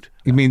lawsuit.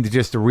 You mean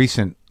just the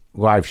recent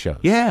live shows?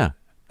 Yeah.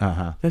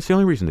 That's the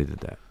only reason they did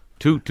that.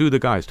 Two of the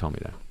guys told me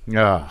that.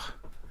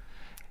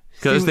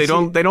 Because they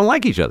don't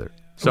like each other.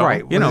 So,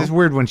 right. It's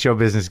weird when show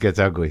business gets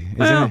ugly,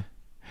 isn't it?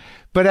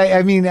 But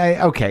I mean,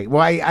 okay.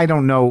 Well, I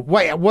don't know.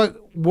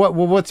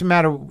 What's the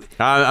matter?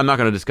 I'm not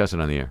going to discuss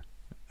it on the air.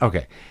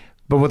 Okay.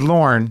 But with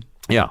Lorne.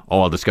 Yeah.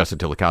 Oh, I'll discuss it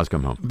till the cows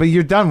come home. But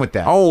you're done with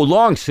that. Oh,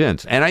 long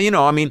since. And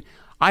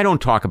I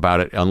don't talk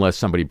about it unless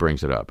somebody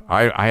brings it up.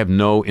 I have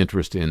no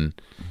interest in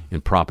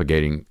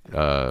propagating,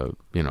 I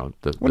like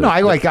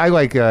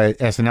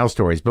SNL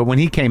stories, but when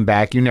he came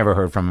back, you never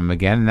heard from him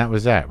again, and that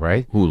was that,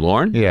 right? Who,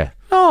 Lorne? Yeah.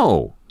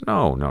 No.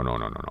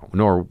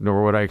 Nor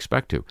would I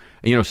expect to.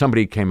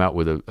 Somebody came out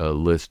with a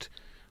list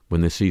when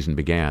this season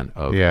began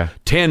of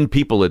 10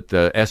 people that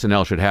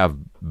SNL should have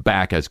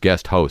back as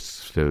guest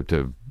hosts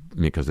to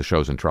because the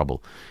show's in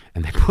trouble.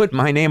 And they put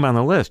my name on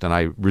the list, and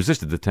I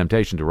resisted the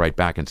temptation to write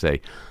back and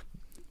say,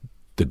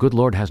 the good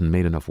Lord hasn't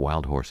made enough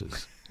wild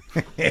horses.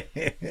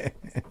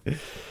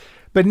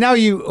 But now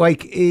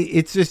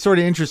it's just sort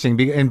of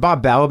interesting. And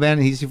Bob Balaban,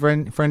 he's a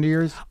friend of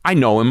yours? I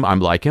know him. I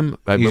like him.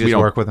 You just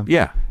work with him?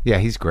 Yeah. Yeah,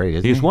 he's great,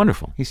 isn't he? He's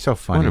wonderful. He's so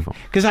funny. Wonderful.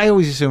 Because I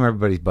always assume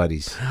everybody's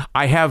buddies.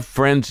 I have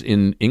friends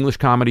in English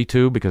comedy,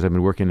 too, because I've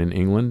been working in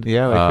England.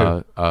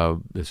 Yeah,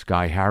 this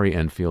guy, Harry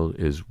Enfield,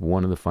 is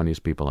one of the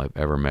funniest people I've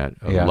ever met.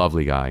 A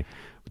lovely guy.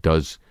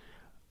 Does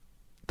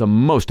the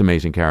most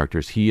amazing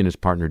characters. He and his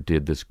partner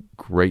did this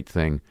great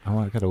thing. Oh,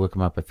 I got to look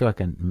him up. I feel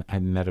like I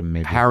met him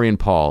maybe. Harry and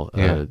Paul,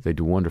 they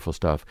do wonderful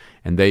stuff.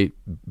 And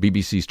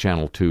BBC's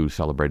Channel 2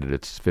 celebrated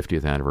its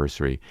 50th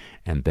anniversary,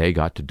 and they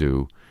got to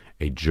do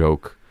a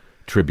joke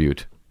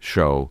tribute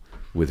show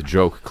with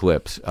joke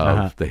clips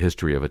of the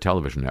history of a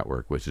television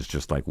network, which is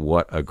just like,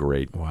 what a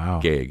great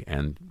gig.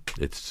 And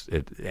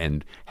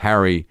and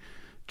Harry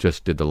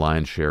just did the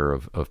lion's share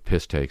of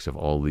piss takes of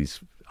all these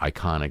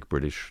iconic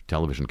British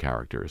television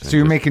characters. So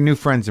you're making new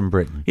friends in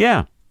Britain?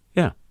 Yeah.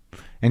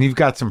 And you've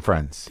got some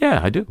friends? Yeah,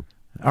 I do.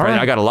 All right.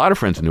 I got a lot of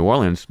friends in New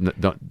Orleans.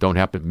 Don't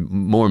have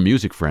more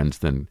music friends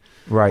than...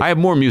 Right. I have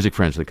more music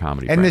friends than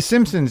comedy friends. And The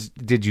Simpsons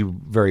did you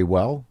very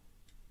well?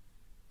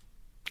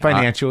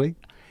 Financially?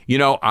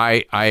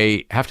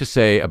 I have to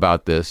say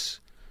about this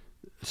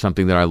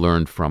something that I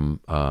learned from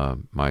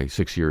my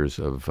 6 years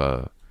of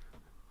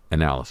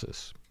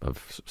analysis,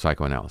 of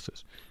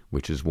psychoanalysis,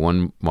 which is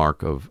one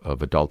mark of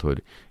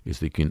adulthood, is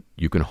that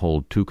you can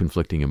hold 2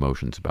 conflicting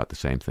emotions about the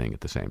same thing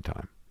at the same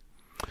time.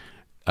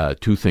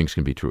 2 things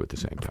can be true at the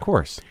same time. Of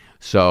course.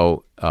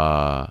 So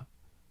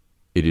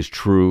it is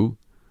true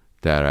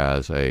that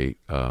as a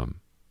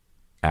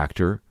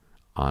actor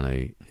on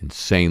a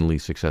insanely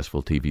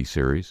successful TV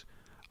series,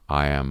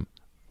 I am,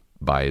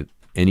 by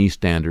any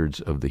standards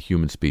of the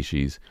human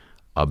species,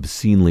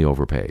 obscenely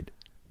overpaid.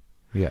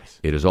 Yes.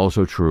 It is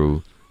also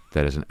true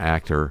that as an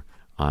actor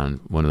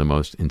on one of the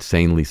most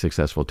insanely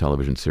successful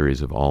television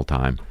series of all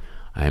time,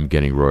 I am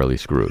getting royally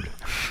screwed.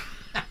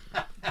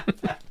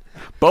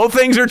 Both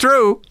things are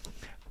true.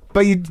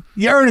 But you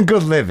earn a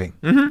good living.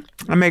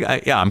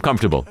 Mm-hmm. I'm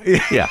comfortable.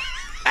 Yeah.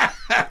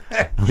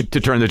 To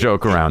turn the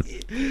joke around.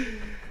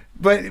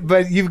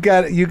 But you've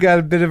got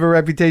a bit of a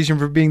reputation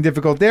for being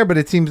difficult there, but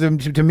it seems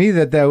to me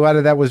that a lot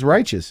of that was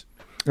righteous.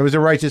 It was a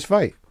righteous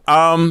fight.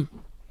 I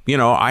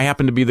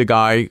happen to be the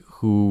guy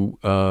who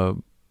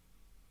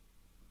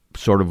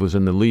sort of was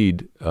in the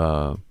lead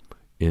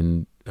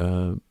when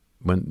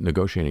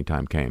negotiating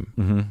time came.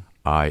 Mm-hmm.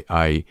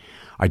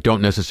 I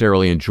don't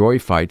necessarily enjoy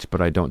fights,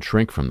 but I don't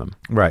shrink from them.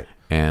 Right.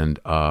 And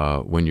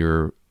when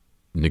you're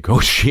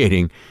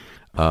negotiating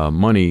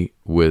money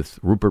with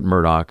Rupert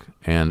Murdoch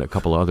and a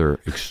couple other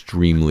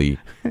extremely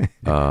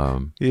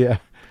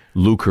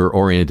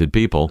lucre-oriented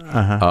people,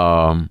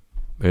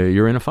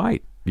 you're in a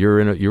fight. You're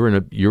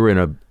in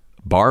a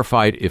bar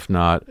fight, if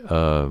not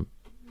a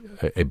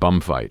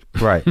bum fight.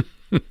 Right.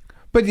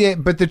 But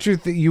the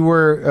truth that you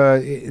were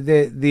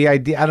the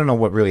idea. I don't know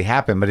what really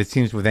happened, but it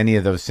seems with any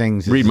of those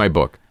things. Read my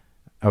book.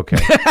 Okay.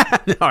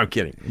 No, I'm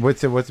kidding.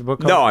 What's the book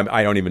called? No,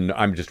 I don't even know.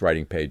 I'm just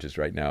writing pages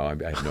right now. I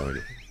have no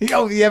idea.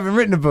 Oh, you haven't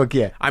written a book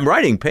yet. I'm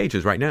writing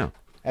pages right now.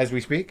 as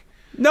we speak?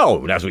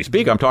 No, as we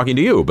speak, I'm talking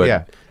to you.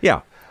 But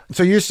yeah.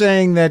 So you're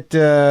saying that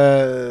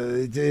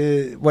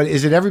what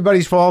is it?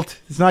 Everybody's fault.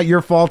 It's not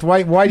your fault.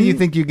 Why do you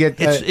think you get?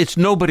 It's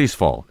nobody's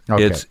fault.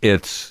 Okay.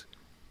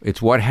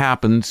 It's what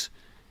happens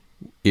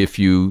if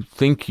you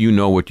think you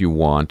know what you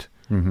want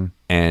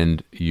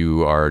and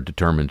you are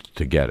determined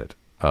to get it.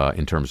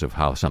 In terms of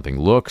how something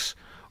looks,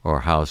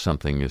 or how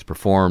something is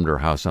performed, or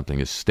how something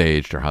is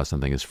staged, or how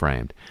something is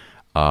framed.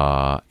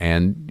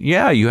 And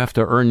yeah, you have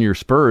to earn your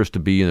spurs to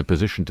be in a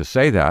position to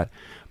say that.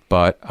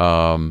 But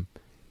I'll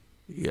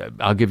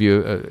give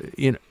you,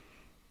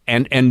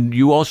 and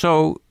you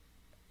also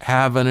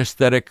have an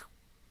aesthetic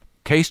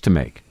case to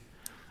make.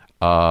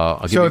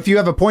 So if you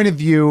have a point of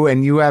view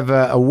and you have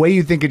a way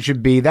you think it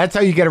should be, that's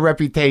how you get a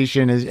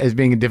reputation as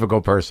being a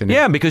difficult person.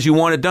 Yeah, because you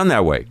want it done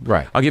that way.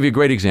 Right. I'll give you a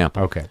great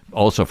example. Okay.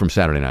 Also from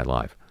Saturday Night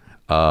Live.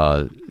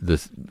 There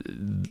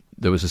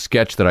was a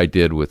sketch that I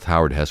did with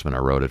Howard Hessman. I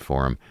wrote it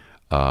for him,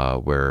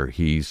 where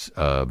he's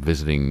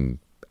visiting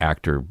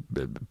actor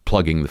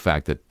plugging the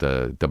fact that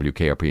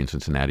WKRP in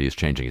Cincinnati is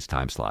changing its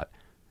time slot.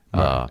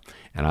 Right.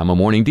 And I'm a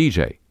morning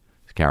DJ.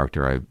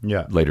 Character I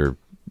later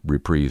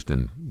reprised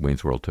in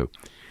Wayne's World 2.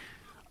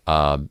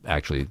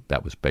 Actually,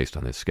 that was based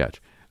on this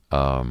sketch.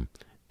 And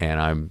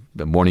I'm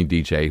the morning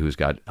DJ who's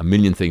got a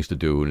million things to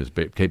do and is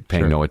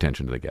paying no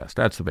attention to the guest.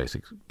 That's the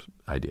basic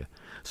idea.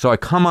 So I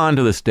come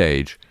onto the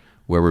stage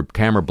where we're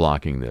camera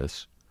blocking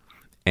this,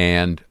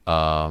 and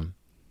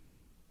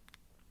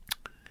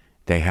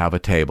they have a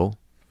table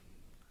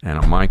and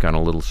a mic on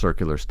a little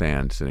circular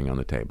stand sitting on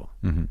the table.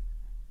 Mm-hmm.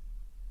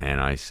 And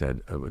I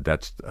said,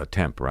 that's a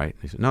temp, right?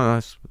 And he said,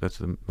 no, that's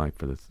the mic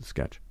for the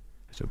sketch.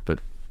 I said, but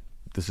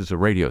this is a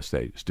radio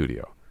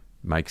studio.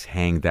 Mics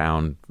hang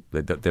down.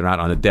 They're not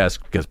on a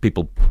desk because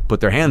people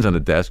put their hands on the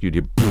desk. You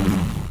do.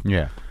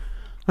 Yeah.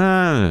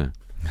 I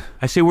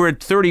say, we're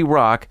at 30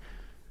 Rock.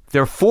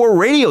 There are 4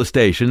 radio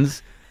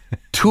stations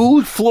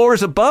 2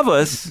 floors above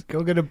us.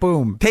 Go get a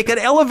boom. Take an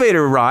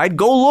elevator ride.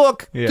 Go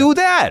look. Yeah. Do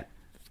that.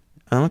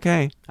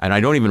 Okay. And I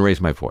don't even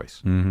raise my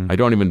voice. Mm-hmm. I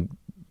don't even.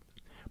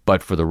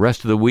 But for the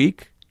rest of the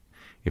week,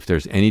 if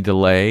there's any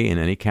delay in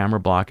any camera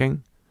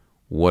blocking,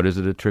 what is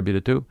it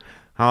attributed to?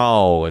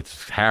 Oh,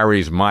 it's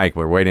Harry's mic.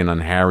 We're waiting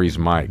on Harry's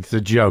mic. It's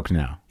a joke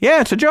now.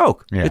 Yeah, it's a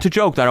joke. Yeah. It's a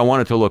joke that I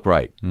want it to look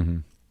right. Mm-hmm.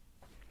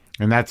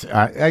 And that's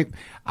I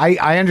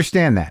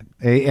understand that,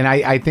 and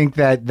I think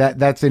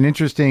that's an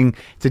interesting.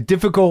 It's a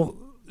difficult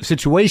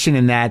situation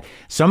in that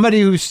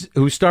somebody who's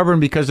stubborn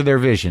because of their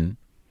vision,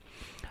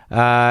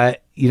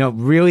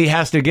 really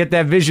has to get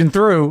that vision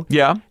through.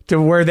 Yeah.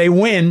 To where they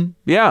win.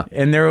 Yeah.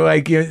 And they're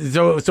like,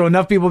 so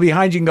enough people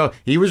behind you can go,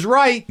 he was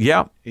right.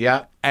 Yeah.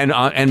 Yeah.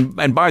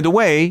 And by the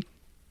way,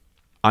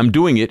 I'm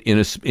doing it in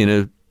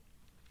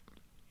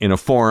a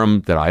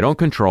forum that I don't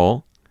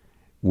control,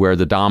 where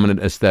the dominant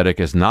aesthetic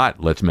is not,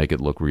 let's make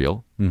it look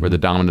real, where the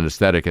dominant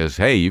aesthetic is,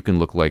 hey, you can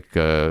look like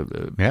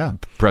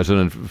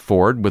President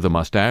Ford with a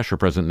mustache or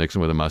President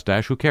Nixon with a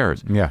mustache. Who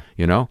cares? Yeah.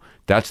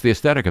 That's the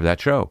aesthetic of that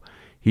show.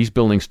 He's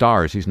building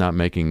stars. He's not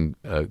making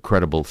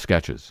credible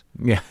sketches.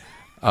 Yeah.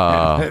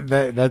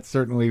 That's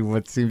certainly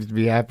what seems to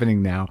be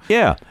happening now.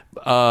 Yeah.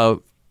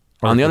 On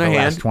the other hand,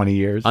 last 20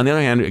 years. On the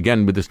other hand,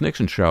 again, with this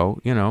Nixon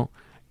show,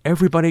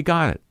 everybody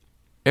got it.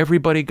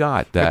 Everybody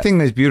got that. That thing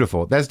is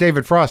beautiful. That's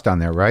David Frost on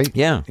there, right?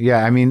 Yeah.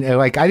 Yeah. I mean,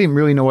 I didn't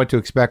really know what to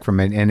expect from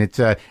it, and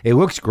it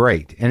looks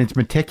great, and it's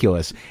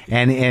meticulous,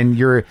 and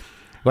you're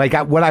like,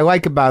 what I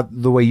like about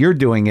the way you're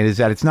doing it is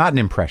that it's not an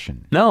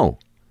impression. No.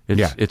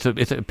 It's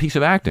a piece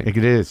of acting. It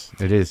is.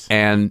 It is.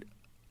 And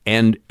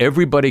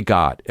everybody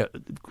got,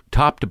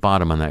 top to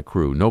bottom on that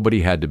crew, nobody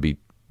had to be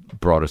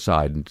brought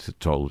aside and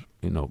told,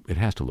 it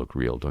has to look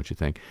real, don't you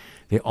think?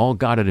 They all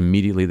got it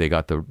immediately. They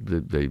got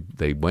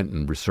they went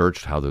and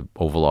researched how the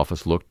Oval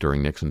Office looked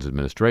during Nixon's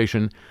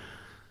administration.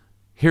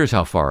 Here's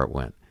how far it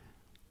went.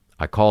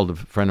 I called a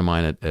friend of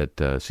mine at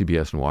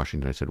CBS in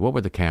Washington. I said, what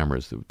were the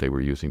cameras that they were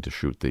using to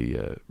shoot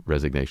the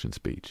resignation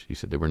speech? He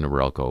said they were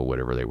Norelco,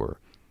 whatever they were.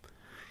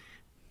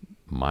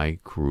 My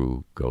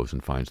crew goes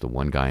and finds the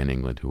one guy in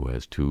England who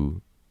has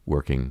 2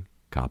 working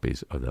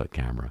copies of that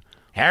camera.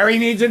 Harry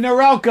needs a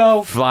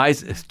Norelco.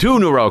 Flies 2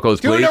 Norelcos,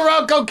 please. 2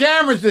 Norelco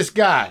cameras, this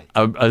guy.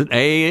 An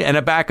A and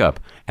a backup.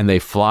 And they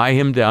fly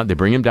him down. They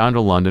bring him down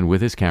to London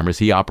with his cameras.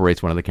 He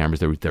operates one of the cameras.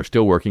 They're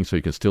still working, so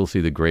you can still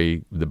see the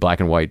black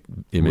and white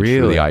image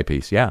through the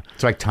eyepiece. Yeah.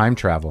 It's like time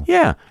travel.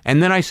 Yeah.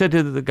 And then I said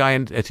to the guy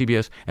at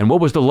CBS, and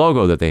what was the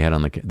logo that they had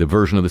on the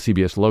version of the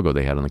CBS logo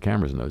they had on the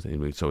cameras in those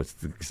days? So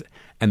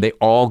and they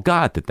all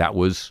got that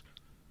was...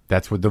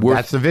 That's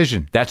the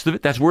vision.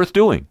 That's worth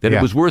doing.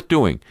 It was worth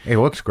doing. It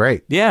looks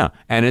great. Yeah,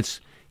 and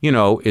it's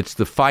it's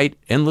the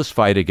endless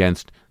fight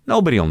against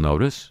nobody'll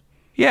notice.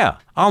 Yeah,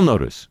 I'll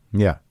notice.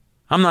 Yeah,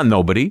 I'm not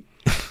nobody.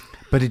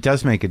 But it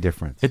does make a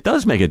difference. It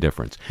does make a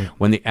difference. Yeah.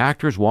 When the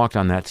actors walked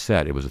on that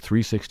set, it was a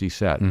 360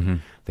 set. Mm-hmm.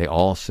 They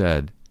all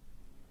said,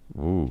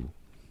 "Ooh,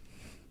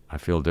 I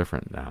feel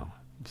different now,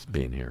 just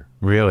being here."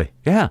 Really?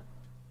 Yeah,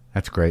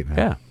 that's great, man.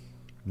 Yeah.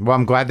 Well,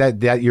 I'm glad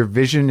that your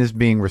vision is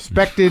being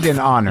respected and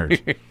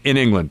honored. In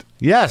England.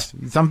 Yes.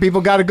 Some people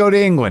got to go to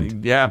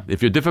England. Yeah.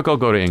 If you're difficult,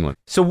 go to England.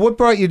 So what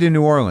brought you to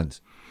New Orleans?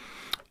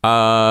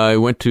 I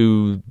went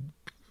to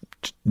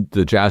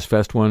the Jazz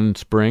Fest one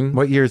spring.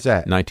 What year is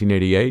that?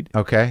 1988.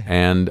 Okay.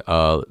 And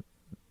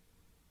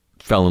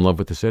fell in love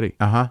with the city.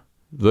 Uh-huh.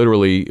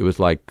 Literally, it was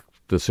like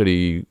the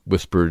city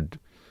whispered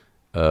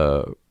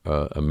a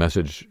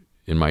message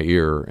in my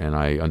ear, and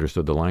I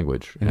understood the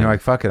language. And you're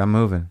like, fuck it, I'm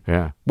moving.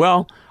 Yeah.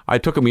 Well,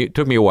 it took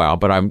me a while,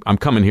 but I'm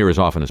coming here as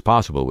often as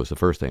possible was the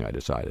first thing I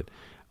decided.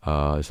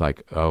 It's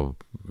like, oh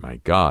my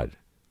God,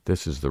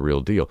 this is the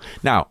real deal.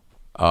 Now,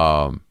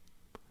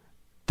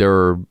 there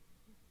are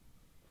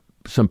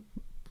some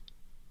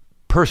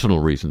personal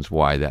reasons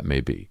why that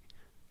may be.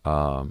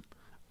 I'm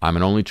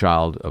an only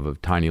child of a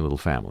tiny little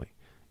family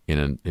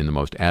in the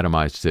most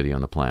atomized city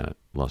on the planet,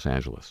 Los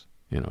Angeles.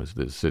 It's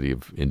the city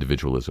of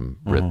individualism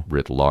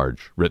writ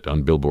large, writ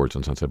on billboards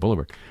on Sunset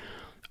Boulevard.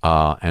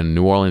 And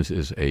New Orleans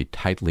is a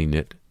tightly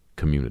knit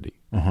community,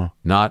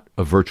 not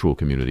a virtual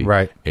community,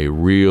 right? A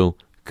real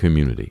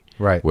community,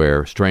 right?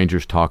 Where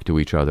strangers talk to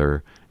each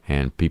other,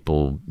 and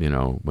people,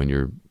 when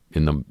you're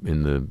in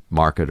the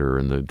market or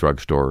in the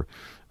drugstore,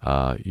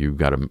 you've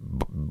got to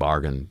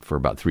bargain for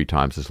about 3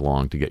 times as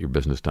long to get your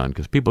business done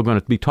because people are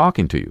going to be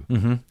talking to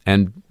you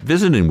and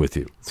visiting with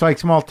you. It's like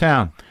small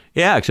town.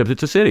 Yeah, except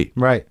it's a city.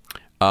 Right.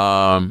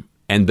 And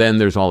then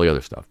there's all the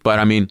other stuff. But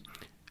I mean,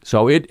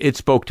 so it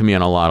spoke to me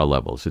on a lot of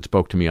levels. It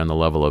spoke to me on the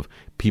level of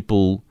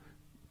people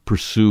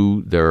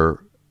pursue their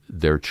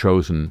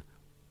chosen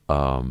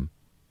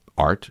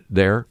art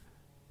there,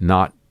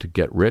 not to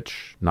get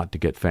rich, not to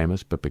get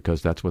famous, but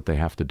because that's what they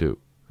have to do.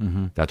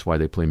 That's why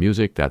they play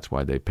music. That's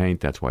why they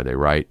paint. That's why they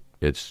write.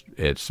 It's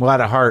a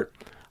lot of heart,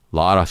 a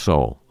lot of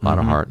soul, a lot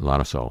of heart, a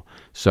lot of soul.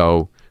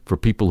 So for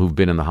people who've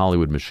been in the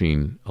Hollywood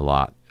machine a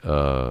lot,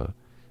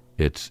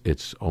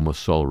 it's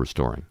almost soul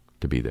restoring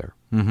to be there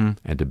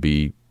and to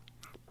be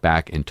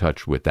back in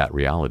touch with that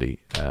reality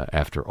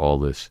after all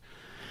this.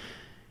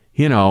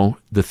 The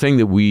thing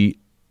that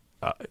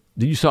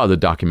you saw the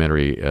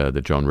documentary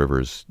that Joan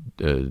Rivers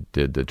did,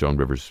 the Joan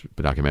Rivers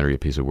documentary, A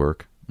Piece of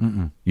Work.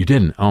 Mm-mm. You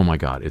didn't? Oh my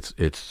God,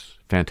 it's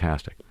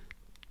fantastic.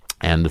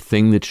 And the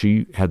thing that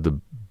she had the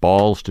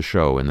balls to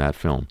show in that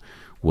film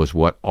was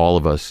what all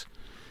of us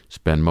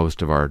spend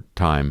most of our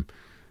time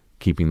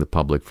keeping the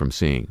public from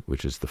seeing,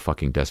 which is the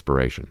fucking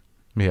desperation.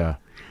 Yeah.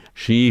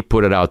 She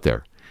put it out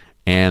there.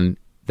 And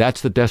that's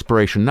the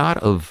desperation, not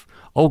of,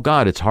 oh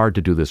God, it's hard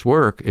to do this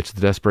work. It's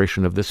the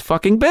desperation of this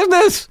fucking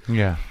business.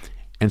 Yeah.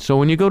 And so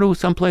when you go to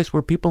some place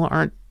where people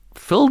aren't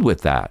filled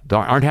with that,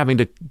 aren't having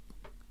to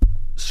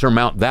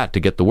surmount that to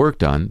get the work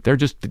done, they're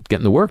just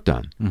getting the work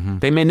done.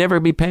 They may never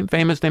be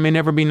famous, they may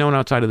never be known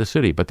outside of the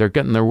city, but they're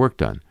getting their work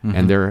done.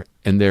 And they're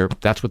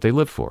that's what they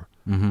live for.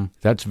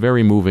 That's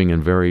very moving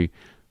and very,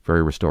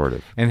 very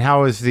restorative. And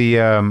how is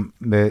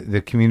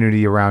the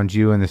community around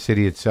you and the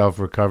city itself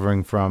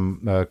recovering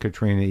from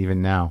Katrina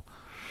even now?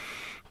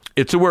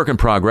 It's a work in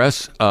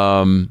progress.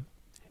 One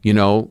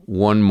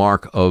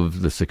mark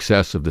of the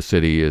success of the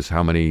city is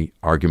how many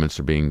arguments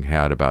are being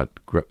had about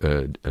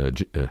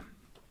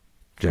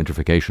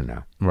gentrification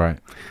now. Right.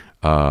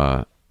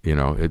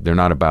 They're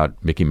not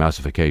about Mickey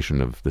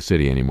Mouseification of the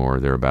city anymore.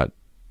 They're about,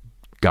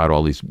 God,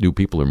 all these new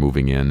people are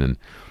moving in and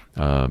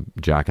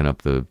jacking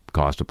up the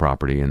cost of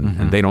property,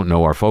 and they don't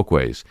know our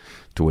folkways.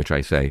 To which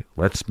I say,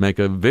 let's make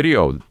a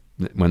video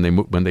when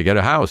they get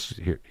a house.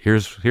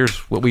 Here's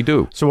what we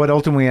do. So what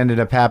ultimately ended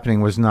up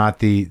happening was not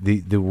the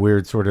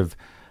weird sort of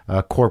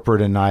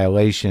corporate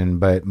annihilation,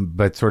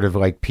 but sort of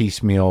like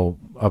piecemeal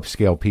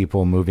upscale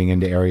people moving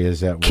into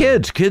areas that were...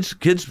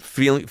 kids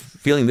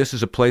feeling this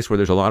is a place where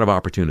there's a lot of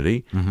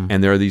opportunity,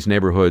 and there are these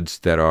neighborhoods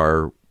that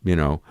are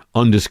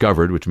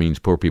undiscovered, which means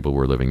poor people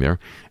were living there,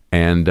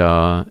 and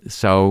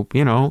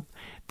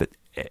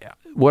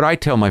what I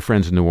tell my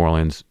friends in New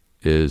Orleans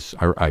is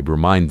I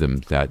remind them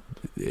that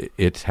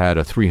it's had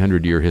a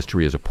 300-year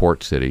history as a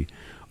port city,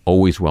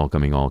 always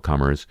welcoming all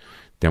comers.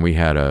 Then we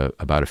had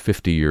about a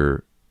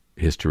 50-year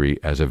history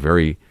as a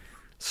very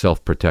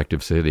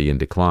self-protective city in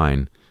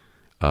decline,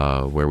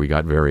 where we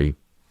got very,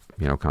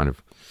 kind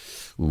of,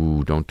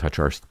 don't touch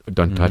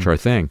our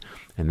thing,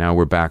 and now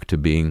we're back to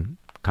being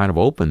kind of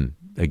open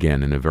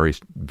again in a very,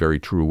 very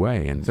true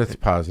way. And that's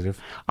positive.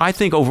 I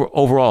think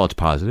overall it's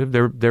positive.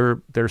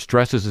 There are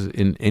stresses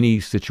in any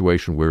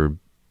situation where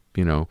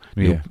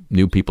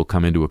new people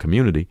come into a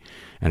community,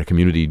 and a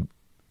community,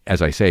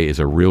 as I say, is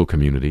a real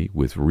community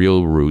with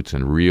real roots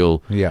and real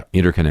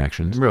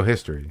interconnections.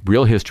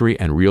 Real history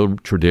and real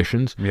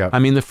traditions. Yeah. I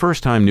mean, the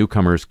first time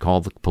newcomers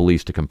called the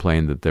police to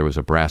complain that there was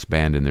a brass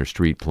band in their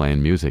street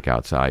playing music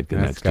outside,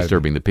 and that's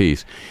disturbing the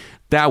peace.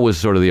 That was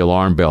sort of the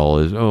alarm bell,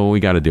 is,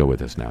 we got to deal with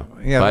this now.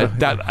 Yeah,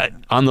 but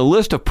on the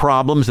list of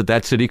problems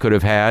that city could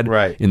have had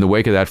in the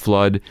wake of that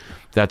flood,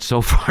 that's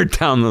so far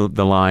down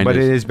the line. But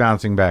it is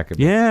bouncing back a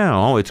bit.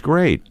 Yeah, it's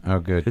great. Oh,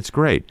 good. It's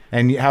great.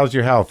 And how's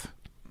your health?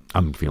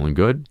 I'm feeling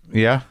good.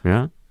 Yeah?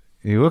 Yeah.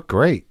 You look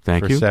great.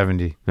 Thank for you.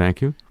 70.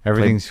 Thank you.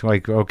 Everything's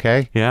like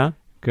okay? Yeah.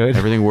 Good.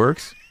 Everything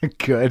works.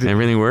 Good.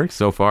 Everything works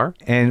so far.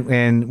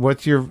 And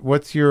what's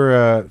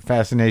your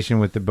fascination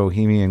with the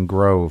Bohemian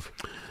Grove?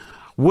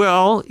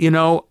 Well,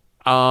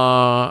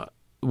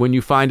 when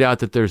you find out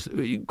that there's,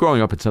 growing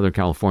up in Southern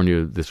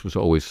California, this was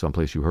always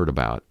someplace you heard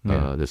about,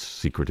 this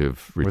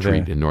secretive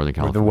retreat in Northern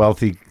California. Where the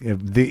wealthy,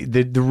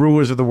 the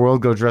rulers of the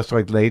world go dressed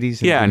like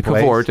ladies. And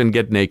cavort and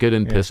get naked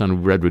and piss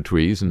on redwood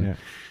trees.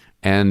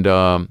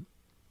 But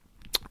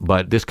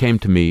this came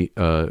to me,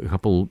 a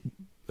couple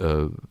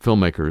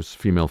filmmakers,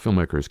 female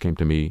filmmakers, came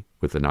to me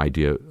with an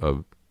idea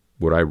of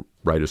would I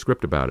write a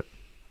script about it.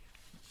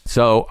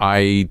 So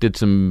I did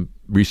some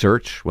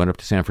research, went up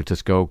to San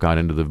Francisco, got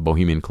into the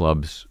Bohemian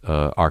Club's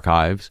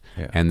archives,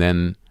 and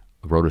then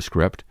wrote a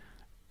script,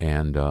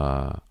 and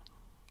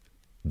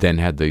then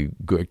had the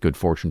good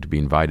fortune to be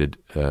invited.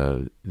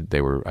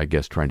 They were, I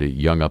guess, trying to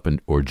young up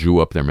or Jew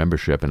up their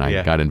membership, and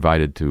I got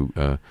invited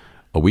to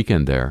a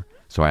weekend there.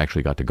 So I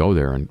actually got to go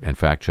there and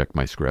fact check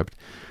my script,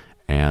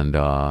 and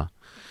I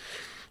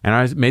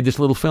made this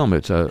little film.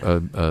 It's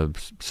a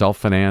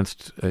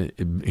self-financed,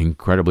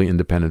 incredibly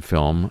independent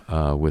film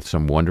with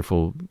some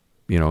wonderful.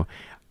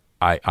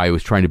 I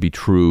was trying to be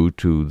true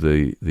to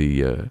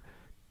the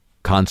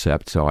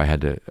concept, so I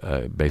had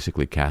to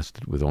basically cast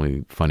it with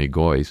only funny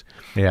goys.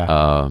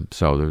 So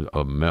there's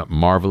a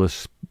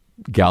marvelous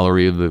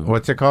gallery of the.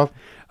 What's it called?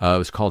 It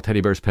was called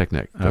Teddy Bear's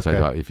Picnic. Because I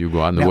thought if you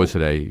go out in the woods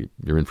today,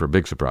 you're in for a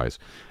big surprise.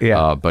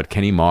 But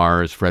Kenny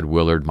Mars, Fred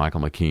Willard,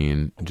 Michael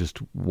McKean, just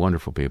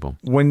wonderful people.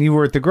 When you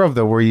were at the Grove,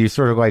 though, were you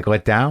sort of like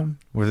let down?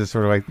 Was it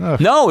sort of like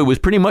No, it was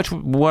pretty much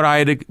what I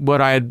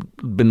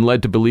had been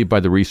led to believe by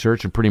the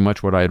research, and pretty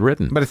much what I had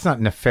written. But it's not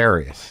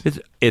nefarious.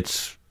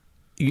 It's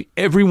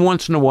every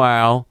once in a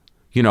while,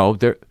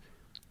 the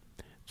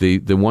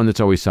one that's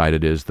always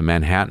cited is the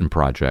Manhattan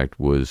Project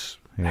was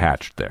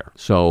hatched there.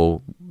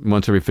 So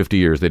once every 50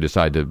 years, they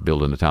decide to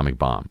build an atomic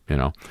bomb.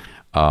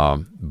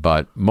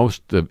 But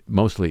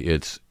mostly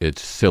it's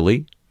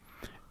silly.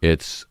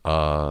 It's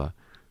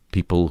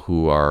people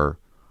who are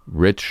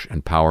rich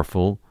and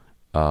powerful,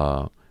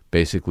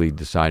 basically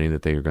deciding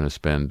that they are going to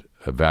spend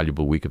a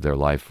valuable week of their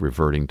life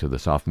reverting to the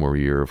sophomore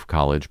year of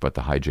college, but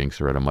the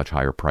hijinks are at a much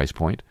higher price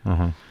point.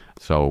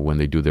 So when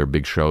they do their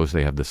big shows,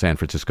 they have the San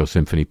Francisco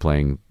Symphony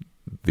playing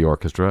the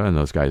orchestra, and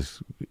those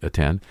guys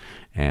attend,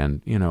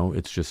 and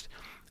it's just,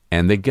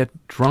 and they get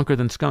drunker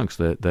than skunks.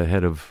 The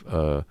head of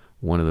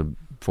one of the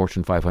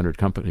Fortune 500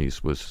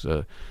 companies was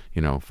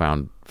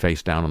found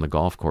face down on the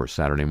golf course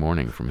Saturday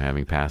morning from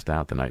having passed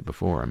out the night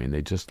before. I mean,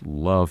 they just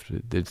loved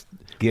it.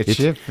 Get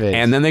shit-faced.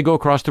 And then they go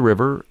across the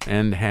river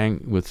and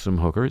hang with some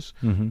hookers,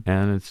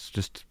 and it's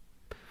just,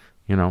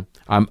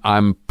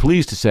 I'm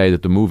pleased to say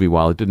that the movie,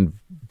 while it didn't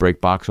break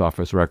box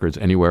office records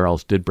anywhere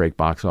else, did break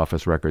box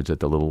office records at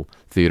the little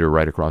theater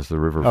right across the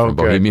river from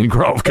Bohemian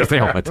Grove, because they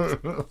all went.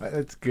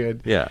 That's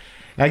good. Yeah.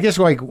 I guess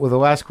the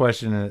last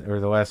question or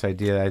the last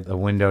idea, a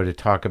window to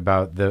talk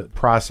about the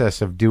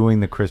process of doing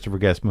the Christopher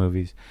Guest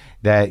movies,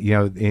 that,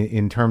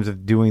 in terms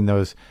of doing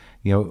those,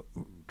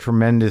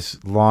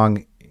 tremendous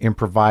long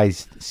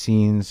improvised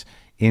scenes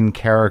in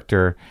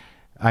character.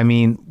 I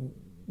mean,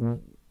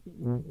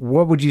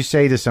 what would you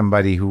say to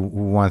somebody who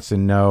wants to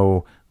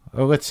know,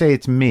 let's say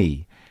it's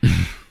me.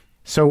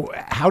 So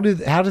how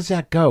does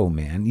that go,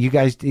 man? You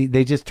guys,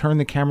 they just turn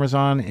the cameras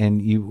on,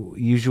 and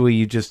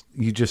you just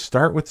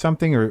start with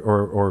something,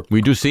 or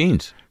we do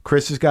scenes.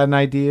 Chris has got an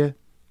idea.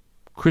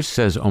 Chris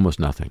says almost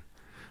nothing.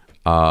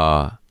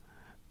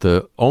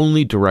 The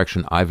only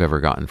direction I've ever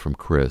gotten from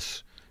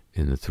Chris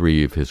in the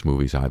 3 of his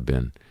movies I've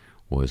been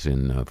was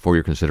in For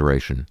Your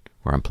Consideration,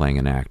 where I'm playing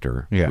an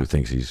actor who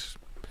thinks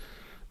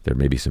there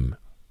may be some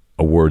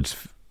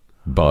awards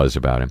buzz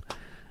about him,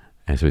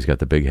 and so he's got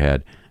the big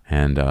head.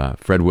 And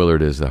Fred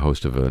Willard is the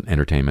host of an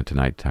Entertainment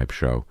Tonight type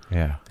show.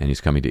 And he's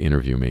coming to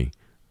interview me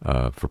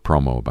for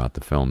promo about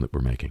the film that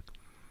we're making.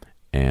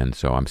 And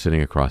so I'm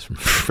sitting across from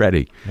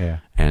Freddie.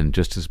 And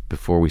just as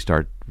before we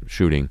start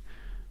shooting,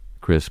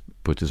 Chris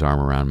puts his arm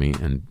around me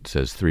and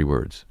says 3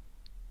 words: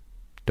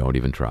 "Don't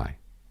even try."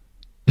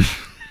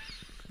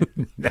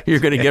 You're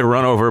going to get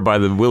run over by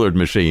the Willard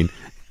machine.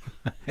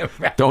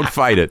 Don't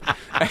fight it.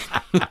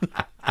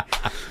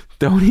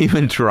 Don't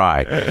even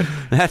try.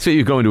 That's what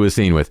you go into a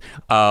scene with.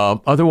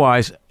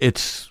 Otherwise,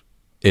 it's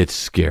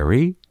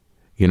scary.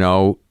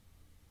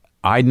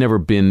 I'd never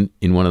been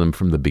in one of them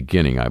from the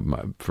beginning.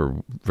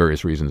 For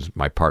various reasons,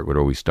 my part would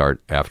always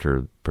start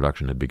after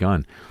production had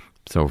begun.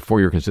 So For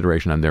Your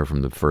Consideration, I'm there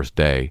from the first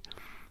day,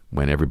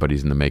 when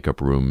everybody's in the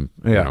makeup room,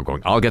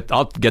 going, I'll get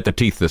the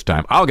teeth this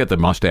time. I'll get the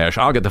mustache.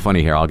 I'll get the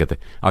funny hair. I'll get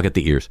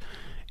the ears.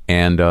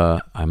 And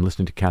I'm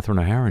listening to Catherine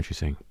O'Hara, and she's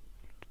saying,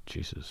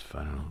 "Jesus,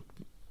 I don't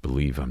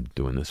believe I'm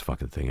doing this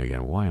fucking thing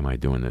again. Why am I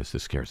doing this?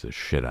 This scares the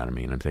shit out of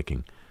me." And I'm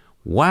thinking,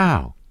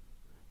 wow,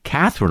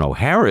 Catherine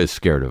O'Hara is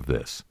scared of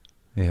this.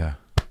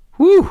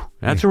 Whew,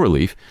 that's a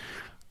relief.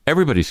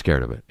 Everybody's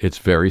scared of it. It's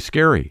very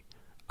scary.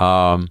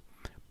 But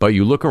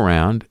you look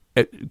around,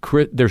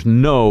 there's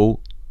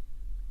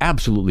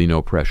absolutely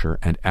no pressure,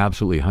 and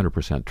absolutely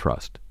 100%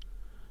 trust.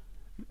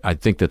 I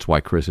think that's why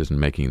Chris isn't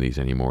making these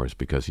anymore, is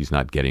because he's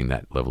not getting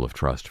that level of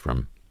trust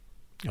from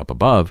up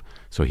above,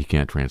 so he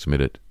can't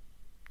transmit it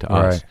to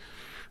us.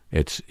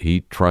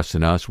 He trusts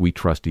in us. We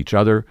trust each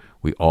other.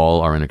 We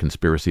all are in a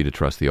conspiracy to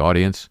trust the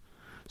audience.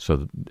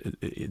 So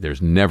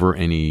there's never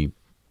any,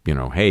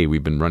 hey,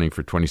 we've been running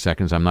for 20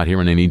 seconds. I'm not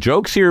hearing any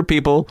jokes here,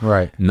 people.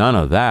 Right. None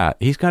of that.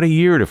 He's got a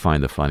year to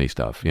find the funny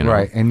stuff.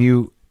 Right. And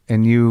you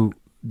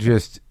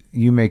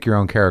make your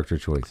own character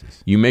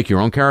choices. You make your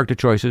own character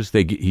choices.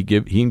 He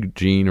and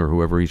Gene or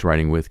whoever he's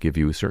writing with give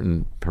you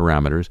certain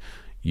parameters.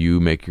 You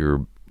make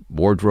your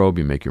wardrobe,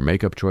 you make your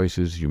makeup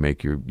choices, you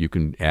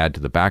can add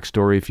to the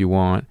backstory if you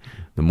want.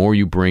 The more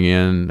you bring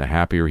in, the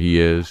happier he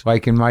is.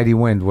 Like in Mighty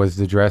Wind, was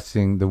the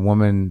dressing, the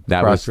woman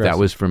that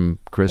was from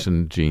Chris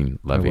and Gene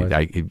Levy.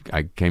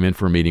 I came in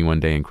for a meeting one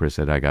day and Chris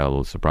said, I got a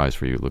little surprise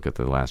for you. Look at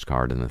the last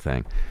card in the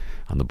thing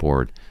on the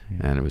board.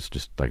 And it was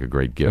just like a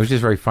great gift. It was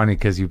just very funny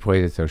because you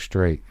played it so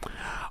straight.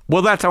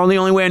 Well, that's the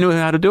only way I knew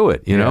how to do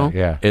it, know?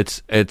 Yeah.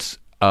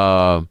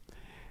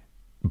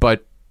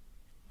 But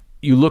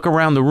you look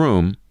around the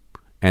room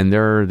and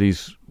there are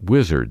these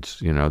wizards,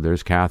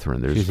 there's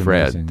Catherine, there's She's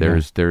Fred,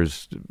 amazing,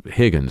 there's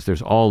Higgins,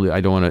 there's I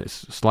don't want to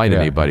slight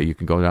anybody. You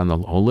can go down the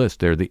whole list.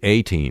 They're the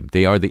A-team.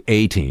 They are the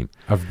A-team.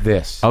 Of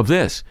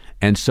this.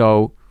 And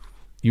so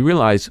you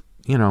realize,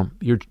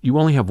 you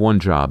only have one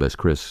job as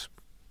Chris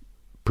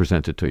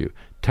presents it to you.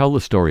 Tell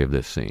the story of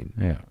this scene.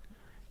 Yeah.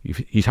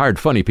 He's hired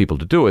funny people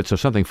to do it, so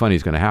something funny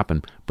is going to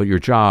happen, but your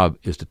job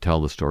is to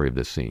tell the story of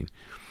this scene.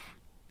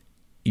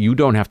 You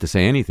don't have to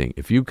say anything.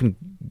 If you can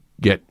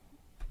get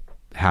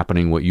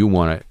happening what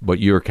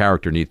your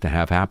character needs to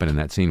have happen in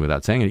that scene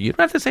without saying it, you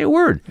don't have to say a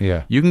word.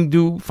 Yeah. You can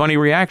do funny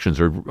reactions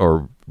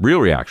or real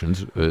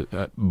reactions,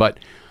 but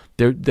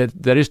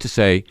that is to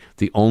say,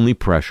 the only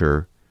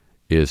pressure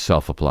is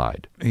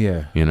self-applied.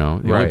 Yeah. The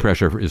only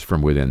pressure is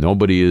from within.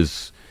 Nobody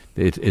is.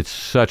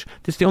 It's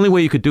the only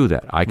way you could do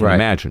that. I can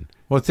imagine.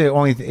 Well, it's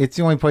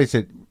the only place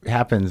it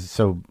happens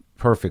so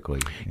perfectly.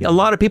 Yeah, a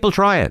lot of people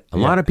try it. A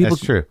lot of people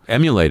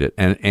emulate it,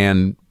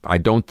 and I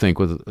don't think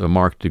with a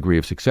marked degree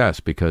of success,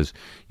 because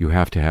you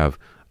have to have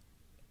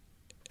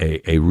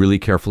a really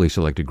carefully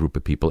selected group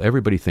of people.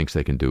 Everybody thinks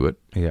they can do it.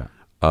 Yeah.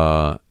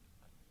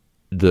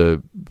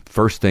 The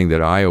first thing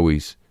that I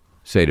always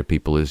say to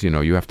people is,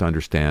 you have to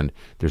understand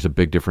there's a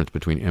big difference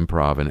between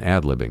improv and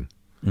ad-libbing.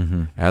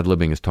 Mm-hmm.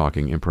 Ad-libbing is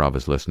talking, improv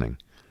is listening.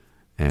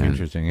 And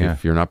interesting, yeah.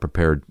 If you're not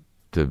prepared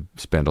to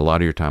spend a lot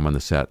of your time on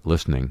the set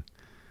listening,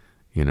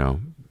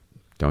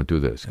 don't do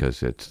this,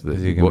 because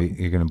you're going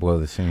to blow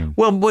the scene.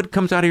 Well, what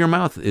comes out of your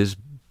mouth is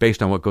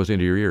based on what goes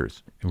into your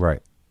ears.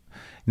 Right.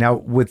 Now,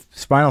 with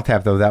Spinal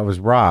Tap, though, that was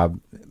Rob,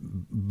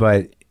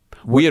 but...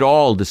 We had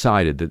all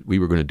decided that we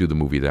were going to do the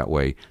movie that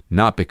way,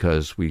 not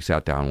because we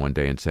sat down one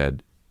day and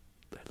said,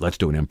 let's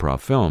do an improv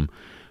film.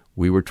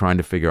 We were trying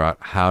to figure out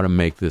how to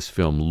make this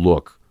film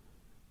look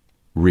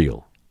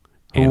real.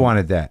 Who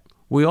wanted that?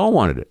 We all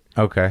wanted it.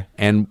 Okay.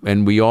 And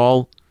we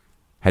all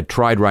had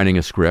tried writing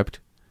a script,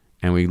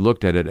 and we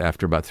looked at it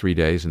after about 3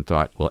 days and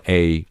thought, well,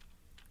 the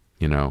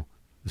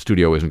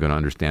studio isn't going to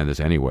understand this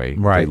anyway.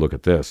 Right. Look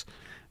at this.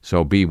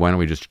 So B, why don't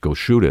we just go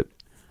shoot it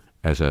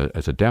as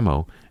a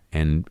demo,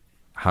 and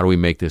how do we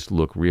make this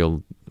look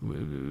real?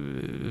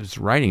 This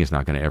writing is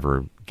not going to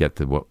ever get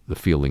to the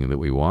feeling that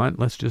we want.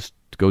 Let's just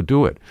go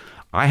do it.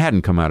 I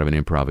hadn't come out of an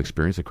improv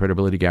experience. The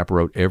Credibility Gap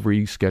wrote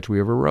every sketch we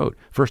ever wrote.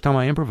 First time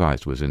I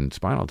improvised was in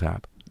Spinal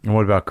Tap. And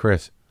what about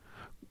Chris?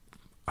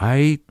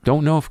 I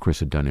don't know if Chris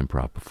had done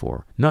improv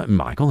before. No,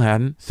 Michael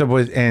hadn't. So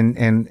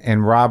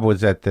and Rob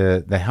was at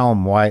the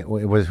helm. Why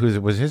was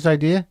his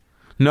idea?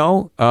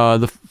 No,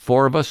 the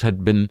four of us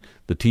had been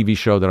the TV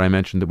show that I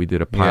mentioned that we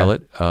did a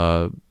pilot.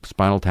 Yeah.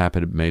 Spinal Tap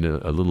had made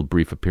a little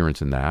brief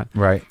appearance in that.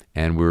 Right.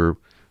 And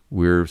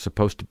we're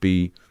supposed to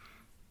be,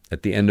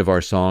 at the end of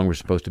our song, we're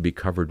supposed to be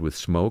covered with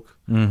smoke.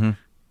 Mm-hmm.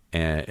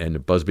 And a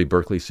Busby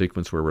Berkeley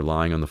sequence where we're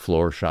lying on the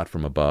floor, shot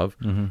from above.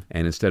 Mm-hmm.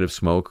 And instead of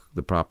smoke,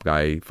 the prop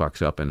guy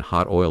fucks up and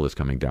hot oil is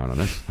coming down on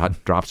us,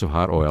 drops of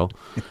hot oil.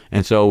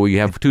 And so we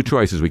have two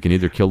choices. We can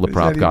either kill the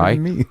prop guy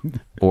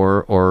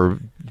or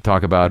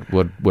talk about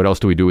what else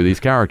do we do with these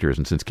characters.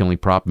 And since killing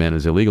prop men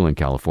is illegal in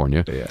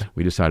California,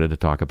 we decided to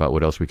talk about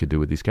what else we could do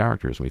with these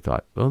characters. We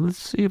thought, well, let's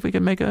see if we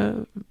can make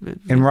a...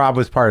 And Rob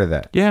was part of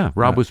that. Yeah,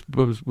 Rob was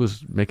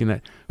making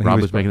that. Rob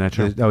was making that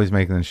show. Oh, he's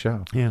making the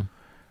show. Yeah.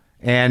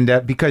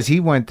 And because he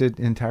went an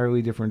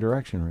entirely different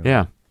direction, really.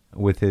 Yeah.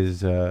 With his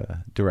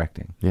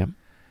directing. Yeah.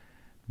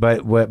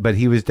 But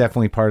he was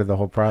definitely part of the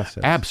whole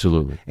process.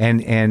 Absolutely.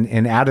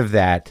 And out of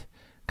that,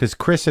 because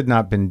Chris had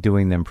not been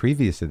doing them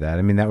previous to that.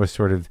 I mean, that was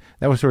sort of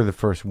the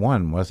first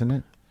one, wasn't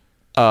it?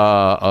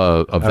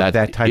 Of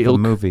that type of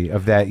movie,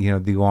 of that,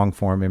 the long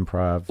form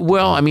improv.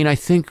 Well, I mean, I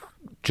think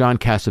John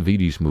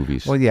Cassavetes'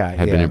 movies had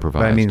been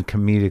improvised. But I mean,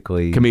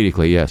 comedically.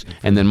 Comedically, yes.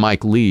 And then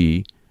Mike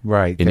Leigh,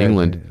 in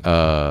England,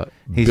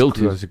 built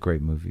those are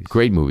great movies.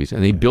 Great movies,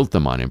 and they built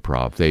them on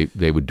improv.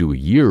 They would do a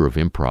year of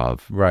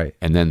improv, right?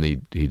 And then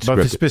he'd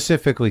script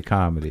specifically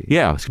comedy.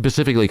 Yeah,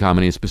 specifically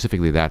comedy, and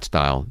specifically that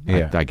style.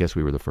 Yeah. I guess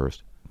we were the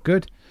first.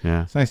 Good.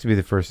 Yeah. It's nice to be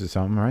the first of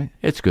something, right?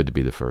 It's good to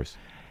be the first.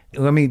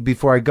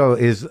 Before I go,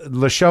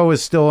 the show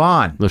is still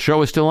on. The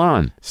show is still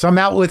on. Some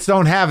outlets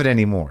don't have it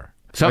anymore.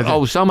 Some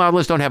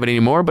outlets don't have it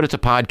anymore, but it's a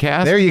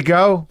podcast. There you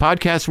go.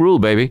 Podcast rule,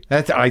 baby.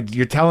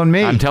 You're telling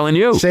me. I'm telling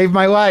you. Saved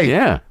my life.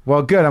 Yeah.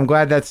 Well, good. I'm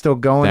glad that's still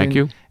going. Thank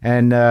you.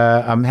 And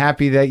I'm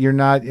happy that you're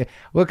not.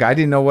 Look, I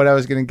didn't know what I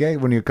was going to get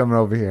when you're coming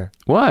over here.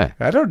 What?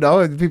 I don't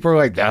know. People are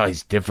like, "Oh,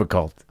 he's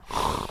difficult."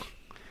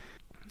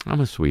 I'm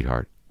a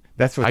sweetheart.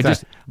 That's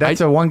what.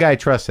 That's one guy I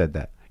trust said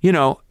that. You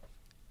know,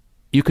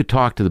 you could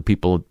talk to the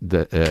people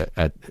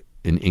that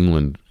in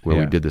England where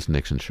we did this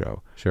Nixon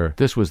show. Sure.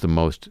 This was the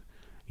most,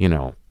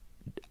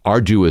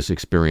 arduous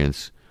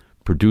experience,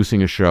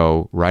 producing a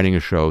show, writing a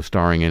show,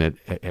 starring in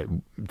it,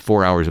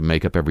 4 hours of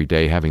makeup every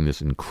day, having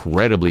this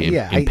incredibly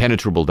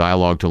impenetrable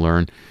dialogue to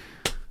learn.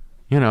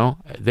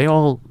 They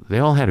all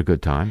had a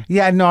good time.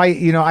 Yeah, no,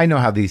 I know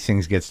how these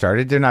things get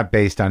started. They're not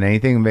based on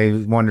anything,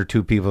 maybe one or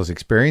two people's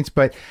experience,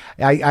 but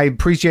I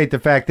appreciate the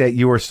fact that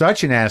you were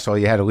such an asshole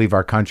you had to leave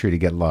our country to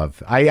get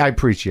love. I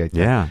appreciate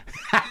that.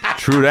 Yeah.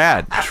 True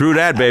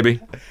that, baby.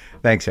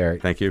 Thanks,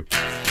 Harry. Thank you.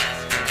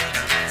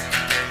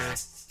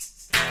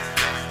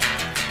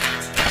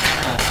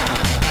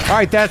 All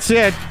right, that's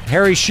it.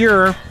 Harry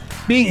Shearer,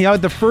 being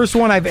the first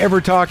one I've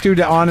ever talked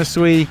to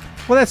honestly,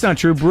 well, that's not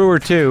true. Brewer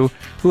too,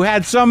 who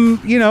had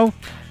some,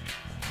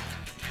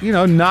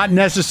 not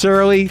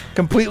necessarily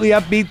completely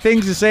upbeat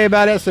things to say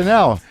about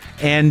SNL,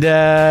 and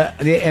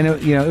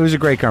it was a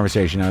great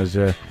conversation. I was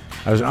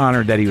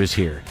honored that he was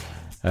here.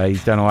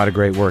 He's done a lot of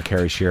great work,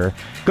 Harry Shearer.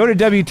 Go to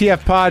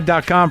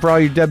WTFpod.com for all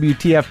your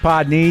WTF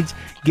pod needs.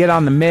 Get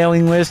on the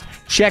mailing list.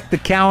 Check the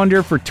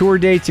calendar for tour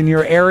dates in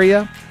your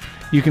area.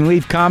 You can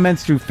leave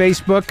comments through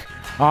Facebook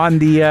on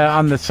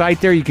the site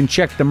there. You can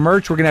check the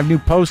merch. We're going to have new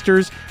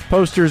posters.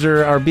 Posters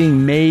are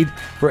being made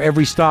for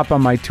every stop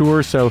on my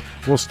tour, so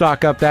we'll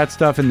stock up that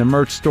stuff in the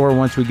merch store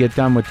once we get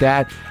done with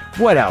that.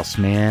 What else,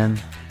 man?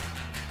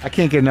 I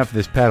can't get enough of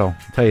this pedal,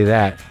 I'll tell you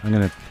that. I'm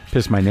going to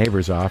piss my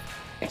neighbors off.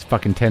 It's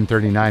fucking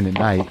 10:39 at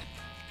night.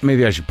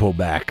 Maybe I should pull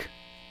back.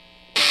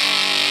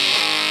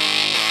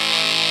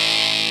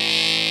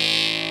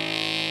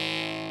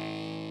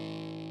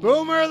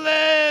 Boomer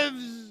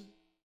lives!